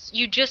you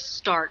just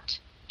start.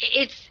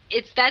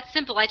 It's that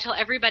simple. I tell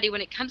everybody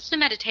when it comes to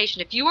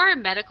meditation, if you are a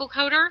medical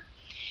coder,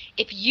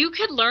 if you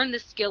could learn the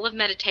skill of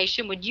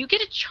meditation, when you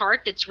get a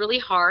chart that's really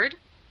hard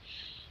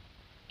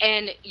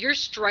and you're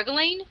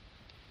struggling,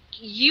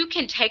 you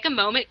can take a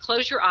moment,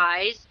 close your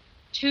eyes,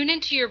 tune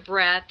into your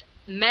breath,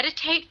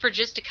 meditate for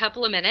just a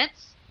couple of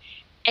minutes,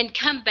 and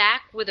come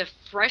back with a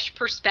fresh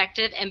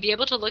perspective and be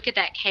able to look at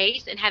that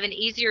case and have an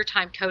easier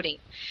time coding.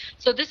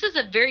 So this is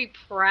a very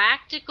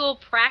practical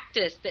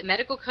practice that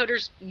medical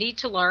coders need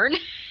to learn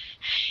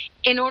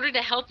in order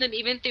to help them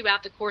even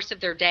throughout the course of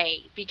their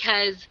day,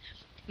 because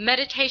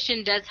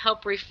meditation does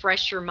help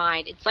refresh your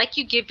mind. It's like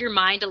you give your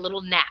mind a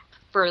little nap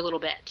for a little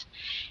bit.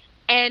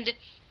 And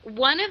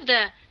one of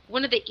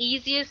the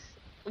easiest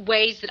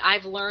ways that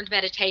I've learned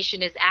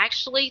meditation is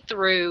actually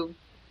through,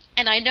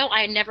 and I know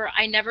I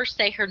never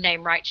say her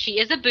name right. She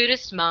is a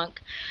Buddhist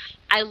monk.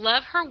 I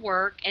love her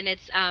work, and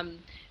it's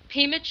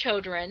Pema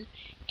Chodron.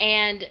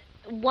 And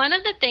one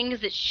of the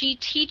things that she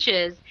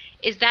teaches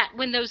is that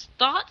when those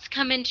thoughts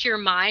come into your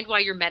mind while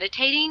you're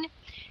meditating,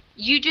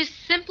 you just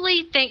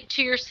simply think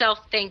to yourself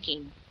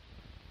thinking.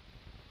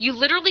 You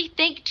literally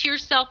think to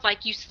yourself,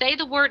 like you say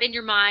the word in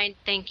your mind,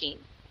 thinking,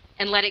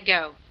 and let it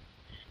go.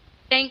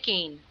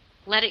 Thinking,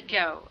 let it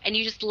go. And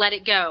you just let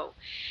it go.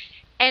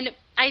 And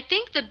I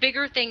think the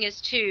bigger thing is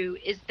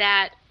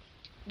that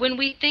when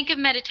we think of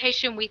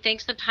meditation, we think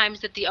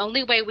sometimes that the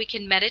only way we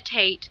can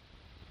meditate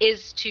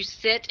is to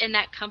sit in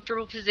that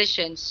comfortable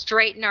position,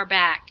 straighten our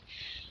back.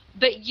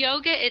 But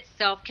yoga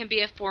itself can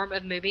be a form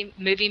of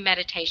moving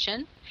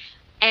meditation,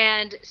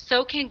 and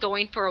so can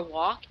going for a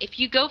walk. If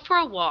you go for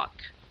a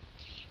walk,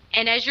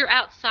 and as you're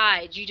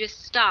outside, you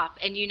just stop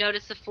and you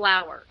notice a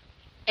flower,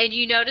 and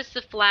you notice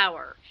the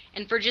flower.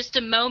 And for just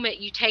a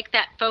moment, you take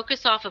that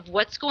focus off of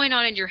what's going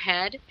on in your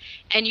head,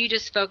 and you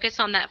just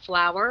focus on that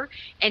flower,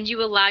 and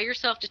you allow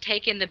yourself to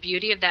take in the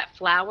beauty of that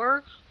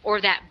flower,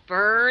 or that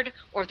bird,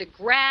 or the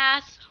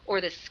grass, or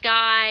the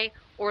sky,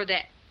 or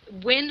that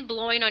wind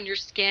blowing on your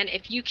skin.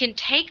 If you can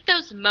take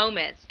those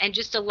moments and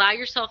just allow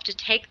yourself to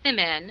take them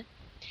in,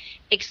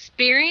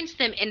 experience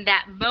them in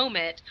that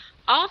moment,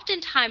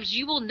 oftentimes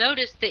you will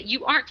notice that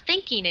you aren't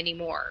thinking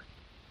anymore.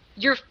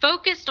 You're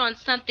focused on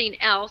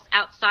something else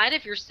outside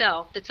of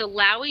yourself that's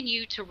allowing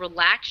you to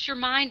relax your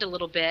mind a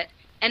little bit,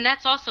 and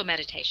that's also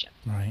meditation.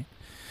 Right.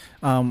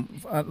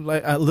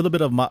 A little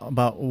bit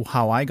about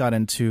how I got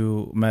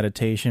into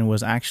meditation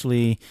was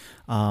actually,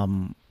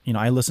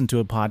 I listened to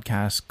a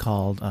podcast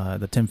called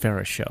The Tim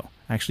Ferriss Show.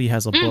 Actually, he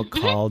has a book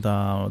called The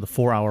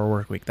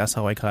 4-Hour Workweek. That's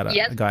how I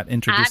got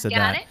introduced to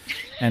that.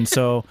 And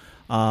so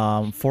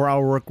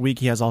 4-Hour Work Week,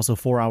 he has also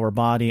 4-Hour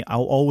Body.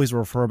 I'll always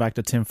refer back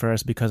to Tim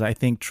Ferriss because I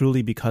think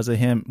truly because of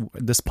him,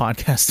 this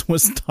podcast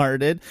was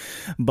started.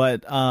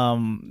 But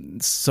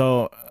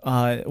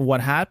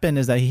what happened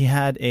is that he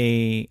had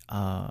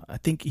I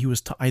think he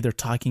was either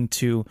talking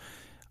to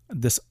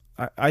this,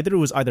 either it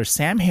was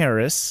Sam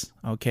Harris.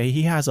 Okay,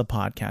 he has a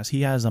podcast.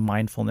 He has a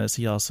mindfulness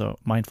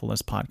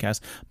podcast.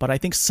 But I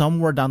think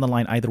somewhere down the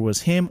line, either it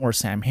was him or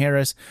Sam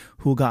Harris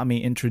who got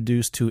me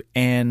introduced to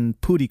Ann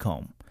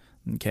Puddicombe.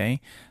 Okay,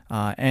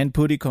 Ann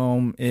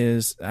Puddicombe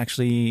is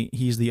actually,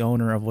 he's the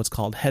owner of what's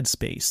called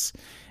Headspace,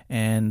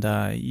 and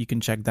you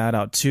can check that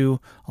out too,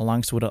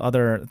 alongside with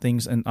other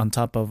things, and on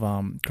top of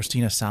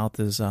Christina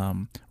South's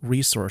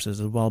resources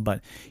as well.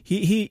 But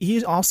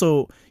he's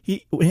also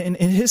in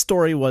his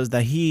story was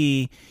that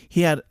he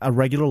had a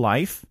regular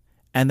life,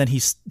 and then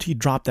he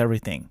dropped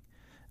everything.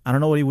 I don't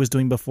know what he was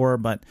doing before,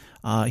 but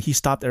he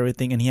stopped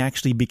everything and he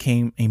actually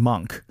became a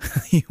monk.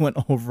 He went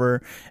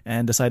over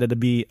and decided to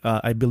be,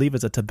 I believe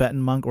it's a Tibetan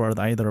monk or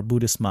either a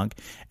Buddhist monk.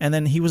 And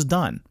then he was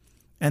done.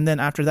 And then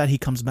after that, he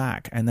comes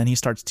back and then he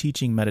starts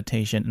teaching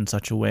meditation in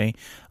such a way.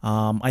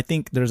 I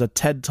think there's a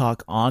TED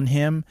Talk on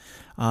him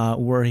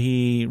where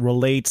he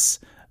relates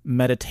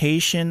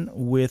meditation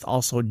with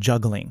also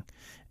juggling.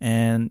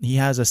 And he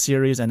has a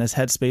series, and his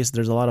Headspace,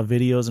 there's a lot of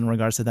videos in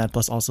regards to that,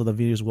 plus also the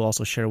videos we'll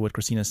also share with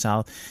Christina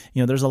South.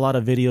 There's a lot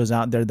of videos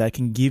out there that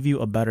can give you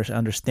a better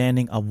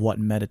understanding of what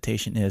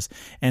meditation is.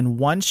 And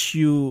once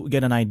you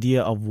get an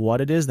idea of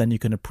what it is, then you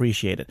can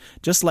appreciate it.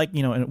 Just like,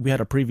 we had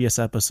a previous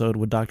episode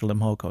with Dr. Lim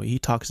Hoko. He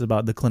talks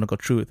about the clinical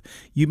truth.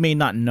 You may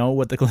not know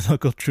what the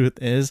clinical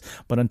truth is,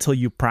 but until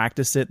you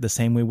practice it, the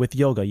same way with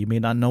yoga, you may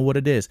not know what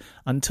it is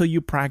until you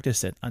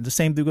practice it. And the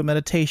same thing with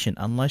meditation.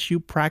 Unless you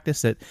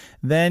practice it,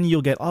 then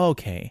you'll get,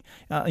 okay.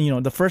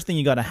 The first thing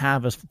you got to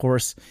have is, of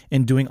course,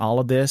 in doing all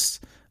of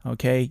this,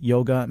 okay,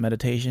 yoga,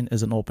 meditation,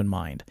 is an open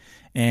mind.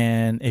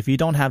 And if you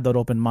don't have that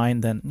open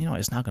mind, then,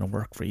 it's not going to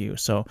work for you.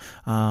 So,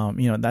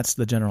 that's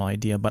the general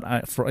idea. But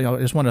I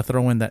just want to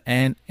throw in that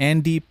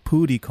Andy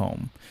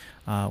Puddicombe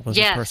was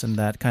the person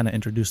that kind of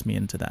introduced me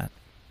into that.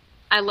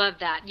 I love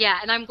that. Yeah.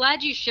 And I'm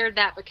glad you shared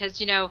that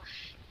because,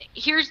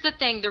 here's the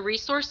thing, the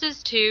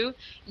resources too,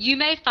 you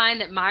may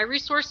find that my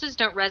resources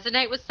don't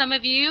resonate with some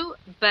of you,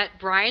 but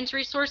Brian's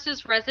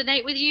resources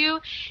resonate with you.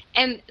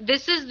 And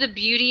this is the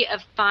beauty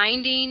of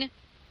finding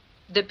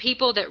the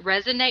people that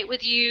resonate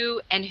with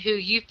you and who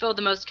you feel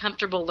the most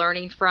comfortable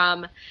learning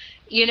from.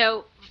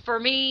 For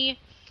me,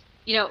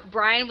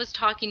 Brian was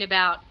talking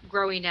about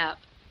growing up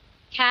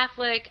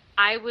Catholic.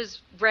 I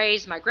was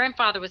raised, my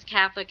grandfather was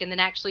Catholic and then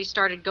actually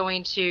started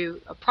going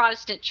to a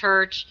Protestant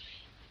church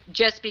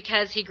just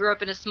because he grew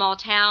up in a small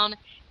town.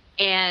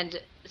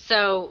 And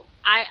so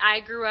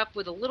I grew up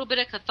with a little bit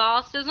of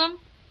Catholicism,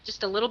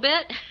 just a little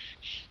bit.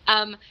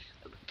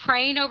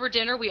 Praying over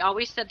dinner, we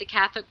always said the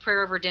Catholic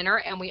prayer over dinner,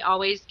 and we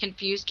always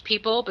confused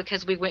people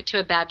because we went to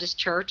a Baptist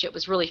church. It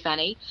was really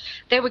funny.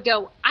 They would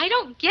go, I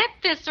don't get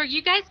this. Are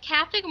you guys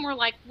Catholic? And we're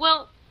like,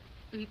 well,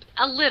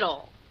 a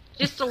little,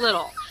 just a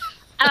little.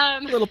 A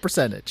little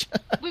percentage.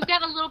 We've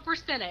got a little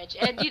percentage.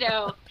 And,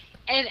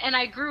 And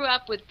I grew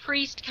up with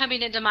priests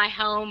coming into my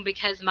home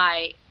because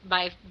my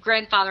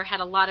grandfather had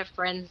a lot of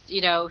friends,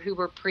 who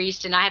were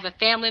priests, and I have a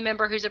family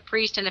member who's a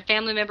priest and a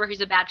family member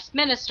who's a Baptist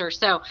minister.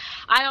 So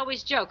I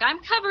always joke, I'm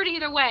covered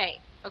either way,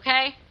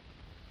 okay?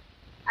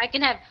 I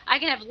can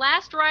have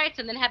last rites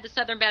and then have the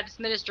Southern Baptist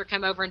minister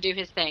come over and do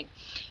his thing.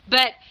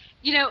 But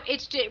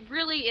it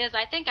really is.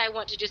 I think I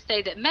want to just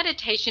say that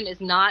meditation is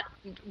not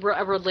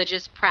a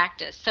religious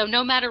practice. So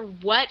no matter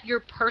what your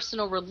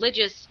personal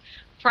religious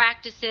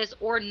practices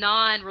or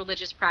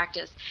non-religious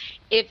practice.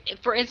 If,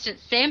 for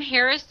instance, Sam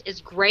Harris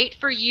is great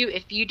for you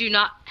if you do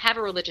not have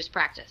a religious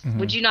practice. Mm-hmm.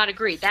 Would you not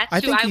agree? I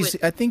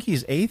think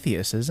he's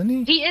atheist, isn't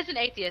he? He is an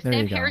atheist.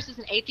 Sam Harris is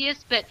an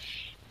atheist, but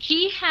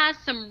he has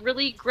some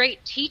really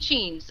great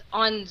teachings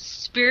on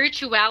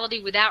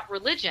spirituality without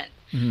religion.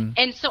 Mm-hmm.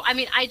 And so,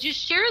 I just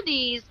share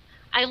these.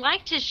 I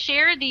like to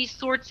share these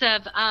sorts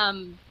of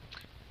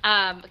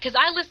because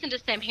I listen to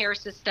Sam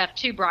Harris's stuff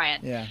too,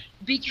 Brian. Yeah.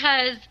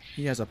 Because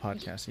he has a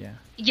podcast, yeah.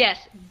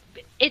 Yes.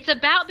 It's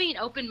about being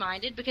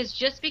open-minded, because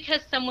just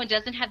because someone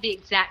doesn't have the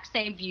exact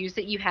same views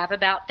that you have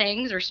about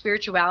things or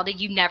spirituality,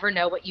 you never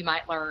know what you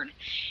might learn.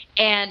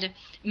 And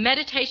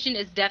meditation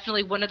is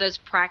definitely one of those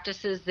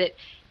practices that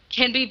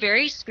can be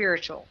very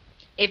spiritual.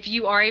 If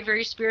you are a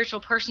very spiritual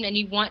person and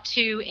you want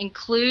to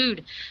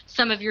include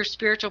some of your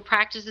spiritual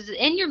practices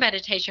in your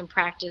meditation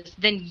practice,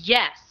 then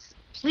yes,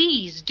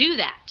 please do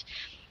that.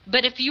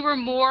 But if you are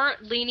more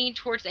leaning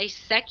towards a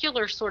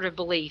secular sort of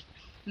belief,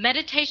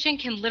 meditation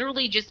can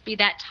literally just be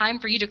that time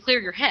for you to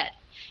clear your head.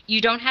 You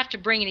don't have to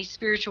bring any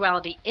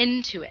spirituality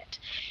into it.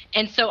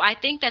 And so I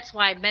think that's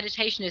why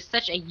meditation is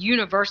such a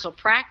universal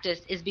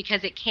practice, is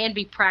because it can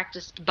be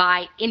practiced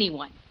by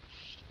anyone.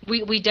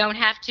 We don't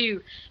have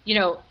to,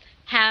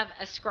 have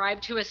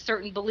ascribed to a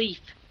certain belief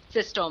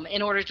system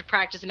in order to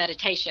practice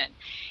meditation.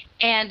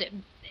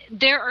 And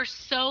there are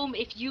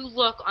if you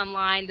look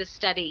online, the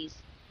studies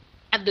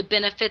of the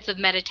benefits of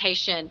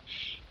meditation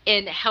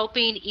in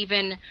helping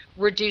even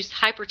reduce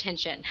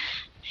hypertension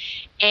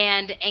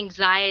and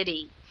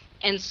anxiety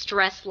and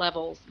stress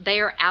levels. They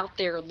are out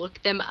there.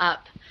 Look them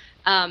up.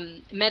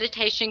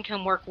 Meditation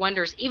can work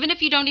wonders. Even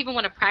if you don't even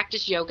want to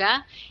practice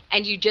yoga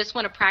and you just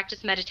want to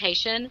practice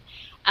meditation,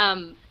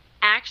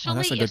 actually,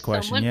 that's a good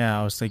question.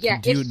 I was thinking,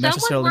 do you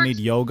necessarily need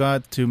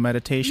yoga to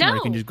meditation, or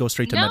you can just go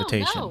straight to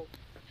meditation? No.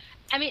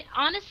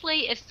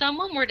 Honestly, if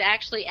someone were to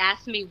actually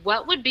ask me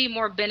what would be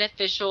more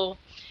beneficial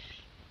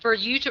for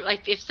you to,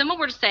 if someone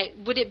were to say,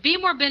 would it be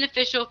more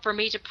beneficial for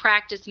me to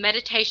practice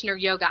meditation or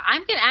yoga?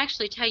 I'm going to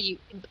actually tell you,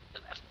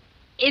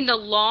 in the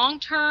long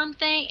term,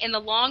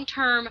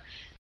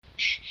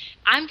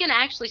 I'm going to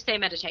actually say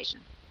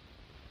meditation.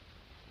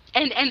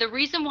 And the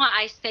reason why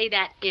I say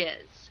that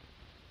is,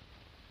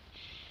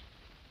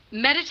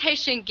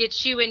 meditation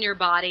gets you in your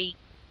body,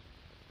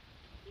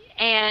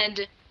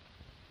 and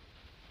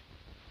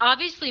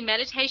obviously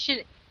meditation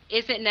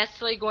isn't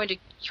necessarily going to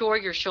cure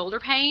your shoulder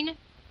pain,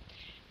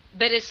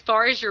 but as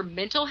far as your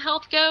mental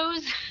health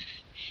goes,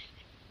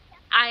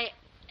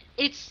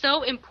 it's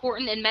so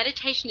important, and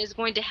meditation is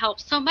going to help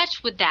so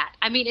much with that.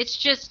 It's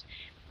just,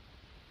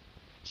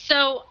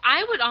 so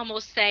I would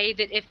almost say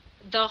that if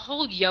the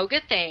whole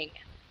yoga thing,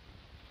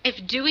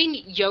 if doing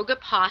yoga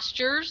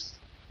postures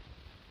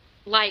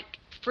like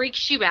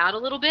freaks you out a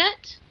little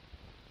bit,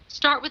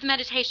 start with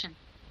meditation.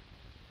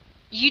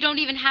 You don't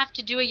even have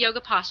to do a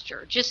yoga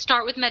posture. Just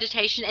start with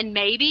meditation, and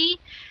maybe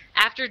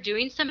after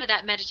doing some of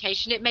that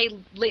meditation, it may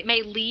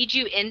lead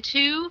you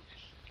into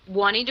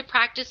wanting to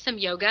practice some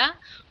yoga,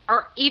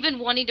 or even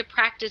wanting to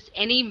practice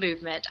any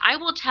movement.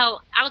 I'll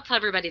tell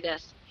everybody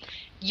this.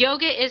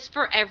 Yoga is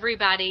for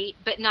everybody,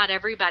 but not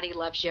everybody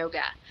loves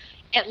yoga.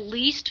 At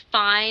least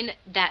find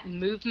that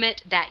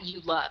movement that you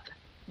love,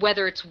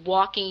 whether it's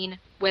walking,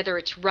 whether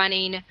it's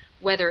running,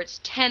 whether it's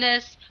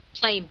tennis,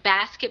 playing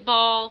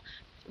basketball,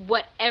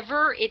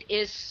 whatever it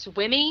is,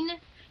 swimming.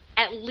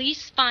 At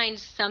least find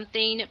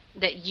something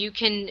that you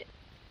can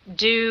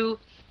do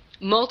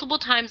multiple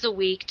times a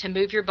week to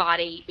move your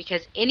body,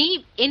 because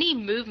any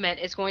movement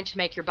is going to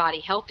make your body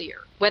healthier,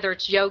 whether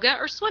it's yoga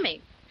or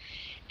swimming.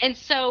 And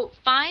so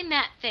find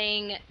that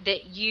thing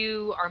that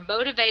you are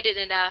motivated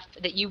enough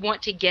that you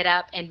want to get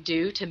up and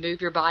do to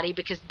move your body,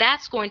 because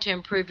that's going to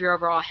improve your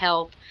overall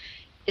health,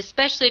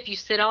 especially if you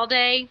sit all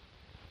day.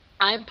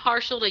 I'm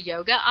partial to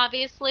yoga,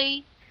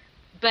 obviously,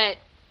 but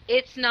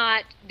it's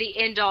not the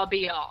end all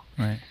be all.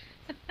 Right.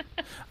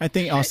 I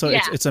think also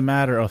Yeah. it's a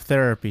matter of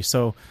therapy.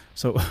 So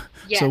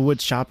Yes. so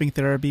would shopping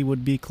therapy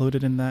would be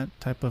included in that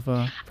type of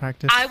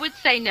practice? I would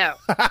say no.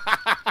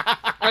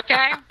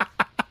 Okay?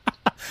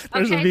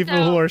 There's some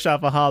people who are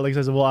shopaholics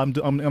that say, well, I'm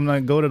going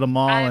to go to the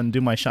mall and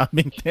do my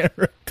shopping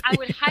therapy. I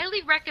would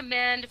highly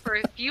recommend, for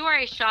if you are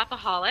a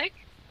shopaholic,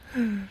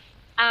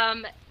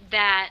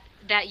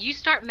 that you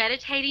start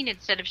meditating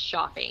instead of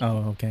shopping.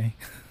 Oh, okay.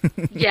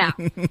 Yeah.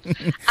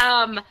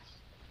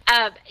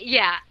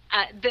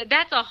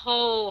 That's a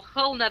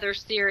whole nother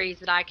series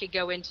that I could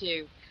go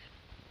into.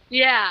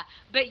 Yeah,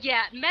 but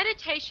yeah,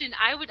 meditation,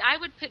 I would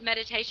put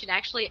meditation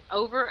actually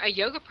over a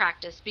yoga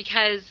practice,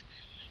 because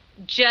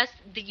just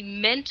the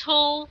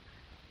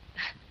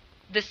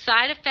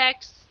side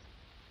effects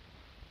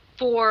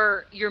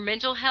for your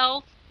mental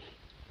health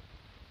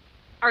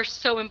are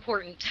so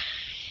important.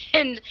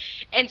 And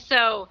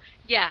so,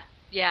 yeah,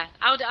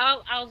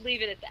 I'll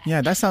leave it at that.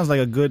 Yeah, that sounds like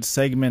a good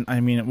segment. I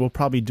mean, we'll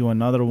probably do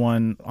another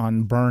one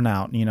on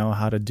burnout,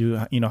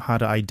 how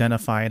to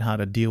identify it, how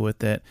to deal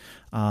with it.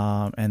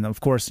 And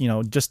of course,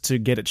 just to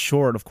get it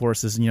short, of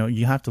course, is,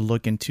 you have to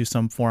look into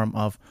some form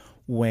of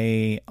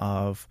way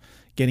of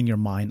getting your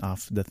mind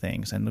off the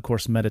things. And of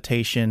course,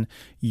 meditation,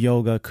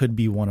 yoga could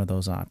be one of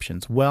those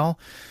options. Well,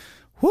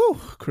 whew,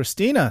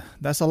 Christina,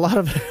 that's a lot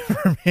of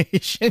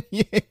information.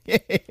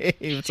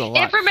 It's a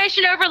lot.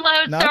 Information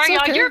overload. No, Sorry, it's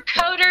y'all. okay. You're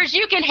coders.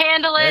 You can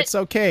handle it. It's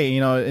okay.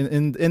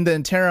 In the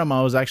interim,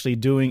 I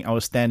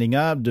was standing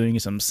up, doing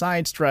some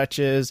side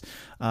stretches,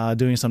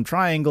 doing some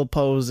triangle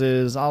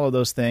poses, all of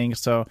those things.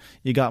 So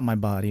you got my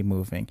body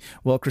moving.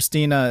 Well,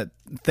 Christina,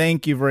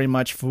 thank you very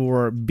much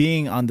for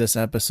being on this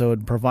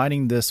episode,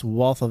 providing this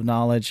wealth of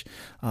knowledge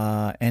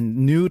and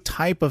new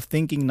type of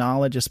thinking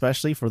knowledge,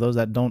 especially for those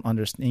that don't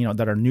understand,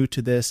 that are new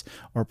to this,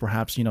 or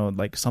perhaps,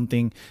 like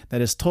something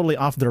that is totally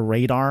off their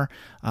radar.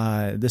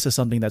 This is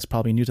something that's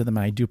probably new to them,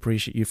 and I do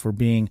appreciate you for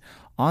being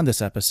on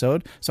this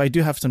episode. So I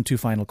do have two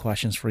final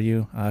questions for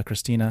you,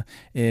 Christina,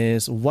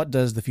 is what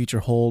does the future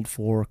hold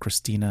for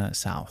Christina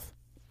South?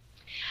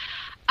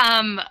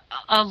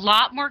 A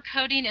lot more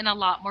coding and a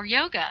lot more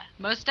yoga,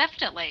 most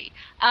definitely.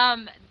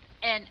 And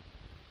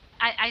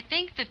I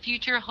think the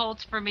future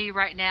holds for me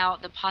right now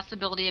the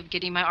possibility of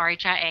getting my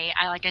RHIA.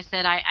 Like I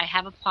said, I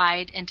have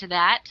applied into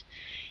that.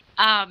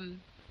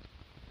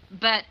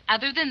 But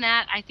other than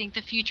that, I think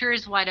the future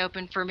is wide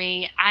open for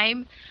me.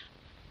 I'm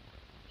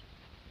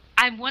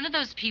one of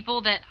those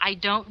people that I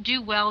don't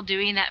do well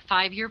doing that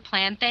 5-year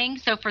plan thing.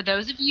 So for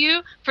those of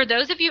you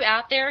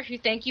out there who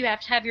think you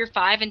have to have your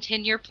 5 and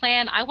 10-year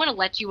plan, I want to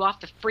let you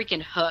off the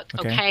freaking hook.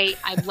 Okay?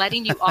 I'm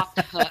letting you off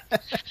the hook.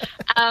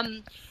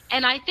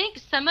 And I think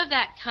some of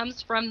that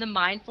comes from the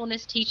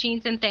mindfulness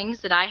teachings and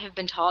things that I have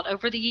been taught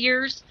over the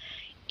years,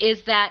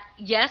 is that,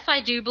 yes,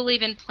 I do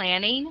believe in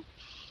planning,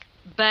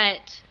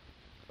 but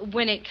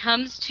when it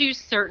comes to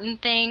certain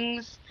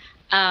things,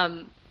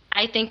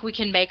 I think we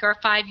can make our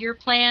 5-year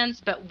plans,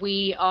 but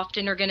we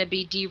often are going to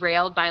be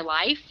derailed by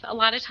life a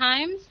lot of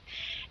times.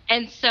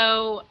 And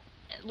so,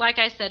 like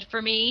I said, for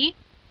me,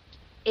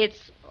 it's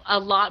a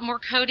lot more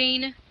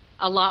coding,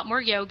 a lot more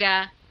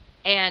yoga,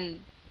 and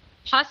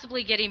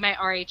possibly getting my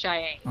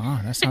RHIA. Oh,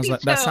 that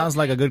sounds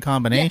like a good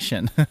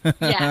combination.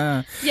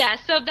 Yeah.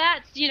 So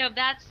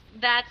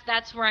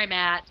that's where I'm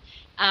at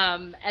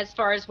as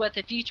far as what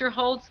the future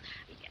holds,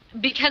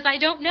 because I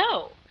don't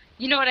know.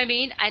 You know what I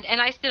mean? And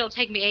I said it'll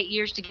take me 8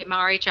 years to get my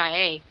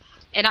RHIA,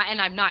 and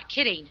I'm not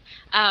kidding.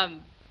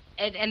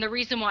 And the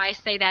reason why I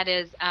say that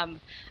is I'm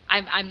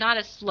not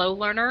a slow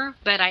learner,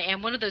 but I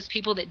am one of those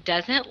people that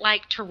doesn't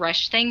like to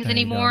rush things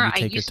anymore. I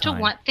used to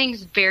want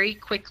things very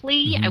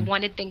quickly. Mm-hmm. I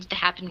wanted things to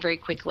happen very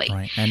quickly.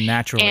 Right, and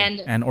naturally,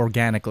 and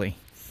organically.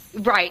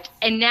 Right.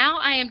 And now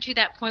I am to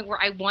that point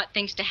where I want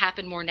things to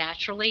happen more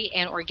naturally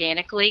and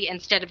organically,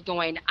 instead of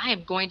going, I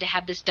am going to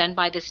have this done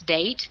by this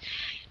date.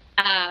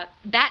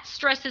 that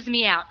stresses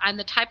me out. I'm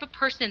the type of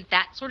person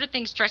that sort of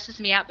thing stresses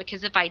me out,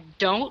 because if I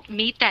don't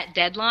meet that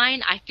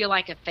deadline, I feel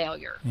like a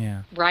failure.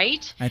 Yeah.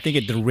 Right? I think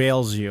it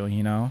derails you,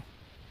 you know?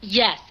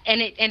 Yes,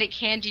 and it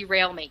can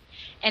derail me.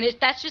 And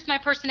that's just my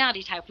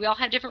personality type. We all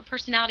have different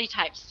personality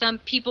types. Some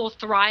people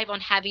thrive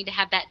on having to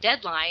have that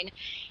deadline,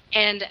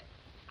 and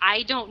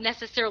I don't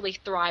necessarily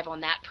thrive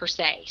on that per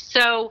se.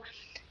 So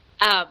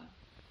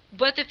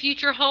what the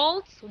future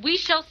holds, we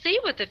shall see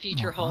what the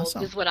future holds,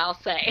 is what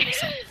I'll say.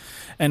 Awesome.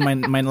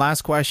 And my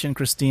last question,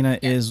 Christina,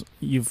 is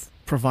you've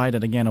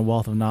provided, again, a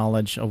wealth of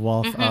knowledge, a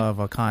wealth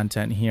of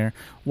content here.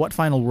 What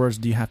final words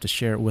do you have to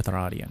share with our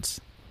audience?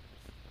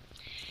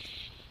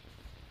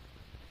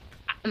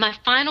 My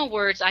final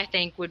words, I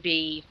think, would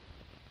be,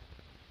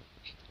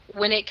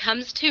 when it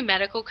comes to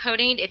medical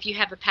coding, if you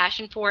have a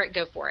passion for it,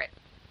 go for it,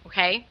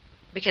 okay?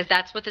 Because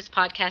that's what this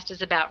podcast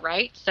is about,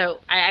 right? So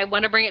I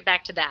want to bring it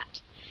back to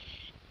that.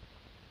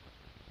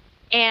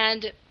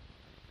 And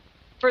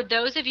for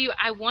those of you,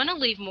 I want to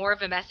leave more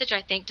of a message,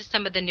 I think, to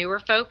some of the newer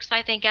folks,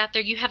 I think, out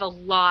there. You have a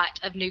lot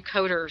of new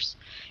coders,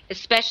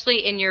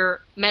 especially in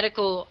your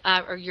medical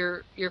or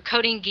your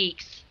Coding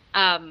Geeks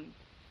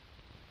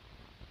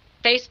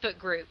Facebook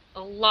group. A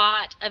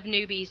lot of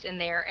newbies in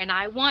there. And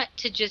I want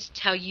to just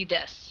tell you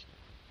this.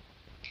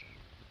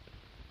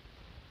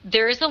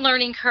 There is a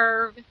learning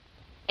curve,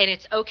 and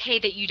it's okay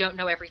that you don't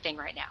know everything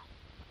right now.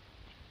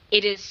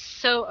 It is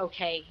so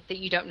okay that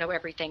you don't know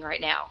everything right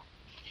now.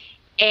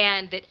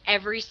 And that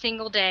every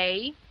single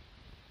day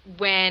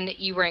when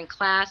you were in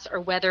class, or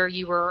whether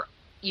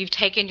you've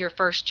taken your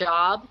first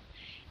job,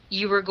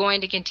 you were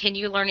going to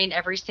continue learning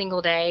every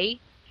single day,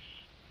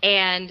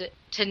 and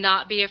to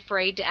not be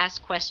afraid to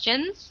ask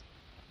questions.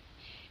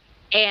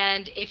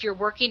 And if you're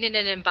working in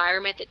an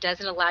environment that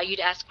doesn't allow you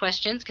to ask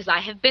questions, because I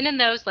have been in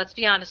those, let's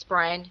be honest,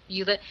 Brian,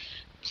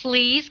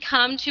 please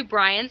come to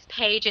Brian's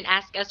page and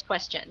ask us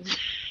questions.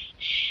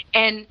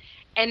 and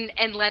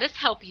let us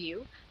help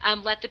you.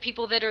 Let the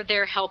people that are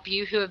there help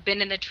you, who have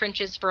been in the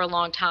trenches for a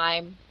long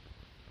time.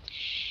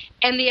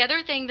 And the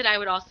other thing that I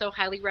would also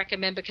highly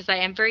recommend, because I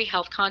am very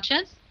health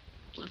conscious,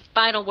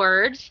 final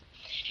words,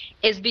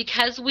 is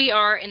because we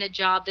are in a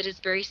job that is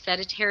very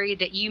sedentary,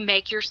 that you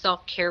make your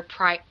self-care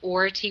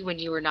priority when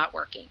you are not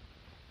working.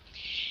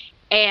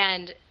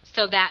 And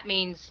so that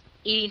means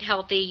eating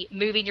healthy,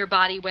 moving your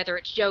body, whether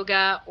it's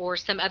yoga or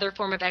some other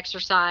form of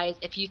exercise.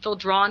 If you feel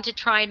drawn to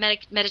try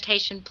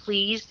meditation,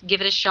 please give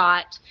it a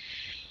shot.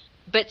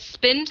 But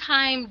spend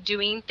time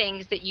doing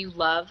things that you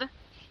love,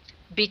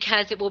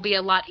 because it will be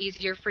a lot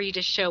easier for you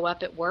to show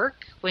up at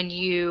work when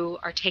you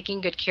are taking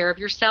good care of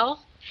yourself.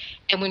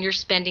 And when you're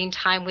spending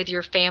time with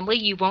your family,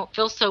 you won't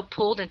feel so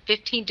pulled in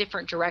 15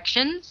 different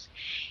directions,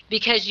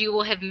 because you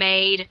will have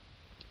made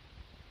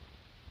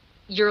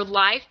your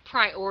life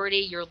priority,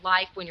 your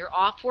life when you're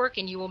off work,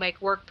 and you will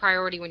make work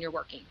priority when you're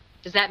working.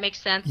 Does that make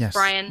sense, yes.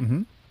 Brian?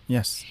 Mm-hmm.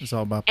 Yes, it's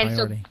all about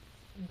priority. And so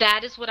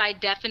that is what I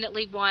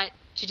definitely want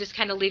to just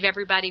kind of leave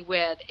everybody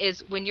with,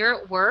 is when you're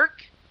at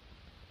work,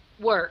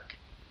 work.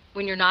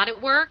 When you're not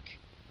at work,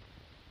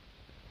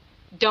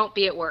 don't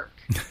be at work.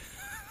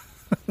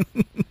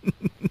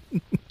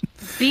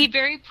 Be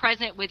very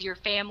present with your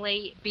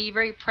family. Be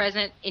very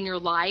present in your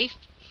life.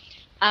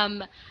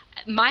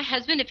 My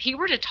husband, if he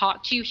were to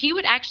talk to you, he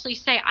would actually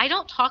say, I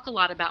don't talk a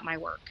lot about my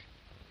work.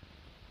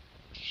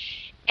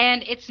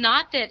 And it's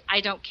not that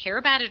I don't care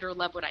about it or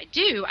love what I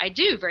do. I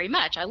do very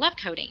much. I love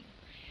coding.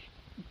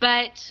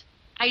 But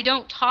I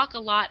don't talk a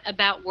lot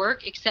about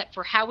work, except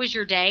for how was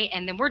your day,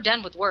 and then we're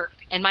done with work.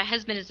 And my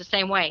husband is the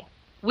same way.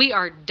 We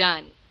are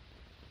done.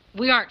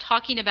 We aren't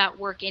talking about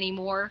work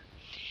anymore.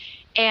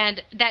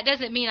 And that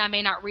doesn't mean I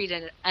may not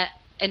read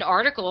an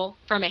article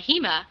from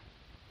AHIMA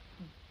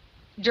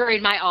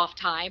during my off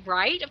time,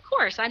 right? Of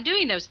course, I'm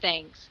doing those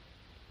things.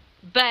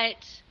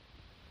 But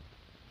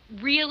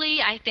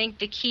really, I think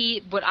the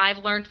key, what I've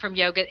learned from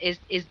yoga is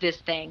this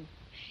thing,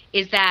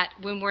 is that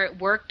when we're at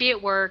work, be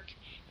at work,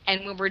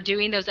 and when we're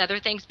doing those other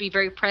things, be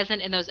very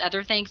present in those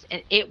other things,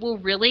 and it will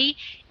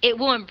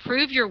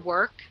improve your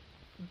work.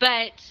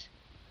 But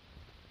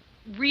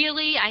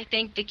really, I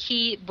think the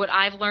key, what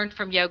I've learned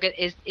from yoga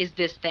is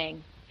this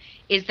thing,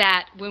 is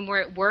that when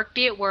we're at work,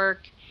 be at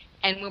work,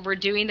 and when we're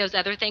doing those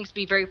other things,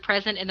 be very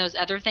present in those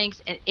other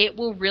things, and it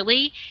will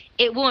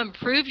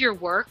improve your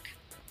work,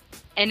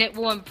 and it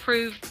will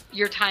improve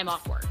your time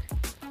off work.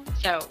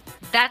 So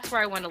that's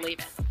where I want to leave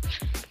it.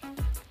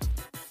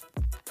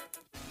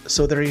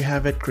 So there you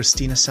have it,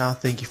 Christina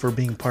South. Thank you for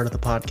being part of the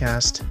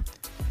podcast.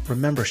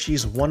 Remember,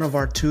 she's one of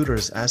our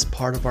tutors as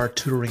part of our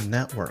tutoring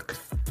network.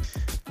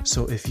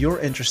 So if you're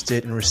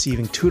interested in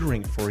receiving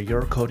tutoring for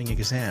your coding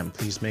exam,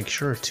 please make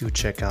sure to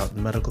check out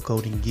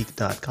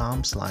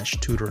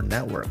medicalcodinggeek.com/tutor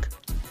network.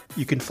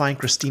 You can find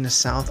Christina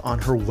South on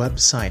her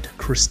website,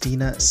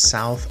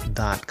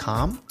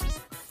 christinasouth.com.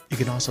 You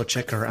can also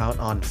check her out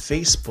on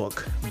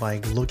Facebook by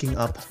looking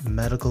up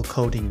Medical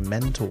Coding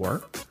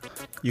Mentor.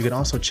 You can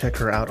also check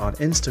her out on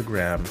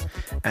Instagram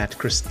at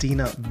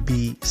Christina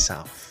B.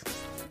 South.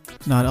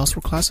 Not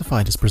Elsewhere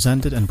Classified is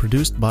presented and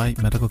produced by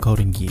Medical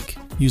Coding Geek.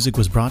 Music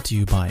was brought to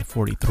you by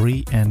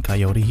 43 and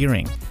Coyote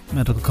Hearing.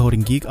 Medical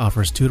Coding Geek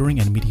offers tutoring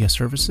and media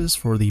services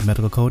for the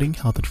medical coding,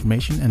 health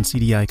information, and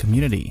CDI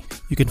community.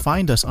 You can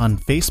find us on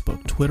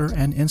Facebook, Twitter,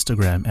 and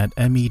Instagram at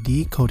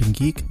MED Coding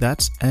Geek.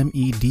 That's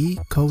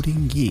MED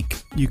Coding Geek.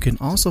 You can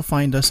also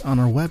find us on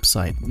our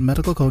website,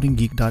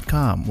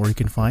 medicalcodinggeek.com, where you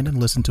can find and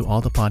listen to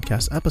all the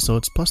podcast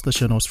episodes plus the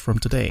show notes from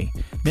today.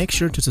 Make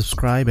sure to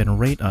subscribe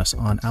and rate us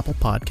on Apple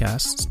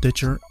Podcasts,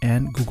 Stitcher,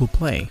 and Google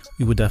Play.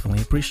 We would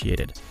definitely appreciate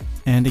it.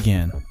 And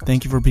again,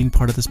 thank you for being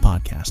part of this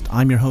podcast.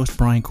 I'm your host,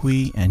 Brian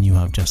Kui, and you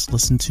have just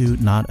listened to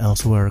Not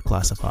Elsewhere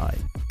Classified.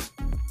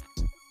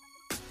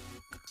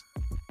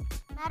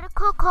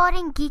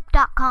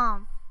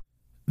 MedicalCodingGeek.com.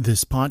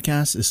 This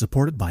podcast is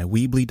supported by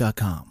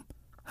Weebly.com.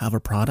 Have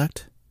a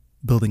product?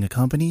 Building a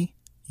company?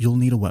 You'll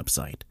need a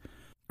website.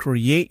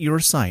 Create your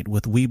site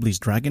with Weebly's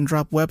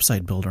drag-and-drop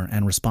website builder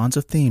and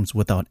responsive themes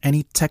without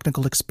any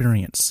technical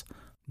experience.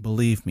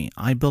 Believe me,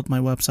 I built my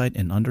website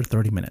in under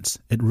 30 minutes.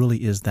 It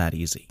really is that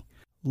easy.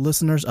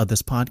 Listeners of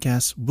this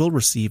podcast will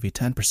receive a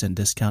 10%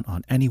 discount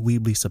on any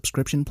Weebly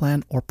subscription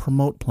plan or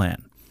promote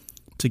plan.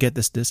 To get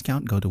this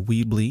discount, go to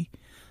Weebly,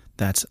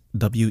 that's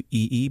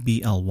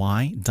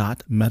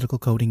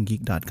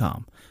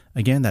weebly.medicalcodinggeek.com.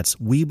 Again, that's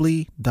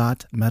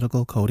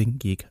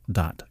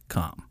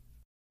weebly.medicalcodinggeek.com.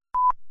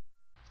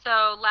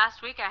 So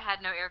last week I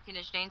had no air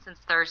conditioning since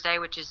Thursday,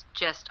 which is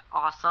just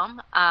awesome.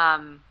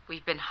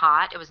 We've been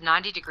hot. It was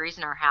 90 degrees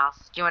in our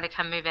house. Do you want to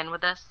come move in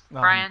with us,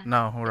 Brian?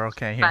 No, we're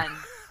okay here. Fun.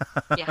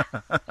 Yeah.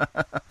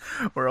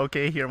 We're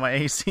okay here. My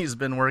AC's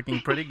been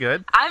working pretty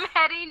good. I'm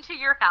heading to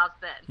your house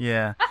then.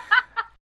 Yeah.